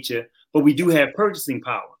that nature, but we do have purchasing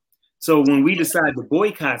power. So when we decide to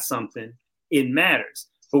boycott something, it matters.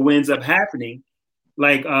 But what ends up happening,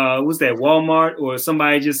 what's that, Walmart or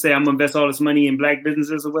somebody just say, I'm gonna invest all this money in Black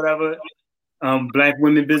businesses or whatever, Black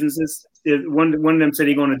women businesses. One of them said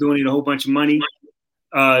they're gonna donate a whole bunch of money.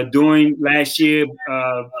 During last year,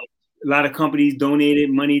 a lot of companies donated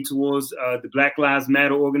money towards the Black Lives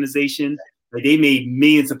Matter organization Like they made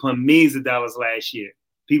millions upon millions of dollars last year.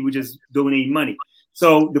 People just donating money.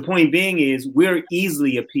 So the point being is we're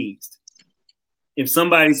easily appeased. If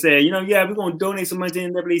somebody said, you know, yeah, we're going to donate some money to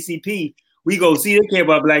NAACP, we go see they care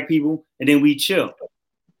about black people, and then we chill.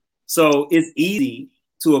 So it's easy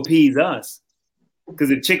to appease us.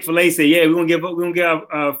 Because if Chick-fil-A say, yeah, we're gonna give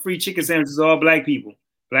our free chicken sandwiches to all black people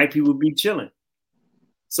would be chilling.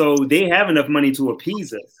 So they have enough money to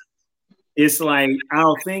appease us. It's like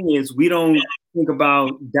our thing is we don't think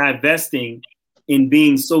about divesting and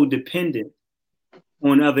being so dependent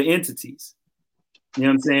on other entities. You know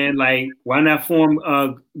what I'm saying? Like, why not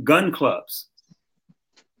form gun clubs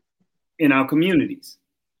in our communities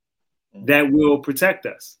that will protect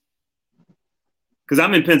us? Because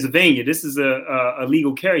I'm in Pennsylvania. This is a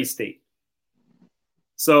legal carry state.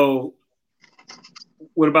 So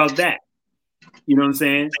what about that? You know what I'm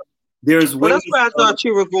saying? There's ways. Well, that's where I thought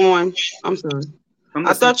you were going. I'm sorry.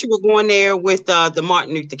 I thought you were going there with the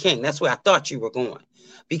Martin Luther King. That's where I thought you were going.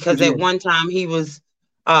 Because at one time he was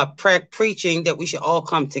preaching that we should all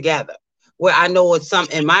come together. Where I know it's some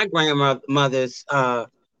in my grandmother's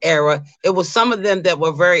era, it was some of them that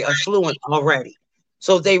were very affluent already.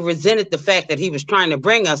 So they resented the fact that he was trying to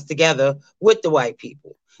bring us together with the white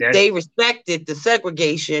people. They respected the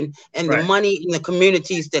segregation and the money in the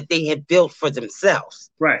communities that they had built for themselves.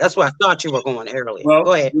 Right. That's where I thought you were going earlier. Well,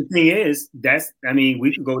 go ahead. The thing is,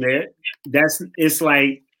 we could go there. It's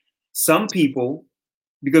like some people,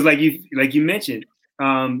 because like you mentioned,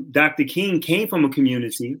 Dr. King came from a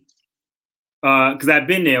community, because I've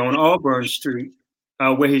been there on Auburn Street,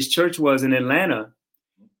 where his church was in Atlanta.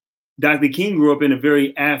 Dr. King grew up in a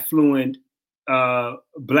very affluent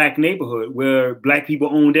black neighborhood where black people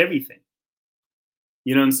owned everything.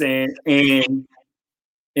 You know what I'm saying?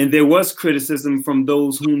 And there was criticism from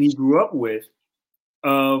those whom he grew up with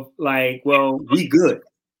of like, well, we good.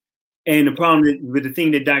 And the problem with the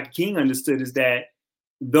thing that Dr. King understood is that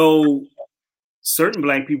though certain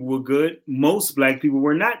black people were good, most black people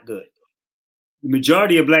were not good. The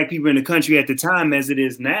majority of black people in the country at the time, as it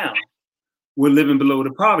is now, were living below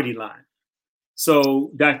the poverty line.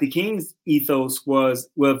 So Dr. King's ethos was,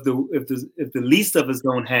 well, if the least of us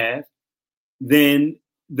don't have, then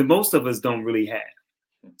the most of us don't really have.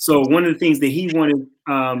 So one of the things that he wanted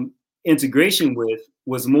integration with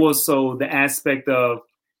was more so the aspect of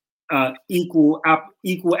equal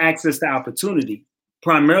access to opportunity,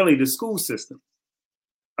 primarily the school system.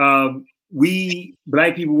 We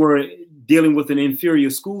black people were dealing with an inferior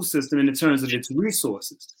school system in terms of its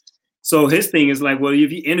resources. So his thing is like, well,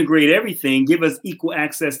 if you integrate everything, give us equal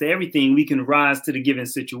access to everything, we can rise to the given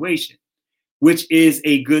situation, which is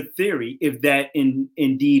a good theory if that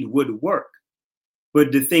indeed would work.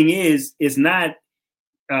 But the thing is, it's not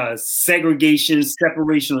segregation,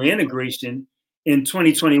 separation, or integration. In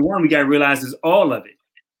 2021, we got to realize it's all of it.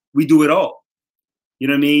 We do it all. You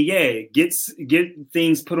know what I mean? Yeah, get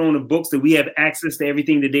things put on the books that we have access to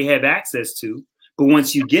everything that they have access to. But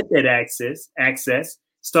once you get that access,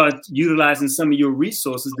 start utilizing some of your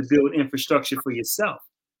resources to build infrastructure for yourself.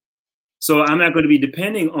 So I'm not going to be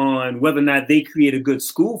depending on whether or not they create a good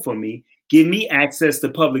school for me. Give me access to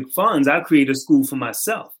public funds. I'll create a school for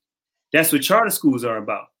myself. That's what charter schools are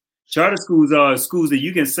about. Charter schools are schools that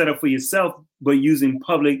you can set up for yourself, but using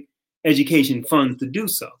public education funds to do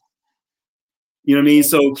so. You know what I mean?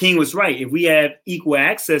 So King was right. If we have equal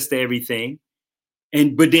access to everything,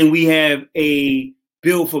 but then we have a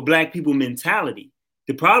build for black people mentality.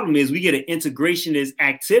 The problem is we get an integrationist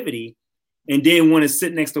activity and then want to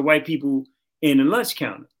sit next to white people in the lunch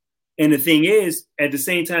counter. And the thing is, at the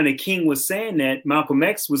same time that King was saying that, Malcolm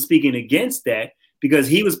X was speaking against that because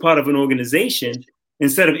he was part of an organization.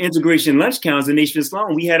 Instead of integration lunch counters, the Nation of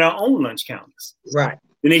Islam, we had our own lunch counters. Right.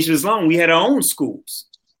 The Nation of Islam, we had our own schools.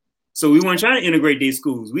 So we weren't trying to integrate these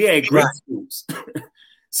schools. We had great schools.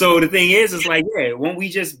 So the thing is, it's like, yeah, won't we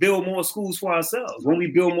just build more schools for ourselves? Won't we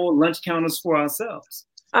build more lunch counters for ourselves?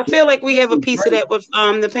 I feel like we have a piece of that with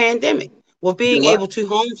the pandemic, with being able to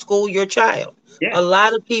homeschool your child. Yeah. A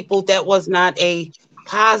lot of people, that was not a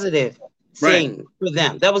positive thing for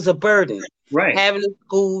them. That was a burden. Right. Having to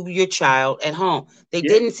school your child at home. They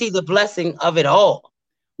didn't see the blessing of it all.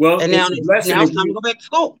 Well, and now it's time to go back to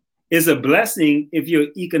school. It's a blessing if you're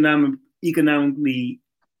economically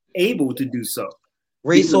able to do so.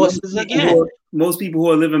 Resources again. Most people who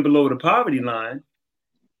are living below the poverty line,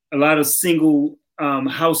 a lot of single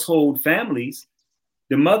household families,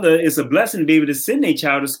 the mother, is a blessing to be able to send their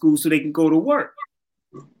child to school so they can go to work.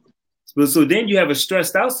 So then you have a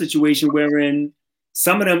stressed out situation wherein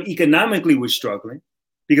some of them economically were struggling,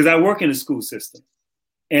 because I work in the school system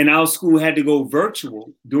and our school had to go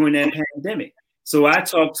virtual during that pandemic. So I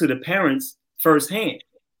talked to the parents firsthand.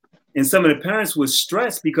 And some of the parents were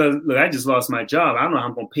stressed because, look, I just lost my job. I don't know how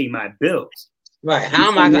I'm going to pay my bills. Right. How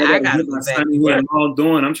am I going to get my son in here? I'm all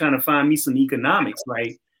doing. I'm trying to find me some economics.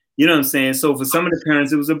 Like, you know what I'm saying? So for some of the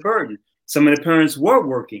parents, it was a burden. Some of the parents were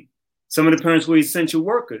working. Some of the parents were essential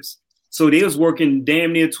workers. So they was working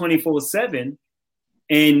damn near 24/7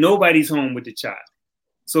 and nobody's home with the child.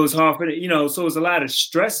 So it's hard for the, so it's a lot of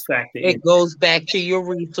stress factor. It goes back to your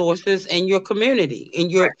resources and your community and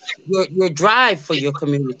your drive for your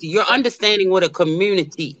community, your understanding what a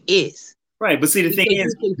community is. Right. But see, the thing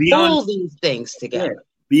is, beyond these things together. Yeah,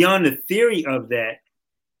 beyond the theory of that,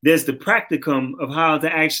 there's the practicum of how to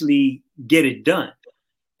actually get it done.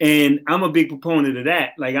 And I'm a big proponent of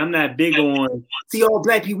that. Like, I'm not big on, see, all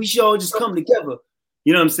black people, we should all just come together.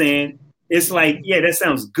 You know what I'm saying? It's like, yeah, that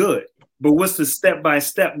sounds good. But what's the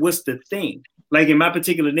step-by-step? What's the thing? Like in my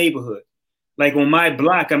particular neighborhood, like on my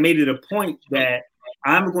block, I made it a point that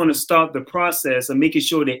I'm going to start the process of making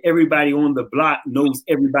sure that everybody on the block knows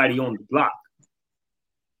everybody on the block.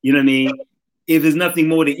 You know what I mean? If there's nothing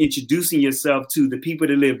more than introducing yourself to the people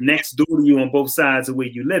that live next door to you on both sides of where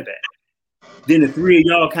you live at, then the three of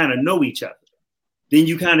y'all kind of know each other. Then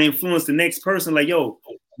you kind of influence the next person, like, yo,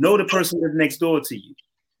 know the person that's next door to you.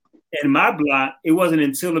 In my block, it wasn't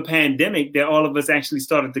until the pandemic that all of us actually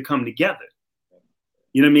started to come together.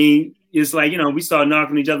 You know what I mean? It's like, we started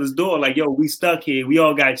knocking each other's door, like, yo, we stuck here. We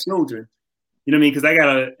all got children. You know what I mean? Because I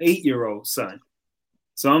got an 8-year-old son.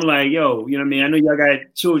 So I'm like, yo, you know what I mean? I know y'all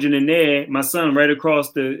got children in there. My son right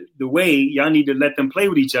across the way, y'all need to let them play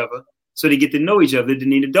with each other so they get to know each other. Then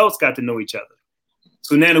the adults got to know each other.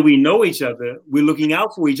 So now that we know each other, we're looking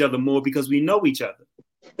out for each other more because we know each other.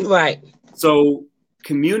 Right. So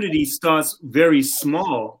community starts very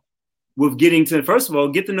small with getting to, first of all,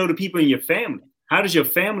 get to know the people in your family. How does your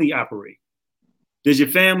family operate? Does your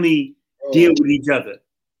family deal with each other?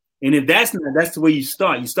 And if that's the way you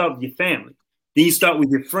start. You start with your family. Then you start with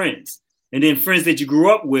your friends. And then friends that you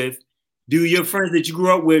grew up with, do your friends that you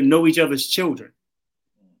grew up with know each other's children?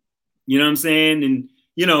 You know what I'm saying? And,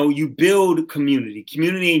 you build community.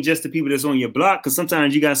 Community ain't just the people that's on your block, because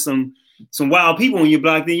sometimes you got some wild people on your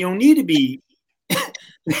block that you don't need to be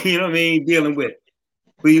you know what I mean, dealing with.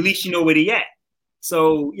 But at least you know where they at.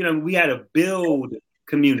 So, we got to build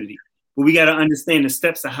community. But we got to understand the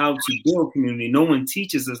steps of how to build community. No one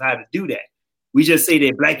teaches us how to do that. We just say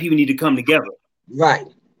that black people need to come together. Right.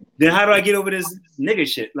 Then how do I get over this nigga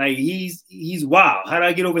shit? Like, he's wild. How do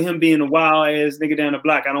I get over him being a wild ass nigga down the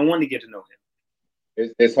block? I don't want to get to know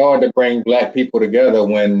him. It's hard to bring black people together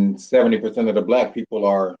when 70% of the black people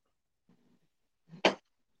are.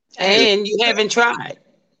 And you haven't tried.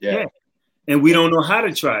 Yeah. And we don't know how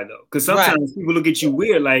to try, though. Because sometimes people look at you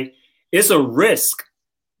weird. Like, it's a risk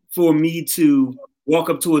for me to walk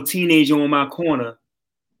up to a teenager on my corner.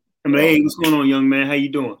 I'm like, hey, what's going on, young man? How you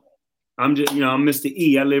doing? I'm just, I'm Mr.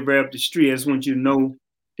 E. I live right up the street. I just want you to know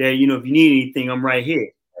that, if you need anything, I'm right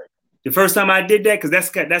here. The first time I did that, because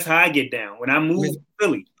that's how I get down. When I moved to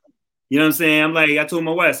Philly, you know what I'm saying? I'm like, I told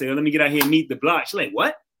my wife, I said, let me get out here and meet the block. She's like,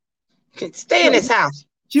 what? Stay in this house.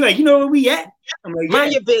 She's like, you know where we at? I'm like,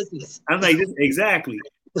 mind your business. I'm like, exactly.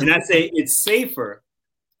 And I say it's safer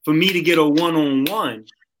for me to get a one-on-one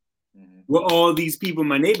with all these people in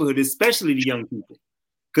my neighborhood, especially the young people.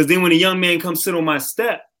 Because then when a young man comes sit on my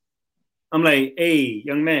step, I'm like, hey,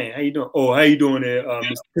 young man, how you doing? Oh, how you doing there?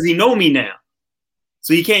 Because he know me now.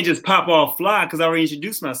 So he can't just pop off fly because I already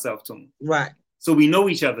introduced myself to him. Right. So we know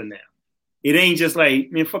each other now. It ain't just like,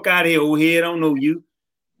 man, fuck out of here, old head, I don't know you.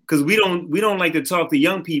 Because we don't like to talk to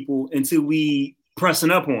young people until we pressing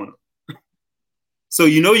up on them. So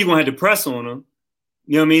you're going to have to press on them.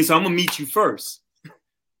 You know what I mean? So I'm going to meet you first.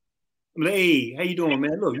 I'm like, hey, how you doing,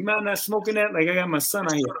 man? Look, you mind not smoking that? Like, I got my son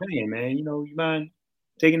out here playing, man. You mind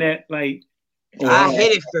taking that? Like, I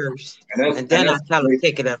hit it first, and then I tell him to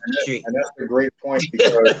take it up the street. And that's a great point,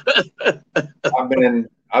 because I've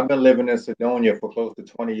been living in Sedonia for close to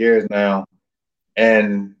 20 years now,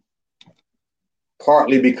 and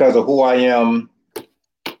partly because of who I am,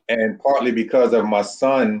 and partly because of my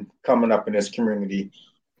son coming up in this community,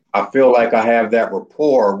 I feel like I have that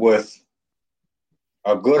rapport with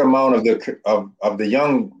a good amount of the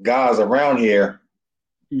young guys around here.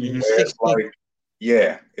 Mm-hmm.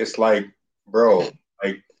 It's like, bro,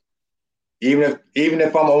 like even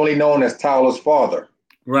if I'm only known as Tyler's father,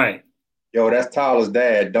 right? Yo, that's Tyler's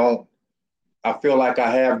dad. I feel like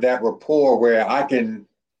I have that rapport where I can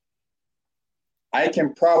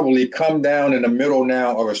probably come down in the middle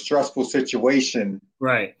now of a stressful situation,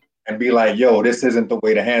 right, and be like, yo, this isn't the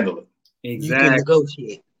way to handle it. Exactly. You can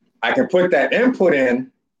negotiate. I can put that input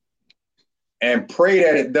in and pray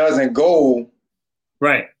that it doesn't go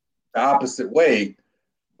right the opposite way.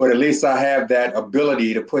 But at least I have that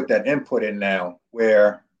ability to put that input in now,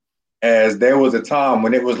 where as there was a time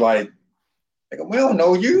when it was like we don't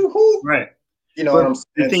know you, who? Right. You know what I'm saying?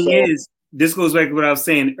 The thing is, this goes back to what I was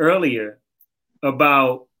saying earlier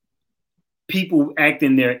about people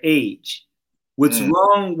acting their age. What's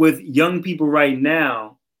wrong with young people right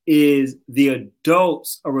now is the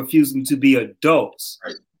adults are refusing to be adults.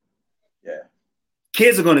 Right. Yeah.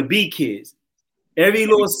 Kids are going to be kids. Every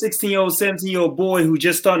little 16-year-old, 17-year-old boy who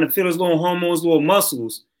just starting to feel his little hormones, little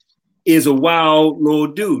muscles, is a wild little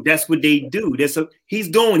dude. That's what they do. He's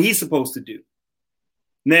doing what he's supposed to do.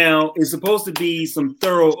 Now, it's supposed to be some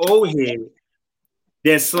thorough old head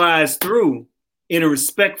that slides through in a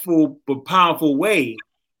respectful but powerful way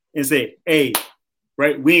and say, hey,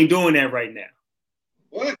 right, we ain't doing that right now.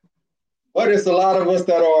 What? But it's a lot of us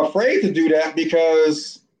that are afraid to do that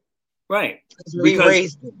because that could be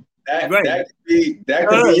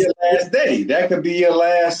your last day. That could be your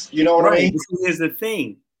last, you know what I mean? Here's the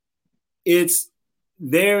thing. You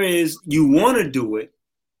want to do it,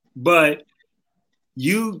 but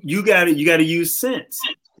you gotta use sense.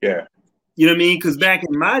 Yeah. You know what I mean? Because back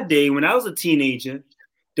in my day, when I was a teenager,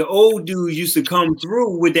 the old dude used to come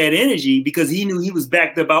through with that energy because he knew he was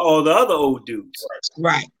backed up by all the other old dudes.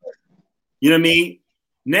 Right. You know what I mean?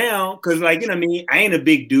 Now, because I ain't a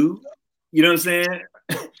big dude. You know what I'm saying?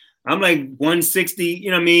 I'm like 160, you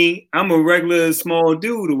know what I mean? I'm a regular small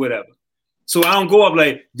dude or whatever. So I don't go up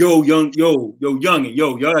like, yo, youngin', y'all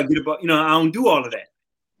gotta get up. I don't do all of that.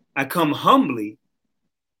 I come humbly,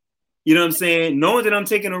 you know what I'm saying? Knowing that I'm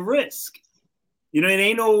taking a risk. I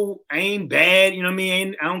ain't bad, you know what I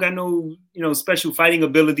mean? I don't got no, special fighting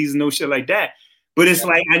abilities and no shit like that. But it's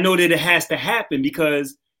like, I know that it has to happen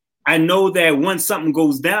because I know that once something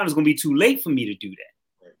goes down, it's going to be too late for me to do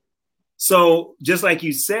that. Right. So just like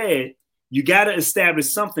you said, you got to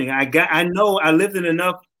establish something. I know I lived in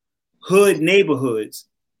enough hood neighborhoods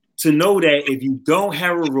to know that if you don't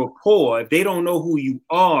have a rapport, if they don't know who you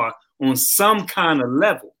are on some kind of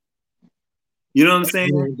level, you know what I'm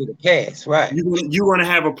saying? Pass, right. You're going to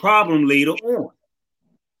have a problem later on.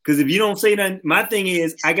 Because if you don't say that, my thing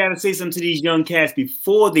is, I got to say something to these young cats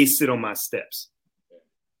before they sit on my steps.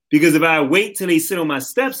 Because if I wait till they sit on my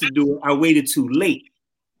steps to do it, I waited too late.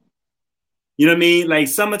 You know what I mean? Like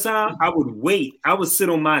summertime, I would wait. I would sit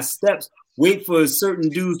on my steps, wait for certain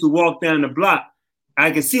dudes to walk down the block.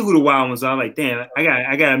 I can see who the wild ones are. Like, damn,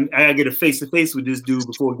 I gotta get a face-to-face with this dude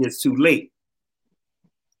before it gets too late.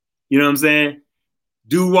 You know what I'm saying?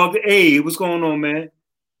 Dude walk, hey, what's going on, man?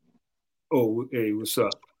 Oh, hey, what's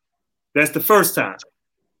up? That's the first time.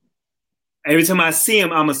 Every time I see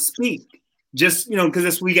him, I'ma speak. Just, because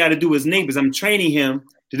that's what we got to do as neighbors. I'm training him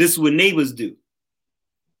to this is what neighbors do.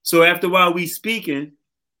 So after a while we speaking,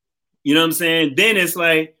 you know what I'm saying? Then it's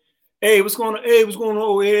like, hey, what's going on? Hey, what's going on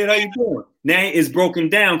over here? How you doing? Now it's broken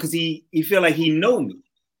down because he feel like he know me.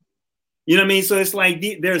 You know what I mean? So it's like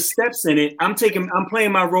there's steps in it. I'm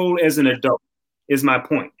playing my role as an adult is my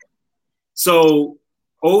point. So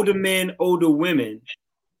older men, older women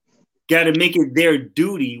got to make it their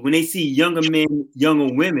duty when they see younger men,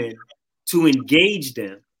 younger women to engage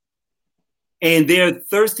them, and they're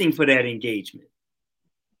thirsting for that engagement.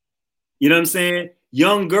 You know what I'm saying?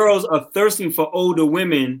 Young girls are thirsting for older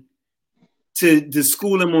women to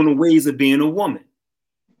school them on the ways of being a woman.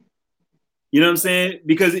 You know what I'm saying?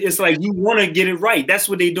 Because it's like you want to get it right. That's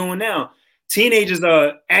what they're doing now. Teenagers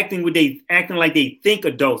are acting like they think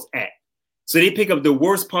adults act. So they pick up the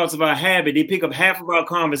worst parts of our habit. They pick up half of our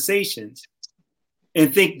conversations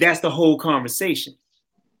and think that's the whole conversation.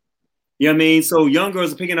 You know what I mean? So young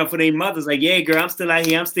girls are picking up for their mothers like, yeah, girl, I'm still out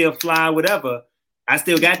here. I'm still fly, whatever. I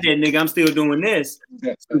still got that nigga. I'm still doing this.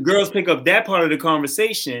 So girls pick up that part of the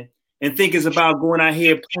conversation and think it's about going out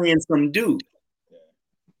here playing some dude.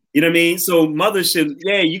 You know what I mean? So mothers should,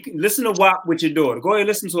 you can listen to WAP with your daughter. Go ahead,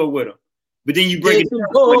 listen to her with her. But then you break it down.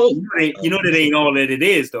 You know that ain't all that it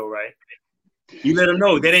is, though, right? You let them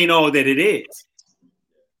know that ain't all that it is.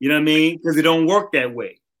 You know what I mean? Because it don't work that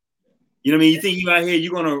way. You know what I mean? You think you out here,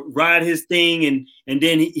 you're going to ride his thing and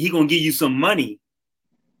then he going to give you some money.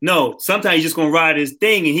 No, sometimes you're just going to ride his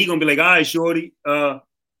thing and he going to be like, all right, shorty, I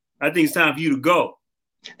think it's time for you to go.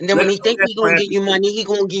 And then when he thinks he's going to give you money, he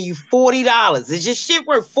going to give you $40. Is your shit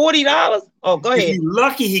worth $40? Oh, go ahead. If you're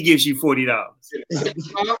lucky, he gives you $40.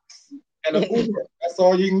 And an Uber. That's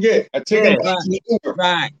all you can get. A ticket.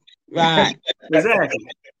 Right. Exactly.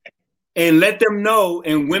 And let them know,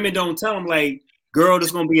 and women don't tell them, like, girl,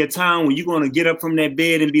 there's going to be a time when you're going to get up from that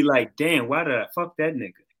bed and be like, damn, why did I fuck that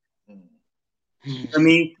nigga? I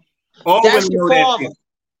mean, all that's women know that.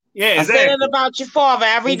 Yeah, exactly. I said it about your father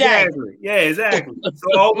every day. Yeah, exactly.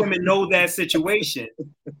 So all women know that situation.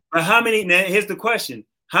 But how many? Now, here's the question: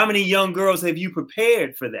 how many young girls have you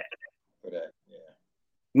prepared for that? Yeah.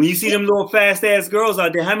 When you see them little fast ass girls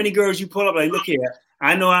out there, how many girls you pull up like, look here,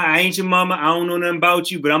 I know I ain't your mama, I don't know nothing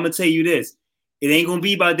about you, but I'm gonna tell you this: it ain't gonna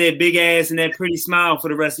be about that big ass and that pretty smile for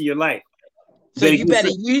the rest of your life. So you better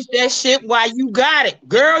use that shit while you got it,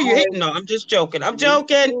 girl. You're hitting. No, I'm just joking. I'm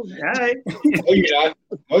joking. All right. No, you're not.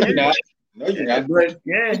 No, you're not. No, you're not. But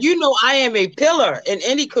yeah. You know, I am a pillar in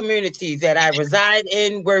any community that I reside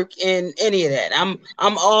in, work in, any of that.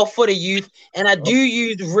 I'm all for the youth, and I do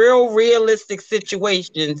use realistic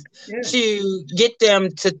situations to get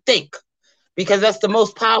them to think, because that's the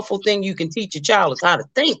most powerful thing you can teach a child is how to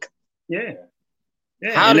think. Yeah.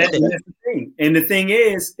 How to think. That's the thing. And the thing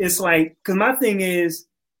is, it's like, because my thing is,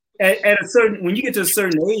 at a certain, when you get to a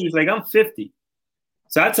certain age, like I'm 50,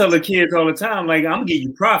 so I tell the kids all the time, like, I'm giving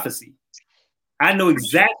you prophecy. I know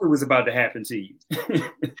exactly what's about to happen to you.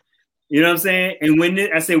 You know what I'm saying? And when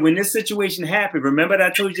this situation happened, remember that I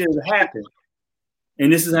told you it would happen,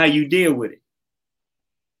 and this is how you deal with it.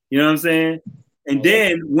 You know what I'm saying? And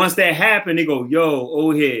then once that happened, they go, "Yo,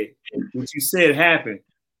 old head, what you said happened."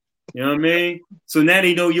 You know what I mean? So now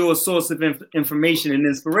they know you're a source of information and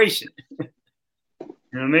inspiration. You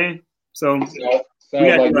know what I mean? So we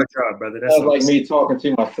got to do our job, brother. That's like me talking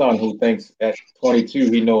to my son who thinks at 22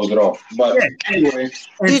 he knows it all. But anyway,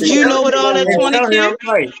 did you know it all at 22?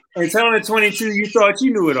 Right. And tell him at 22 you thought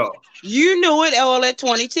you knew it all. You knew it all at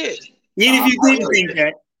 22. Even if you didn't think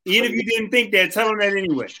that. Even if you didn't think that, tell him that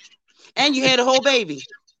anyway. And you had a whole baby.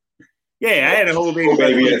 Yeah, I had a whole baby.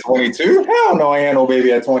 At 22? Hell no, I ain't no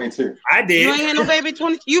baby at 22. I did. You ain't had no baby at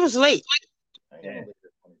 22? You was late.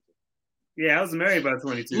 Yeah, I was married by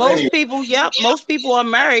 22. Most people are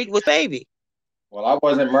married with baby. Well, I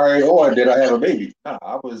wasn't married or did I have a baby.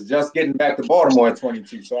 I was just getting back to Baltimore at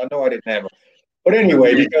 22, so I know I didn't have it. But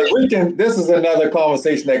anyway, because this is another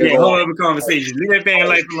conversation that goes on. Whole other conversation. Leave that thing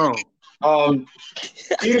life alone.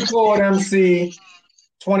 Eat Forward MC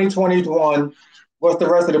 2021. What's the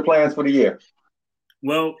rest of the plans for the year?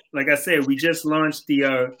 Well, like I said, we just launched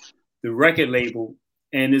the record label,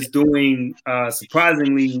 and it's doing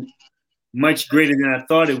surprisingly much greater than I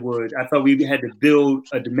thought it would. I thought we had to build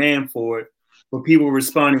a demand for it, but people were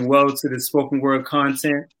responding well to the spoken word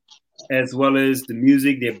content as well as the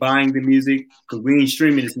music. They're buying the music because we ain't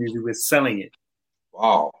streaming this music, we're selling it.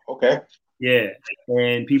 Wow. Okay. Yeah,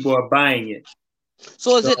 and people are buying it.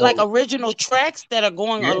 So is it like original tracks that are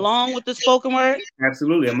going along with the spoken word?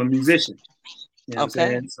 Absolutely. I'm a musician. You know what I'm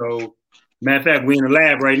saying? So, matter of fact, we're in the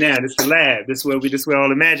lab right now. This is the lab. This is where all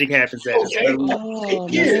the magic happens at. This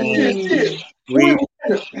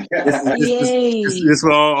is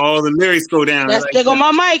where all the lyrics go down. There go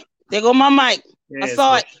my mic. There go my mic. I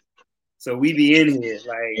saw it. So we be in here,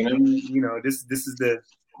 like, this is the.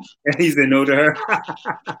 He said no to her.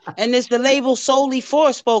 And it's the label solely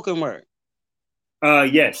for spoken word.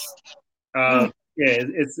 Yes. Yeah,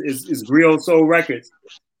 it's Griot Soul Records.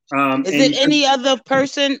 Is it any other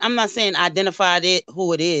person? I'm not saying identified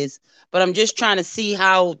who it is, but I'm just trying to see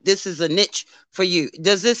how this is a niche for you.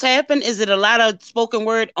 Does this happen? Is it a lot of spoken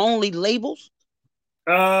word only labels?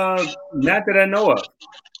 Not that I know of.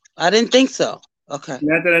 I didn't think so. Okay.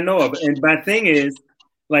 Not that I know of. And my thing is,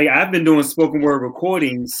 like, I've been doing spoken word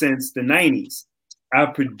recordings since the 90s. I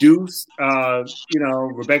produced,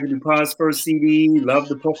 Rebecca DuPont's first CD, Love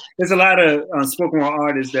the Poet. There's a lot of spoken word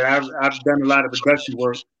artists that I've done a lot of production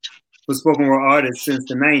work for spoken word artists since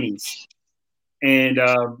the 90s. And,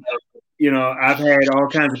 I've had all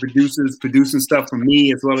kinds of producers producing stuff for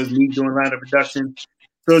me, as well as me doing a lot of production.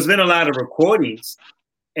 So it's been a lot of recordings.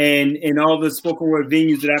 And in all the spoken word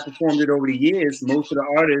venues that I performed at over the years, most of the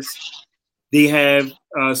artists, they have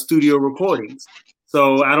studio recordings.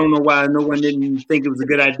 So I don't know why no one didn't think it was a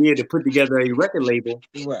good idea to put together a record label.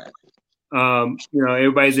 Right.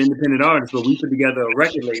 Everybody's an independent artist, but we put together a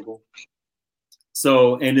record label.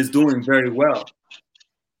 So, and it's doing very well.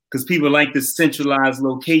 Because people like this centralized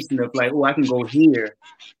location of like, I can go here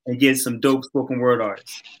and get some dope spoken word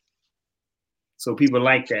artists. So people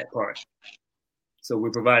like that part. So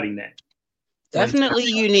we're providing that. Definitely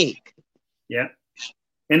unique. Yeah.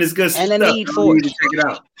 And it's good and stuff. And a need for it. Check it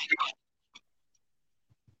out.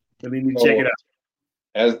 Really need to check it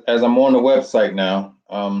out. As I'm on the website now,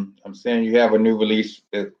 I'm seeing you have a new release.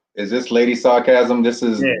 Is this Lady Sarcasm? This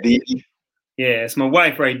is Yeah, it's my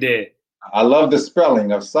wife right there. I love the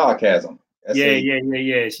spelling of sarcasm.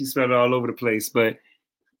 Yeah. She spelled it all over the place, but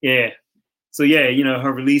yeah. So yeah,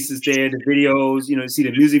 her release is there, the videos, you see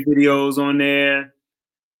the music videos on there.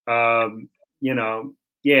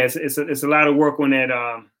 It's a lot of work on that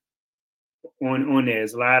on there.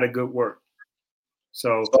 There's a lot of good work.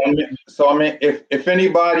 So I mean, if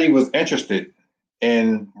anybody was interested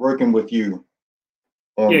in working with you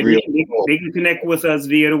on they can connect with us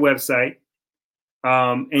via the website.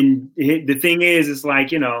 And the thing is, it's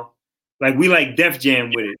like, like we like Def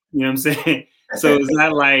Jam with it. You know what I'm saying? So it's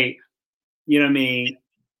not like, you know what I mean?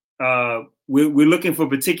 We're looking for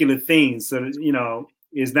particular things. So,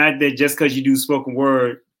 it's not that just because you do spoken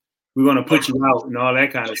word, we're going to put you out and all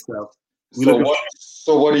that kind of stuff. So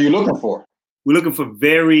what are you looking for? We're looking for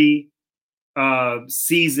very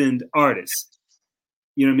seasoned artists.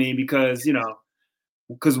 You know what I mean? Because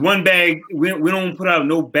one bag, we don't put out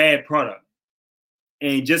no bad product.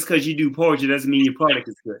 And just because you do poetry doesn't mean your product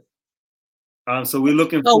is good. So we're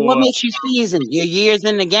looking for. So what makes you seasoned? Your years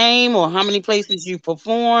in the game, or how many places you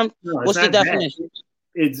performed? No, what's the definition?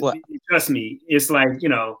 Trust me, it's like,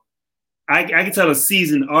 I can tell a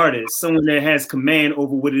seasoned artist, someone that has command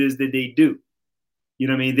over what it is that they do. You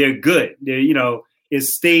know what I mean? They're good. They're,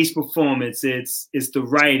 it's stage performance, it's the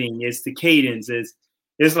writing, it's the cadence, it's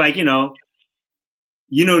like, the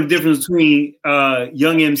difference between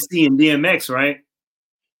Young MC and DMX, right?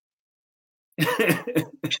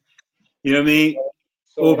 You know what I mean?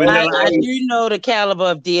 I do know the caliber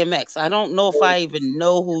of DMX. I don't know if I even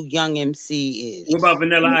know who Young MC is. What about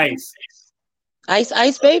Vanilla Ice?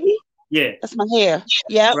 Ice Baby? Yeah. That's my hair.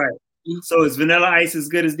 Yeah. Right. So is Vanilla Ice as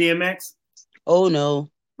good as DMX? Oh,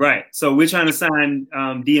 no. Right. So we're trying to sign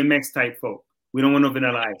DMX type folk. We don't want no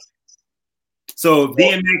Vanilla Ice. So if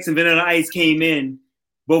DMX and Vanilla Ice came in,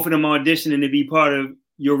 both of them auditioning to be part of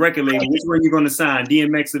your record label, which one are you going to sign,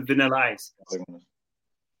 DMX or Vanilla Ice?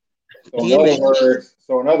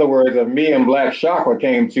 So in other words, if me and Black Chakra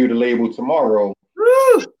came to the label tomorrow,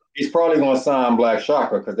 he's probably going to sign Black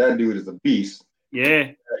Chakra because that dude is a beast. Yeah.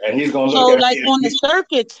 And he's going to look at like on the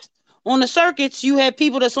circuits, you have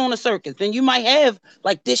people that's on the circuits, and you might have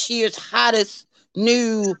like this year's hottest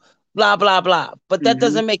new blah, blah, blah. But that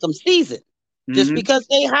doesn't make them seasoned. Just because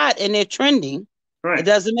they hot and they're trending, it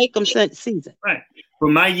doesn't make them seasoned. Right. For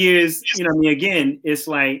my years, again, it's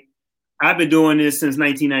like I've been doing this since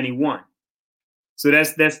 1991. So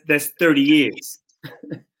that's 30 years.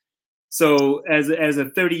 So as a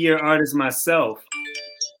 30-year artist myself,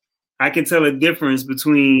 I can tell a difference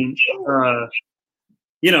between,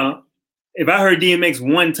 if I heard DMX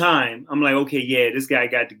one time, I'm like, okay, yeah, this guy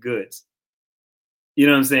got the goods. You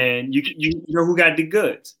know what I'm saying? You know who got the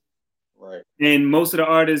goods. Right. And most of the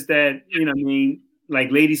artists that,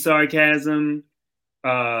 like Lady Sarcasm,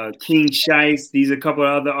 King Shice, these are a couple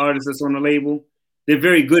of other artists that's on the label. They're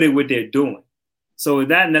very good at what they're doing. So it's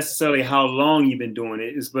not necessarily how long you've been doing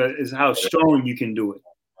it, it's how strong you can do it.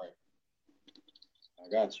 Right. I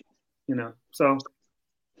got you. So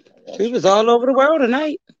he was all over the world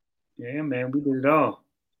tonight. Yeah, man, we did it all.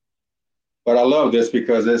 But I love this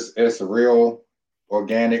because it's a real,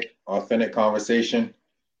 organic, authentic conversation,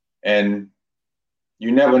 and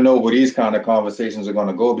you never know where these kind of conversations are going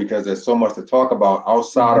to go because there's so much to talk about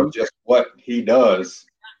outside of just what he does.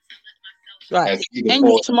 Right, and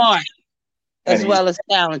you're smart as well as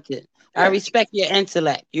talented. I respect your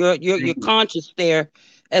intellect. You're conscious there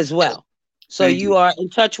as well. So you are in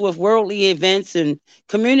touch with worldly events, and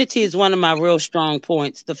community is one of my real strong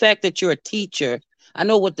points. The fact that you're a teacher, I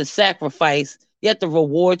know what the sacrifice, yet the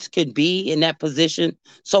rewards could be in that position.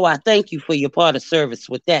 So I thank you for your part of service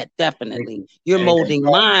with that. Definitely. You're molding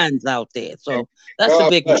minds out there. So that's a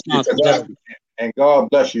big responsibility. And God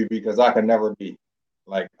bless you, because I could never be.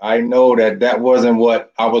 Like, I know that wasn't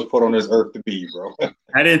what I was put on this earth to be, bro.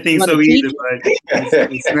 I didn't think so either, but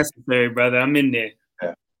it's necessary, brother. I'm in there.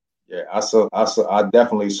 Yeah, I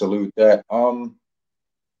definitely salute that. Well,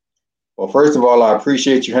 first of all, I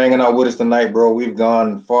appreciate you hanging out with us tonight, bro. We've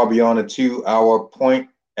gone far beyond the 2-hour point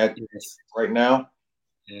right now.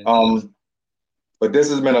 Yes. But this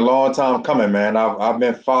has been a long time coming, man. I've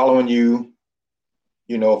been following you,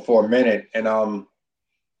 for a minute, and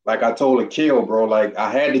like I told Akil, bro, like I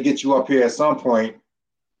had to get you up here at some point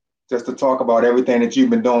just to talk about everything that you've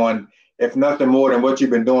been doing, if nothing more than what you've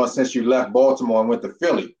been doing since you left Baltimore and went to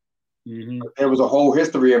Philly. Mm-hmm. There was a whole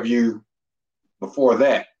history of you before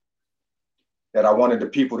that I wanted the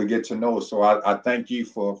people to get to know. So I thank you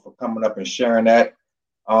for coming up and sharing that.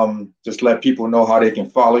 Just let people know how they can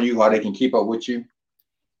follow you, how they can keep up with you.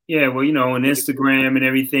 Yeah, well, on Instagram and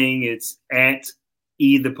everything, it's at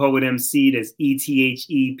the Poet MC. That's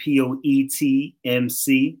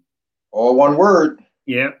ETHEPOETMC. All one word.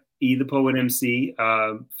 Yep, the Poet MC.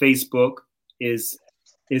 Facebook is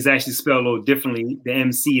actually spelled a little differently. The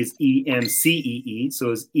MC is EMCEE, so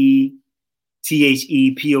it's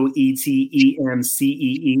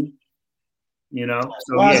ETHEPOETEMCEE.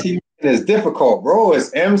 So It's difficult, bro.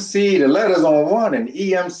 It's MC, the letters on one, and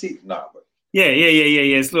EMC. Nah, but yeah.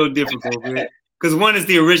 It's a little difficult, because one is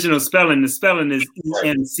the original spelling. The spelling is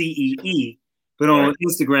EMCEE, but on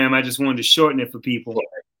Instagram, I just wanted to shorten it for people.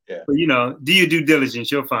 Yeah. But do your due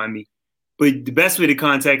diligence. You'll find me. But the best way to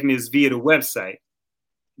contact me is via the website.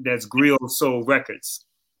 That's Griot Soul Records,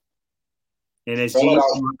 and it's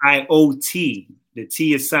GRIOT. The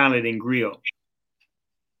T is silent in Griot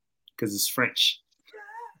because it's French.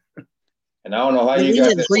 And I don't know how you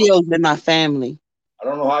got this. Griots in my family. I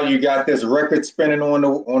don't know how you got this record spinning on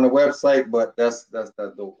the website, but that's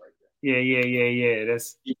dope right there. Yeah.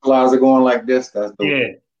 That's equalizer going like this. That's dope. Yeah.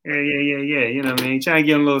 You know what I mean? Trying to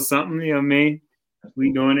get a little something. You know what I mean?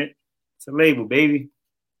 We doing it. It's a label, baby.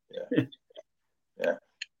 Yeah.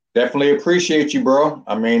 Definitely appreciate you, bro.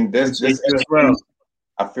 I mean, this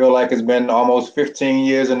I feel like it's been almost 15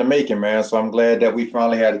 years in the making, man. So I'm glad that we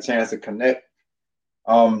finally had a chance to connect.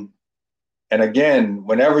 And again,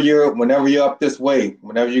 whenever you're up this way,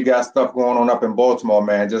 whenever you got stuff going on up in Baltimore,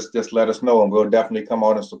 man, just let us know and we'll definitely come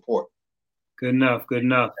out and support. Good enough.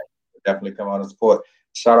 Definitely come out and support.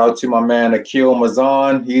 Shout out to my man Akil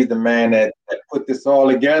Mazan. He's the man that put this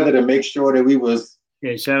all together to make sure that we was.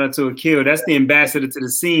 Yeah, shout out to Akil. That's the ambassador to the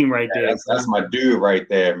scene right there. That's my dude right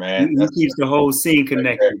there, man. He keeps the whole scene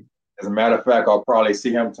connected. Right. As a matter of fact, I'll probably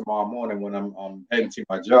see him tomorrow morning when I'm heading to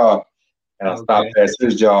my job, and I'll stop past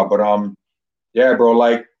his job. But yeah, bro,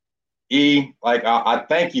 like I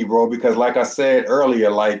thank you, bro, because like I said earlier,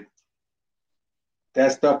 like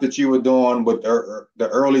that stuff that you were doing with the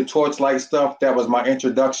early Torchlight stuff, that was my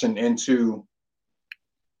introduction into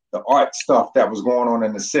the art stuff that was going on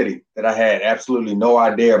in the city that I had absolutely no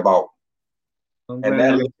idea about. And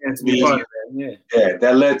that led to me,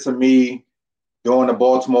 that led to me doing the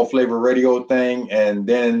Baltimore Flavor Radio thing, and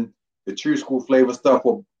then the True School Flavor stuff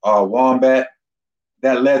with Wombat.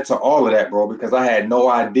 That led to all of that, bro, because I had no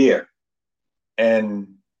idea.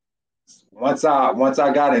 And once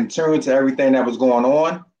I got in tune to everything that was going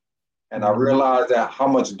on, and I realized that how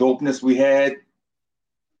much dopeness we had,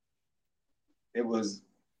 it was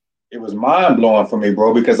mind blowing for me,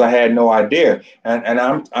 bro, because I had no idea. And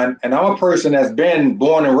I'm a person that's been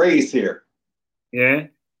born and raised here. Yeah.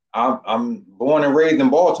 I'm born and raised in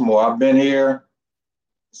Baltimore. I've been here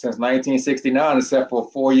since 1969, except for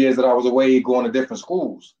 4 years that I was away going to different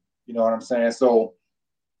schools. You know what I'm saying? So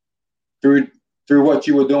through what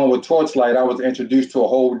you were doing with Torchlight, I was introduced to a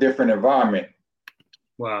whole different environment.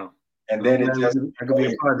 Wow. And then I could be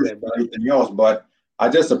a part of that, bro. Everything else. But I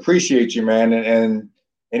just appreciate you, man. And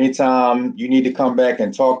anytime you need to come back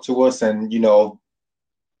and talk to us and,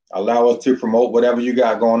 allow us to promote whatever you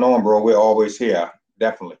got going on, bro, we're always here.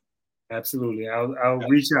 Definitely. Absolutely. I'll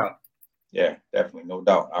reach out. Yeah, definitely. No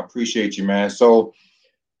doubt. I appreciate you, man. So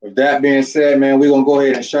with that being said, man, we're going to go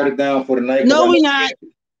ahead and shut it down for the night. No, we're not.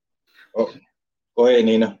 Oh, go ahead,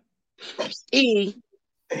 Nina.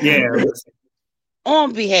 Yeah.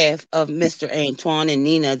 On behalf of Mr. Antoine and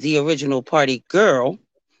Nina, the original party girl,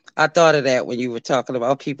 I thought of that when you were talking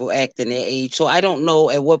about people acting their age. So I don't know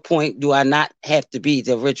at what point do I not have to be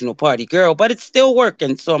the original party girl, but it's still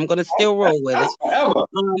working. So I'm going to still roll with it.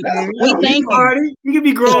 We thank party. You can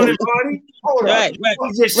be grown and party. Right.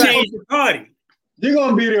 You just change the party. You're going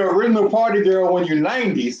to be the original party girl when you're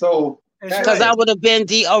 90. So because I would have been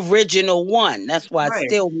the original one. That's why it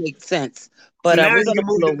still makes sense. But so now you can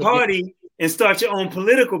move the party and start your own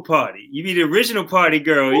political party. You be the original party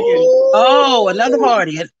girl. Another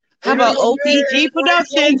party. How about OPG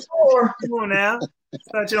Productions? Come on now.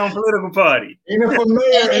 Start your own political party.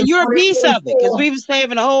 And you're a piece of it, because we was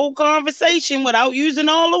having a whole conversation without using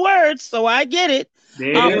all the words, so I get it.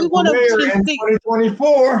 We want to in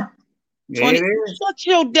 2024. Shut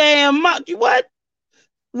your damn mouth. What?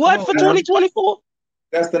 What for 2024?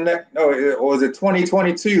 That's the next. No, or is it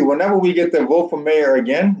 2022? Whenever we get the vote for mayor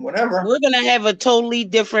again, whenever. We're gonna have a totally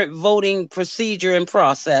different voting procedure and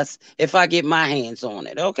process if I get my hands on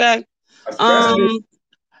it. Okay.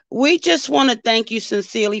 We just want to thank you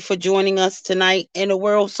sincerely for joining us tonight in a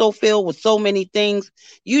world so filled with so many things.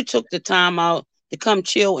 You took the time out to come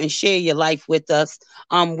chill and share your life with us.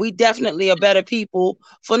 We definitely are better people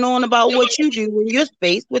for knowing about what you do in your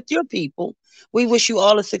space with your people. We wish you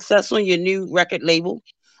all a success on your new record label.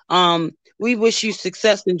 We wish you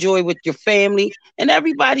success and joy with your family and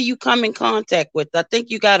everybody you come in contact with. I think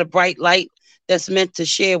you got a bright light that's meant to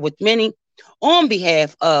share with many. On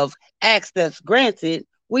behalf of Access Granted,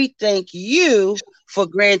 we thank you for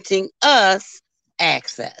granting us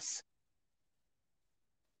access.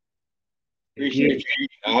 Appreciate you.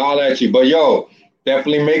 I'll holler at you. But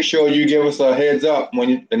definitely make sure you give us a heads up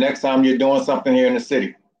the next time you're doing something here in the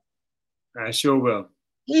city. I sure will.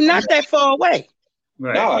 He's not that far away.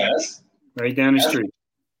 Right. No, that's right down the street.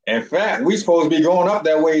 In fact, we supposed to be going up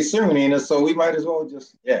that way soon, Nina. So we might as well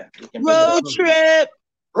just road trip.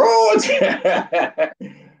 Road trip.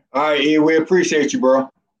 All right, E, we appreciate you, bro.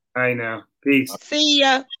 All right, now. Peace. See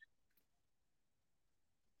ya.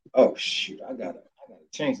 Oh shoot, I gotta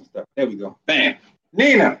change some stuff. There we go. Bam.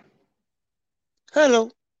 Nina. Hello.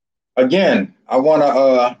 Again, I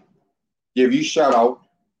wanna give you shout out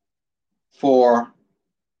for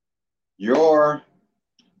your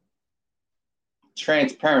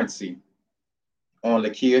transparency on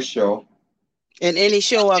Lakia show. And any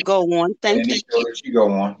show I go on, thank you. Any show that you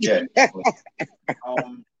go on, yeah.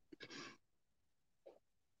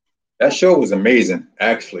 That show was amazing,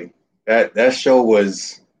 actually. That show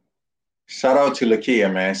was, shout out to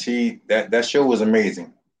Lakia, man. That show was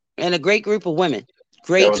amazing. And a great group of women.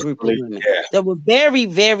 Great group of women. Yeah. That were very,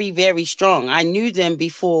 very, very strong. I knew them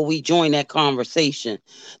before we joined that conversation.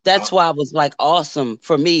 That's why it was like awesome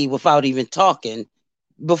for me without even talking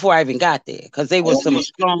before I even got there. Because they were some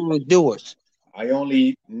strong doers. I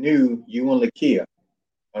only knew you and Lakia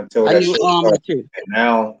until I knew Alma too. And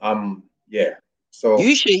now So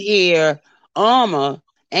you should hear Alma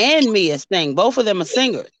and Mia sing. Both of them are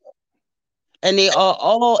singers. And they are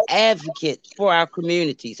all advocates for our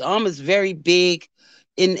communities. Alma's very big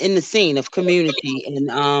in the scene of community and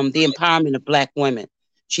the empowerment of Black women.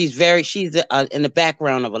 She's in the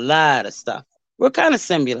background of a lot of stuff. We're kind of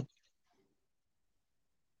similar.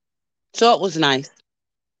 So it was nice.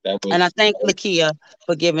 And I thank Lakia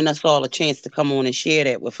for giving us all a chance to come on and share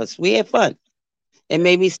that with us. We had fun. It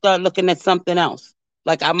made me start looking at something else.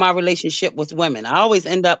 Like my relationship with women. I always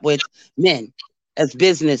end up with men as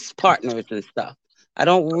business partners and stuff. I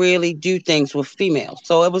don't really do things with females.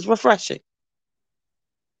 So it was refreshing.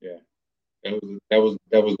 Yeah. That was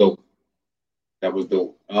dope. That was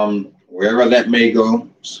dope. Wherever that may go,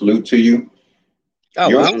 salute to you. Oh,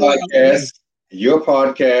 your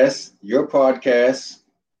podcast.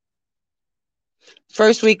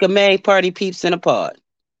 First week of May, Party Peeps in a Pod.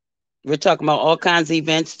 We're talking about all kinds of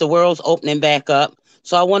events. The world's opening back up.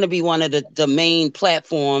 So I want to be one of the main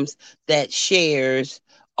platforms that shares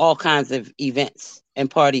all kinds of events and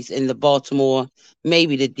parties in the Baltimore,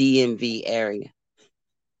 maybe the DMV area.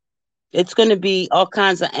 It's going to be all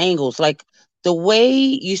kinds of angles. Like the way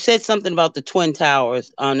you said something about the Twin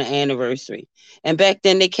Towers on the anniversary. And back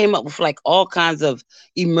then they came up with like all kinds of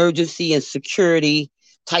emergency and security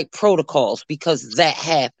type protocols because that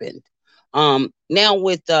happened. Now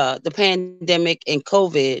with the pandemic and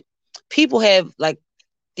COVID, people have like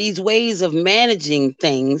these ways of managing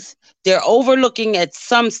things. They're overlooking at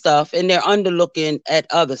some stuff and they're underlooking at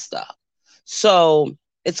other stuff. So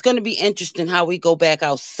it's going to be interesting how we go back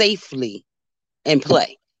out safely and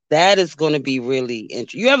play. That is going to be really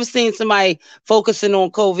interesting. You ever seen somebody focusing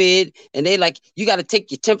on COVID and they like, you got to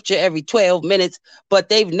take your temperature every 12 minutes, but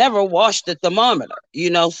they've never washed the thermometer,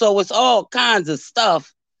 So it's all kinds of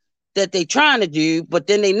stuff that they're trying to do, but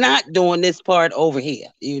then they're not doing this part over here,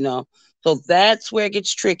 So that's where it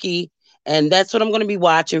gets tricky. And that's what I'm going to be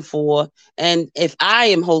watching for. And if I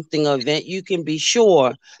am hosting an event, you can be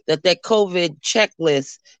sure that COVID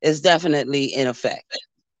checklist is definitely in effect.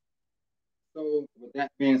 So with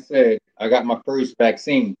that being said, I got my first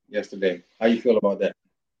vaccine yesterday. How you feel about that?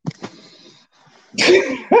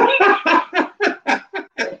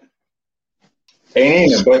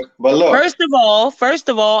 Ain't but look. First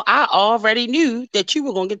of all, I already knew that you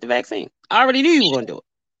were going to get the vaccine. I already knew you were going to do it.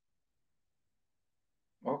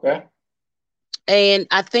 Okay. And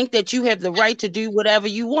I think that you have the right to do whatever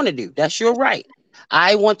you want to do. That's your right.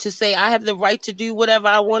 I want to say I have the right to do whatever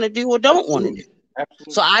I want to do or don't want to do.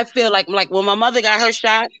 Absolutely. So I feel like when my mother got her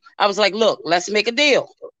shot, I was like, look, let's make a deal.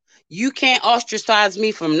 You can't ostracize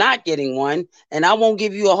me from not getting one, and I won't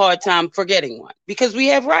give you a hard time for getting one because we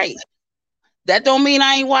have rights. That don't mean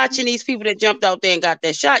I ain't watching these people that jumped out there and got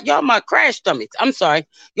that shot. Y'all my crash dummies. I'm sorry.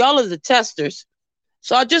 Y'all are the testers.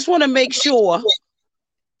 So I just want to make sure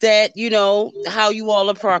that how you all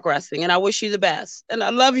are progressing, and I wish you the best. And I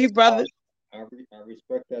love you, brother. I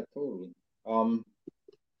respect that totally.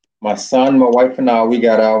 My son, my wife, and I, we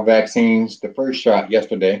got our vaccines, the first shot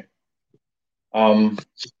yesterday. And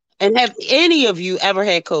have any of you ever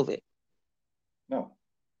had COVID? No.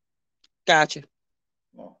 Gotcha.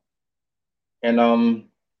 No. And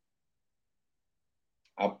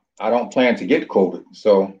I don't plan to get COVID,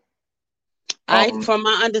 so. From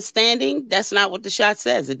my understanding, that's not what the shot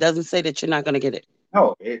says. It doesn't say that you're not going to get it.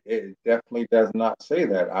 No, it definitely does not say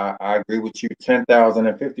that. I agree with you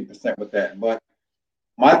 10,050% with that. But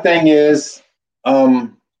my thing is,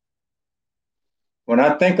 when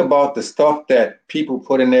I think about the stuff that people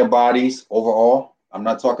put in their bodies overall, I'm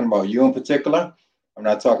not talking about you in particular. I'm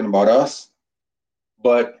not talking about us.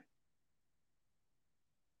 But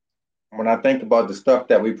when I think about the stuff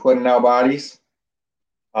that we put in our bodies,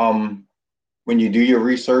 when you do your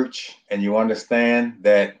research and you understand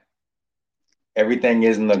that everything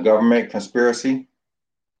isn't a government conspiracy,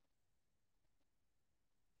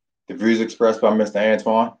 the views expressed by Mr.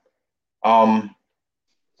 Antoine,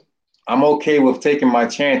 I'm okay with taking my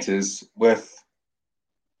chances with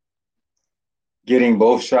getting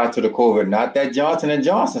both shots of the COVID, not that Johnson &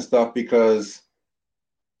 Johnson stuff, because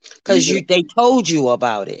they told you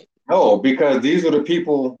about it. No, because these are the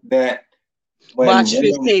people that watch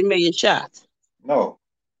 15 million shots. No,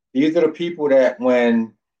 these are the people that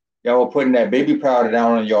when y'all were putting that baby powder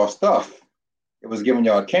down on y'all stuff, it was giving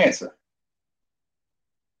y'all cancer.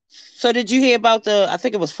 So did you hear about I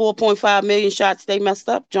think it was 4.5 million shots they messed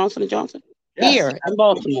up, Johnson & Johnson? Yes, here in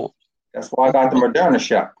Baltimore. That's why I got the Moderna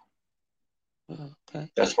shot. Okay.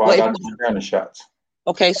 That's why I got the Moderna shots.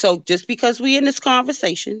 Okay, so just because we in this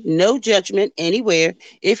conversation, no judgment anywhere.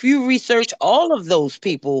 If you research all of those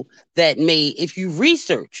people if you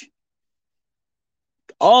research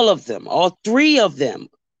all of them, all 3 of them,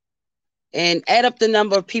 and add up the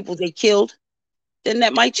number of people they killed, then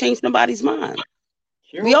that might change nobody's mind.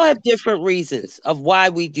 Sure. We all have different reasons of why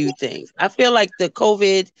we do things. I feel like the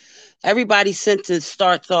COVID, everybody's sentence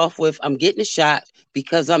starts off with, I'm getting a shot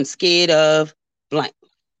because I'm scared of blank.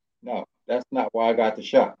 No, that's not why I got the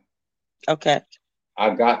shot. Okay. I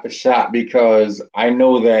got the shot because I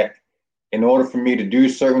know that in order for me to do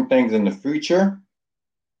certain things in the future,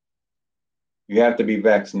 you have to be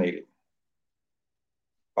vaccinated.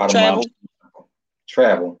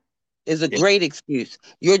 Travel is a great excuse.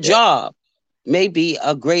 Your job may be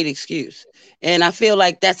a great excuse. And I feel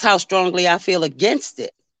like that's how strongly I feel against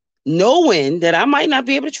it. Knowing that I might not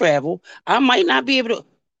be able to travel, I might not be able to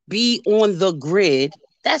be on the grid,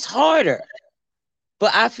 that's harder.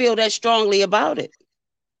 But I feel that strongly about it,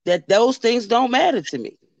 that those things don't matter to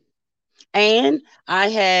me. And I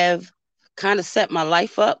have kind of set my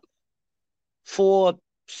life up for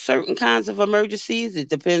certain kinds of emergencies. It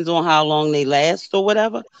depends on how long they last or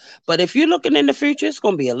whatever. But if you're looking in the future, it's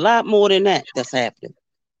going to be a lot more than that's happening.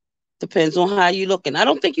 Depends on how you're looking. I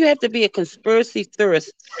don't think you have to be a conspiracy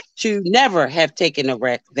theorist to never have taken a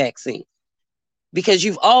vaccine, because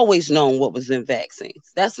you've always known what was in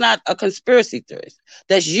vaccines. That's not a conspiracy theorist.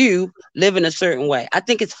 That's you living a certain way. I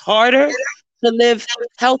think it's harder to live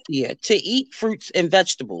healthier, to eat fruits and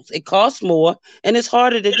vegetables. It costs more and it's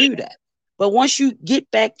harder to do that. But once you get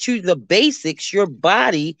back to the basics, your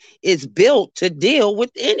body is built to deal with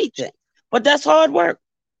anything. But that's hard work.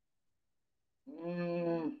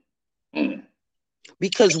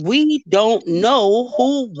 Because we don't know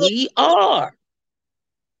who we are.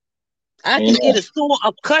 I can get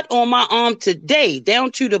a cut on my arm today,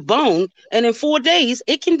 down to the bone, and in 4 days,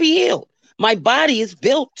 it can be healed. My body is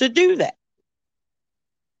built to do that.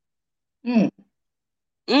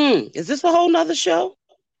 Is this a whole nother show?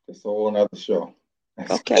 It's a whole nother show.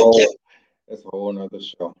 Okay. That's a whole nother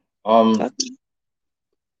show.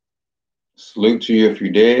 Salute to you if you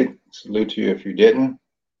did. Salute to you if you didn't.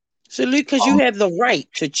 Salute because you have the right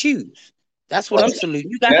to choose. That's what I'm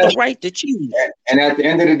saluting. You got the right to choose. And at the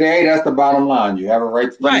end of the day, that's the bottom line. You have a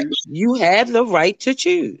right to choose. You have the right to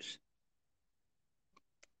choose.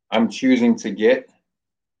 I'm choosing to get,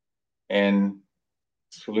 and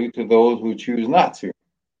salute to those who choose not to.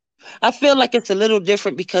 I feel like it's a little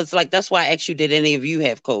different because, like, that's why I asked you, did any of you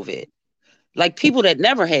have COVID? Like, people that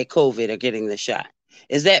never had COVID are getting the shot.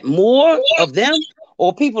 Is that more of them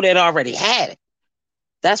or people that already had it?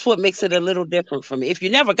 That's what makes it a little different for me. If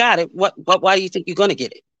you never got it, why do you think you're going to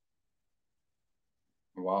get it?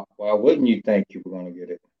 Why wouldn't you think you were going to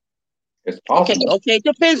get it? It's possible. Okay. It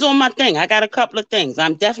depends on my thing. I got a couple of things.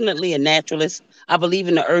 I'm definitely a naturalist. I believe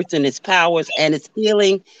in the earth and its powers and its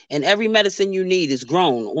healing, and every medicine you need is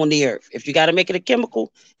grown on the earth. If you got to make it a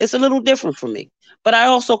chemical, it's a little different for me. But I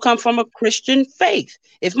also come from a Christian faith.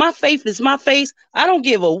 If my faith is my faith, I don't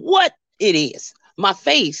give a what it is. My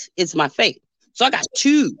faith is my faith. So I got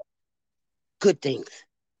 2 good things.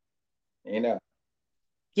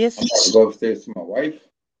 Yes. I'm about to go upstairs to my wife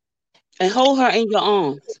and hold her in your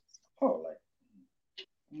arms. Oh,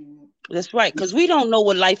 that's right, because we don't know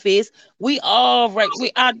what life is.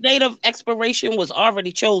 Our date of expiration was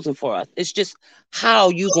already chosen for us. It's just how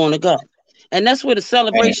you gonna go. And that's where the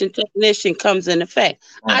celebration technician comes in effect.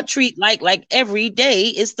 I treat like every day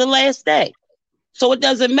is the last day. So it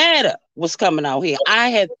doesn't matter what's coming out here.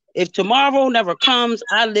 If tomorrow never comes,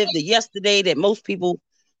 I live the yesterday that most people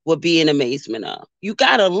would be in amazement of. You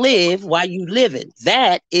gotta live while you living.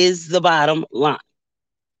 That is the bottom line.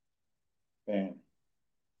 Man.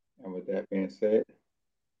 that being said,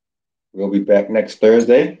 we'll be back next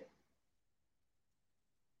Thursday.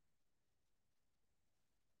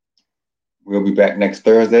 We'll be back next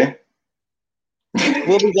Thursday.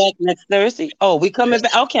 We'll be back next Thursday. Oh, we coming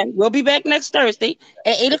back. Okay, we'll be back next Thursday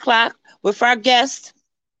at 8 o'clock with our guest.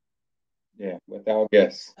 Yeah, with our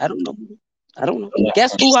guest. I don't know.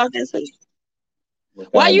 Guess who our guest is?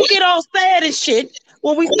 Why you get all sad and shit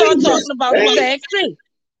when we start talking about the vaccine?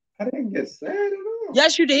 I didn't get sad at all.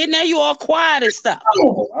 Yes, you did. Now you all quiet and stuff.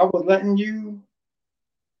 Oh, I was letting you.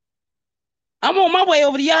 I'm on my way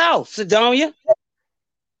over to your house, Sedonia.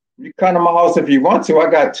 You come to my house if you want to. I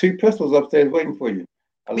got 2 pistols upstairs waiting for you.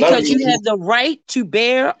 Because you have the right to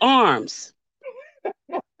bear arms.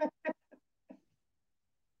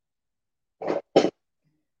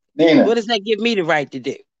 Nina. What does that give me the right to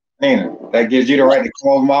do? Nina, that gives you the right to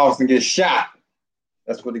call my house and get shot.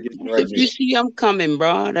 That's what it gives you the right to do. If you see I'm coming,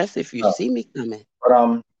 bro, that's if you see me coming.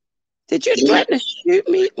 But did you threaten to shoot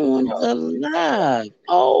me on the live?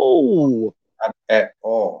 Oh. Not at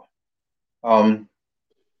all.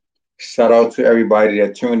 Shout out to everybody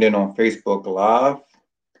that tuned in on Facebook Live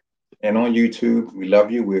and on YouTube. We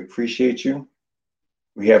love you. We appreciate you.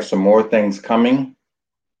 We have some more things coming.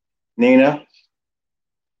 Nina,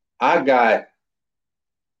 I got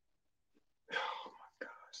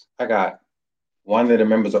one of the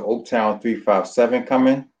members of Oaktown 357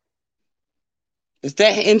 coming. Is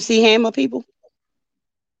that MC Hammer people?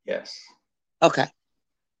 Yes. Okay.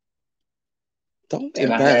 Don't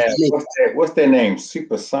and embarrass me. What's their name?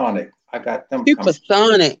 Supersonic. I got them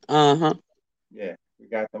Supersonic. Coming. Yeah, we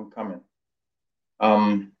got them coming.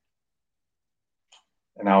 And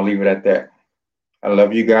I'll leave it at that. I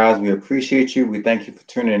love you guys. We appreciate you. We thank you for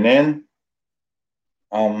tuning in.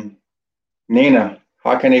 Nina,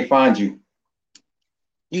 how can they find you?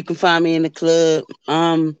 You can find me in the club.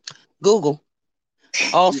 Google.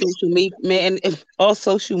 All social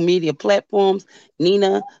media platforms.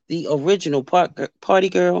 Nina, the original party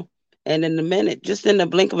girl. And in a minute, just in the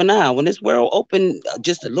blink of an eye, when this world open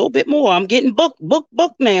just a little bit more, I'm getting booked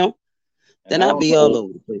now. Then I'll be all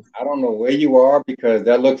over the place. I don't know where you are because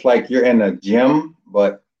that looks like you're in a gym.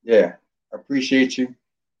 But yeah, I appreciate you.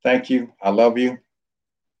 Thank you. I love you.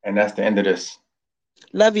 And that's the end of this.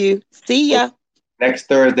 Love you. See ya. Next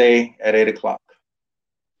Thursday at 8 o'clock.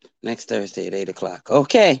 Next Thursday at 8 o'clock.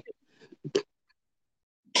 Okay.